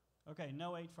 Okay,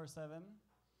 no 847.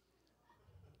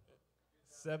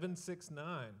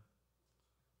 769.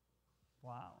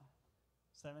 Wow.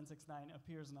 769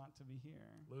 appears not to be here.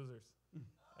 Losers.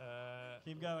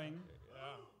 Keep going.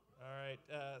 Yeah. All right.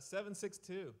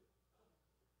 762.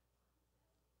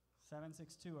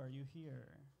 762, are you here?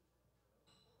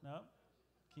 No.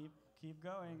 Keep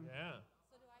going. Yeah.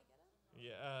 So do I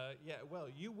get them? Yeah. Well,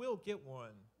 you will get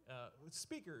one.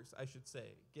 Speakers, I should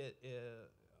say, get a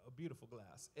beautiful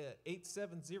glass.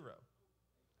 870.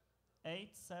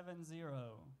 870,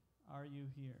 are you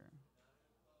here?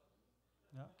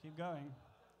 No, keep going.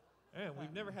 Man,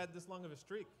 we've never had this long of a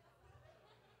streak.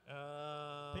 Pick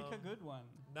a good one.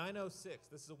 906.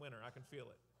 This is a winner. I can feel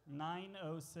it.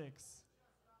 906.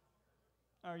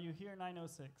 Are you here,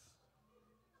 906?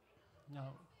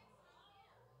 No.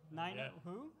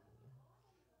 Who?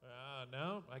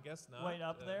 No, I guess not. Wait,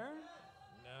 up there?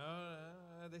 No,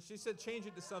 she said change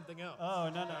it to something else. Oh,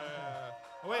 no.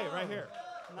 Wait, right here.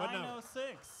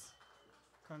 906.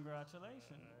 Congratulations.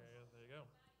 There you go.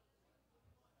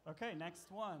 Okay,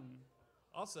 next one.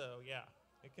 Also, yeah,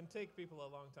 it can take people a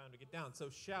long time to get down. So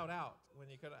shout out when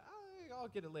you could. I'll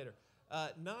get it later.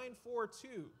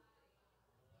 942.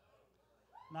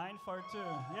 942.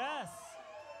 Yes.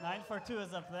 942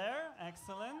 is up there.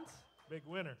 Excellent. Big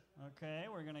winner. Okay,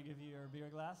 we're going to give you your beer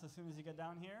glass as soon as you get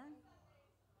down here.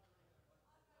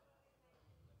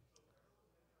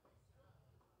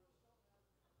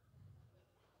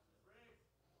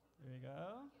 There you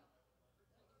go.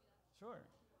 Sure.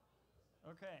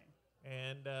 Okay.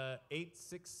 And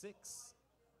 866.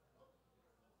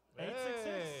 866.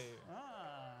 Hey.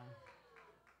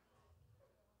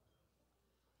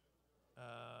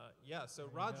 Yeah, so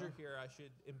Roger here, I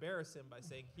should embarrass him by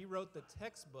saying he wrote the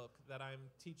textbook that I'm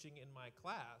teaching in my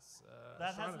class.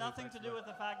 That has nothing to do with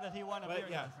the fact that he won a beer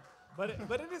glass. But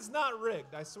it is not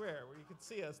rigged, I swear. Where you can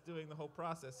see us doing the whole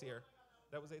process here.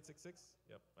 That was 866?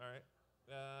 Yep, all right.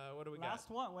 What do we got? Last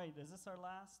one. Wait, is this our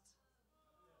last?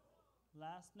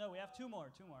 No, we have two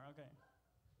more. Okay.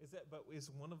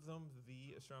 Is one of them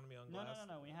the Astronomy on Glass?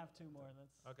 No. We have two more.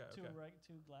 That's okay. Two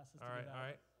glasses. All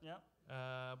right. Yep.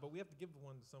 But we have to give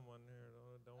one to someone here,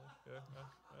 don't we?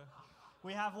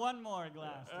 We have one more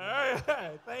glass. All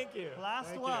right. Thank you.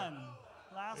 Last one.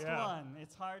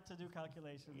 It's hard to do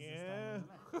calculations this time,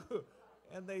 isn't it?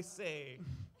 And they say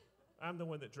I'm the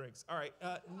one that drinks. All right.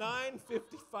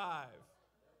 955.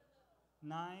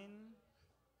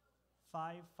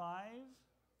 955.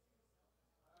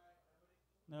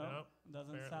 No,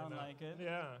 doesn't sound like it.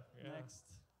 Yeah. Next.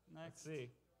 Let's see.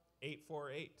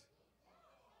 848.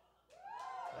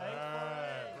 All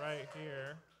right, right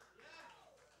here.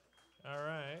 All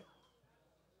right.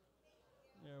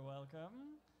 You're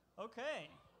welcome. Okay,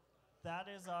 that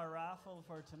is our raffle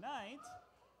for tonight.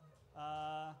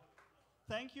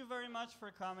 Thank you very much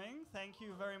for coming. Thank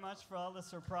you very much for all the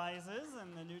surprises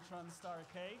and the neutron star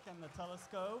cake and the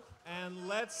telescope. And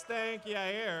let's thank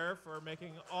ya-eer for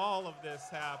making all of this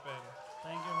happen.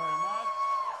 Thank you very much.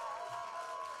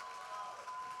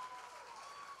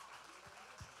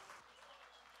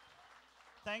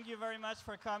 Thank you very much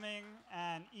for coming.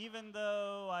 And even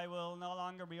though I will no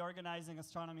longer be organizing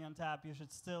Astronomy on Tap, you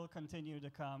should still continue to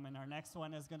come. And our next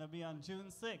one is going to be on June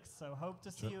 6th. So hope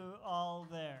to see you all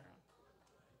there.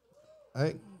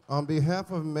 On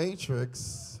behalf of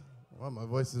Matrix, wow, my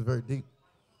voice is very deep.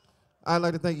 I'd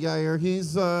like to thank ya-eer.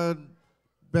 He's been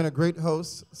a great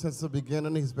host since the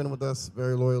beginning. He's been with us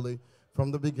very loyally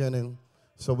from the beginning.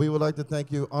 So we would like to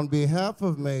thank you on behalf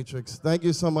of Matrix. Thank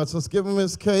you so much. Let's give him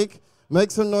his cake.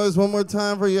 Make some noise one more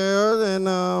time for ya-eer. And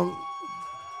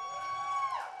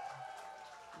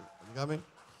you got me?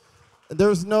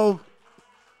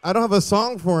 I don't have a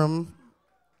song for him,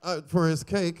 for his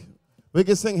cake. We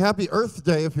can sing Happy Earth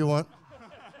Day if you want.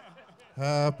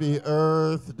 Happy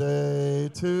Earth Day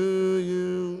to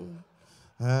you.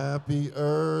 Happy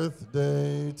Earth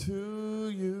Day to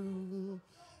you.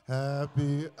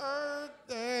 Happy Earth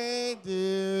Day,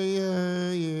 dear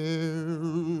ya-eer.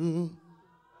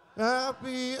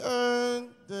 Happy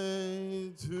Earth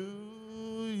Day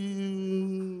to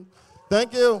you.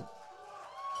 Thank you.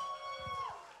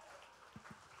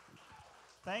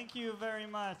 Thank you very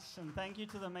much, and thank you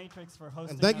to the Matrix for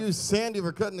hosting And thank us. you, Sandy,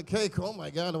 for cutting the cake. Oh, my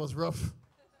God, it was rough.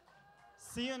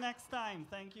 See you next time.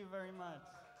 Thank you very much.